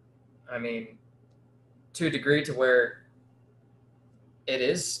 but I mean, to a degree to where it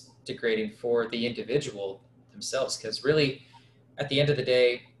is degrading for the individual themselves, because really, at the end of the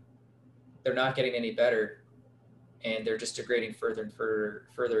day, they're not getting any better, and they're just degrading further and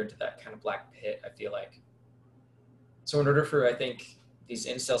further into that kind of black pit, I feel like. So in order for, I think, these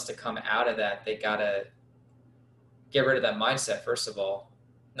incels to come out of that, they gotta get rid of that mindset, first of all.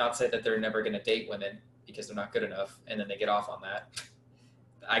 Not say that they're never gonna date women because they're not good enough, and then they get off on that.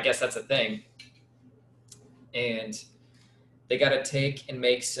 I guess that's a thing. And they gotta take and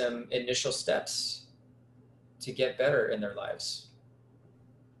make some initial steps to get better in their lives.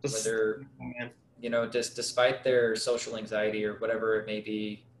 Whether, just despite their social anxiety or whatever it may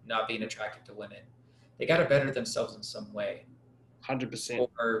be, not being attracted to women, they got to better themselves in some way. 100%.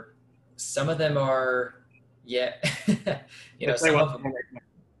 Or some of them are, yeah, some of them.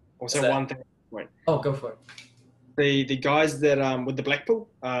 Also, one thing. Oh, go for it. The guys that with the Blackpool,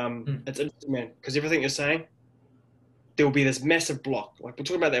 it's interesting, man, because everything you're saying, there will be this massive block. Like we're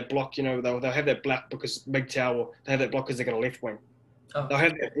talking about that block, they'll have that block because MGTOW, or they have that block because they got a left wing. Oh. They'll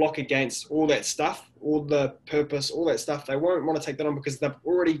have that block against all that stuff, all the purpose, all that stuff. They won't want to take that on because they've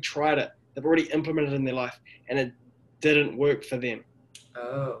already tried it. They've already implemented it in their life, and it didn't work for them.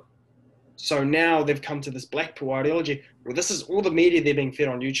 Oh. So now they've come to this Blackpool ideology. Well, this is all the media they're being fed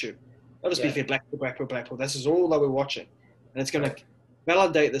on YouTube. They'll just be fed Blackpool, Blackpool, Blackpool. This is all that we're watching. And it's going to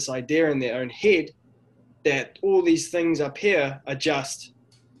validate this idea in their own head that all these things up here are just,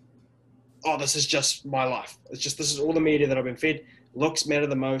 oh, this is just my life. It's just, this is all the media that I've been fed. Looks matter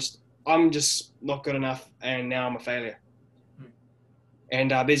the most. I'm just not good enough, and now I'm a failure.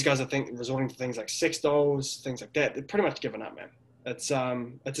 And these guys are resorting to things like sex dolls, things like that. They're pretty much given up, man. It's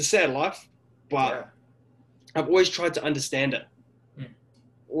a sad life, but I've always tried to understand it.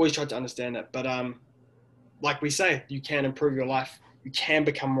 Always tried to understand it. But like we say, you can improve your life. You can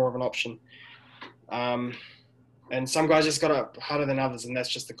become more of an option. And some guys just got it harder than others, and that's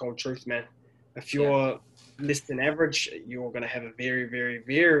just the cold truth, man. If you're less than average, you're going to have a very, very,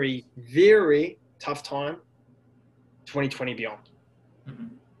 very, very tough time 2020 beyond.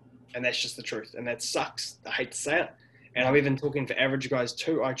 And that's just the truth. And that sucks. I hate to say it. And I'm even talking for average guys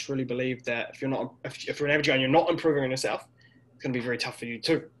too. I truly believe that if you're an average guy and you're not improving on yourself, it's going to be very tough for you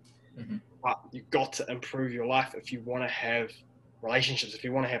too. But you've got to improve your life if you want to have relationships, if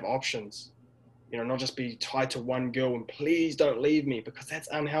you want to have options. Not just be tied to one girl and please don't leave me, because that's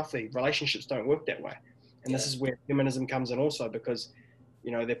unhealthy. Relationships don't work that way. And this is where feminism comes in also, because,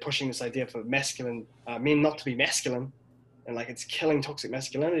 they're pushing this idea for masculine men not to be masculine, and like it's killing toxic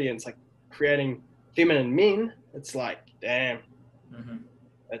masculinity, and it's like creating feminine men. It's like, damn,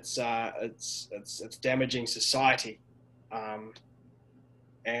 it's damaging society.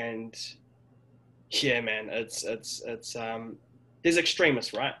 And yeah, man, it's there's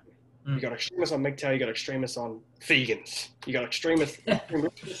extremists, right? You got extremists on MGTOW, you got extremists on vegans, you got extremists,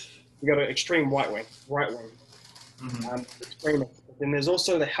 you got an extreme right wing. Extremists. Then there's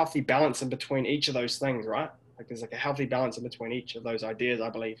also the healthy balance in between each of those things, right? Like there's like a healthy balance in between each of those ideas, I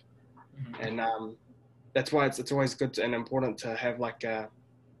believe. And that's why it's always good and important to have like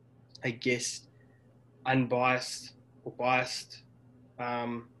I guess unbiased or biased, at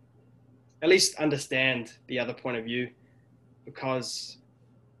least understand the other point of view, because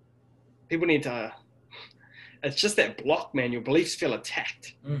people need to, it's just that block, man. Your beliefs feel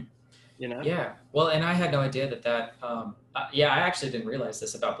attacked, Yeah. Well, and I had no idea that, I actually didn't realize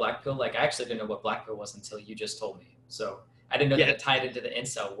this about Black Pill. Like, I actually didn't know what Black Pill was until you just told me. So I didn't know that it tied into the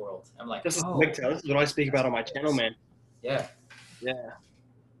incel world. I'm like, this is MGTOW. This is what I speak about on my channel, man. Yeah.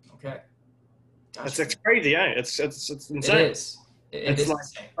 Okay. Gotcha. It's crazy, eh? It's insane. It is. It's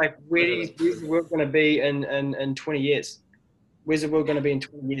like where's the world going to be in 20 years? Where's the world going to be in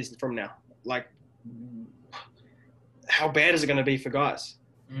 20 years from now? Like, how bad is it going to be for guys?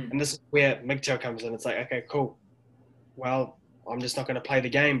 And this is where MGTOW comes in. It's like, okay, cool. Well, I'm just not going to play the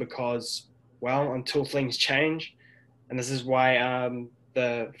game because, until things change. And this is why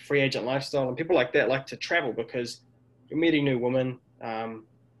the free agent lifestyle and people like that like to travel, because you're meeting new women,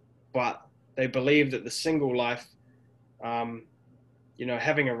 but they believe that the single life, having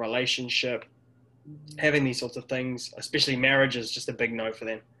a relationship, having these sorts of things, especially marriage, is just a big no for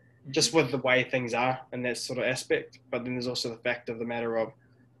them, just with the way things are in that sort of aspect. But then there's also the fact of the matter of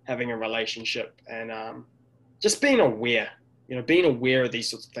having a relationship and just being aware, being aware of these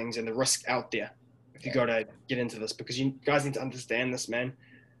sorts of things and the risk out there if you got to get into this, because you guys need to understand this, man.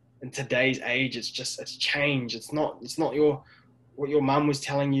 In today's age, it's changed. It's not what your mum was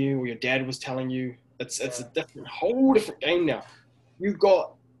telling you or your dad was telling you. It's a whole different game now. You've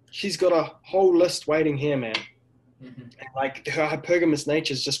got she's got a whole list waiting here, man. Mm-hmm. And like her hypergamous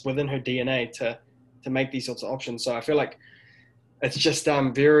nature is just within her DNA to make these sorts of options. So I feel like it's just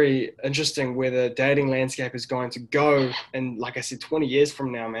very interesting where the dating landscape is going to go. And like I said, 20 years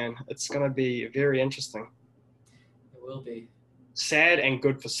from now, man, it's going to be very interesting. It will be. Sad and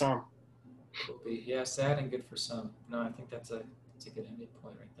good for some. It will be. Yeah, sad and good for some. No, I think that's a good ending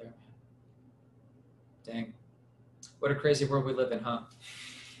point right there, man. Dang. What a crazy world we live in, huh?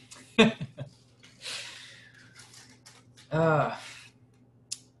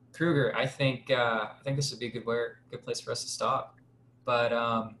 Krueger, I think this would be a good place for us to stop. But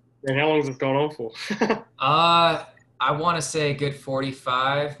And how long has this gone on for? I want to say a good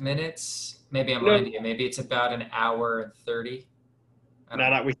 45 minutes. Maybe I'm lying to you. Maybe it's about an hour and 30.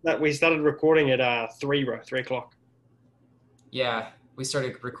 No, we started recording at 3 o'clock. Yeah, we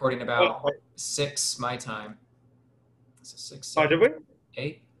started recording about 6 my time. So 6, 7, did we?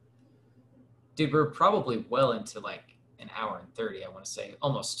 8. Dude, we're probably well into like an hour and 30. I want to say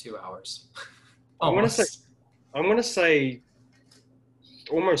almost 2 hours. I'm gonna say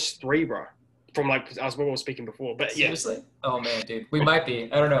almost 3, bro. From like as we were speaking before, but seriously? Yeah. Oh man, dude, we might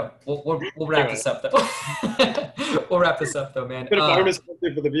be. I don't know. We'll wrap this up though. We'll wrap this up though, man. Bit of bonus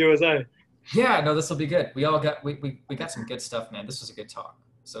for the viewers, eh? Yeah, no, this will be good. We got some good stuff, man. This was a good talk.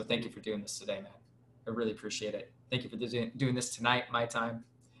 So thank you for doing this today, man. I really appreciate it. Thank you for doing this tonight, my time.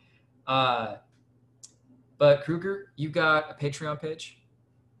 But Krueger, you got a Patreon page,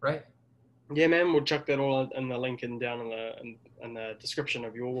 right? Yeah, man. We'll chuck that all in the link and down in the description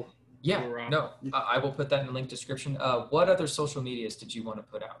of your. Yeah, I will put that in the link description. What other social medias did you want to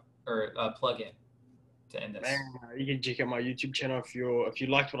put out or plug in to end this? Man, you can check out my YouTube channel if you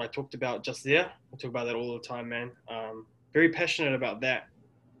liked what I talked about just there. I talk about that all the time, man. Very passionate about that,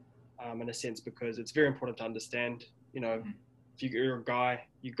 in a sense, because it's very important to understand. You know, if you're a guy,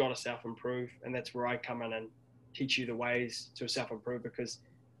 you've got to self-improve, and that's where I come in and teach you the ways to self-improve, because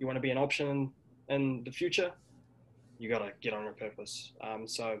you want to be an option in the future. You got to get on your purpose.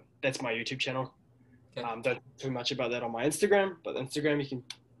 So that's my YouTube channel. Okay. Don't talk too much about that on my Instagram, but Instagram, you can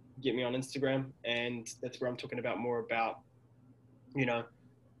get me on Instagram, and that's where I'm talking about more about, you know,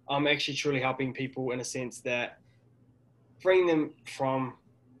 I'm actually truly helping people in a sense that freeing them from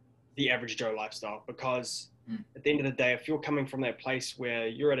the average Joe lifestyle, because at the end of the day, if you're coming from that place where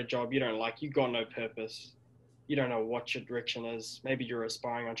you're at a job you don't like, you've got no purpose, you don't know what your direction is, maybe you're an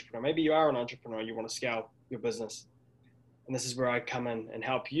aspiring entrepreneur, maybe you are an entrepreneur, you want to scale your business. And this is where I come in and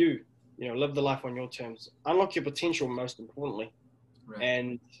help you, you know, live the life on your terms, unlock your potential, most importantly. Right.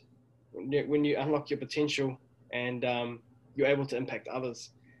 And when you unlock your potential and you're able to impact others,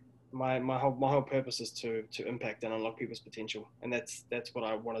 my whole purpose is to impact and unlock people's potential, and that's what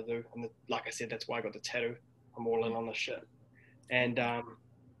I want to do. And like I said, that's why I got the tattoo. I'm all in on this shit. And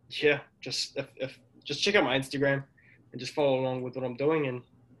yeah, just check out my Instagram and just follow along with what I'm doing. And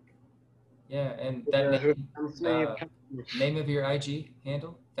yeah, and that name of your IG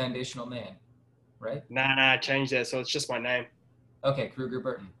handle, Foundational Man, right? Nah, change that. So it's just my name. Okay, Krueger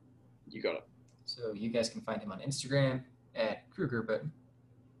Burton. You got it. So you guys can find him on Instagram at Krueger Burton,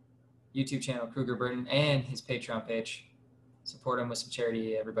 YouTube channel Krueger Burton, and his Patreon page. Support him with some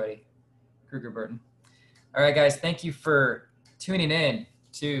charity, everybody. Krueger Burton. All right, guys, thank you for tuning in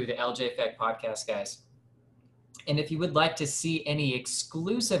to the TheLJEffect podcast, guys. And if you would like to see any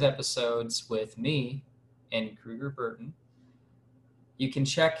exclusive episodes with me and Krueger Burton, you can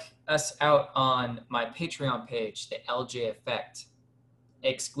check us out on my Patreon page, the TheLJEffect.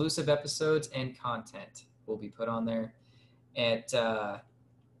 Exclusive episodes and content will be put on there and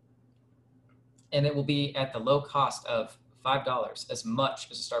it will be at the low cost of $5, as much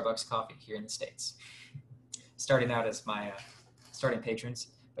as a Starbucks coffee here in the States. Starting out as my starting patrons.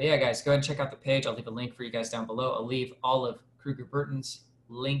 But yeah, guys, go ahead and check out the page. I'll leave a link for you guys down below. I'll leave all of Krueger Burton's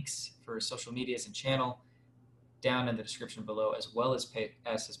links for social medias and channel down in the description below, as well as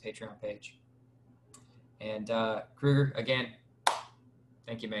his Patreon page. And Krueger, again,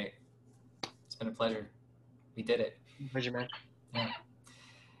 thank you, mate. It's been a pleasure. We did it. Pleasure, man. Yeah.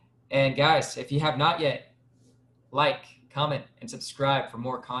 And guys, if you have not yet, like, comment, and subscribe for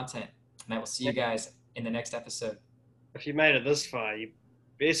more content. And I will see you guys in the next episode. If you made it this far, you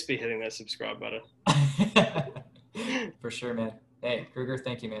best be hitting that subscribe button. For sure, man. Hey, Krueger,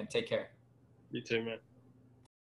 thank you, man. Take care. You too, man.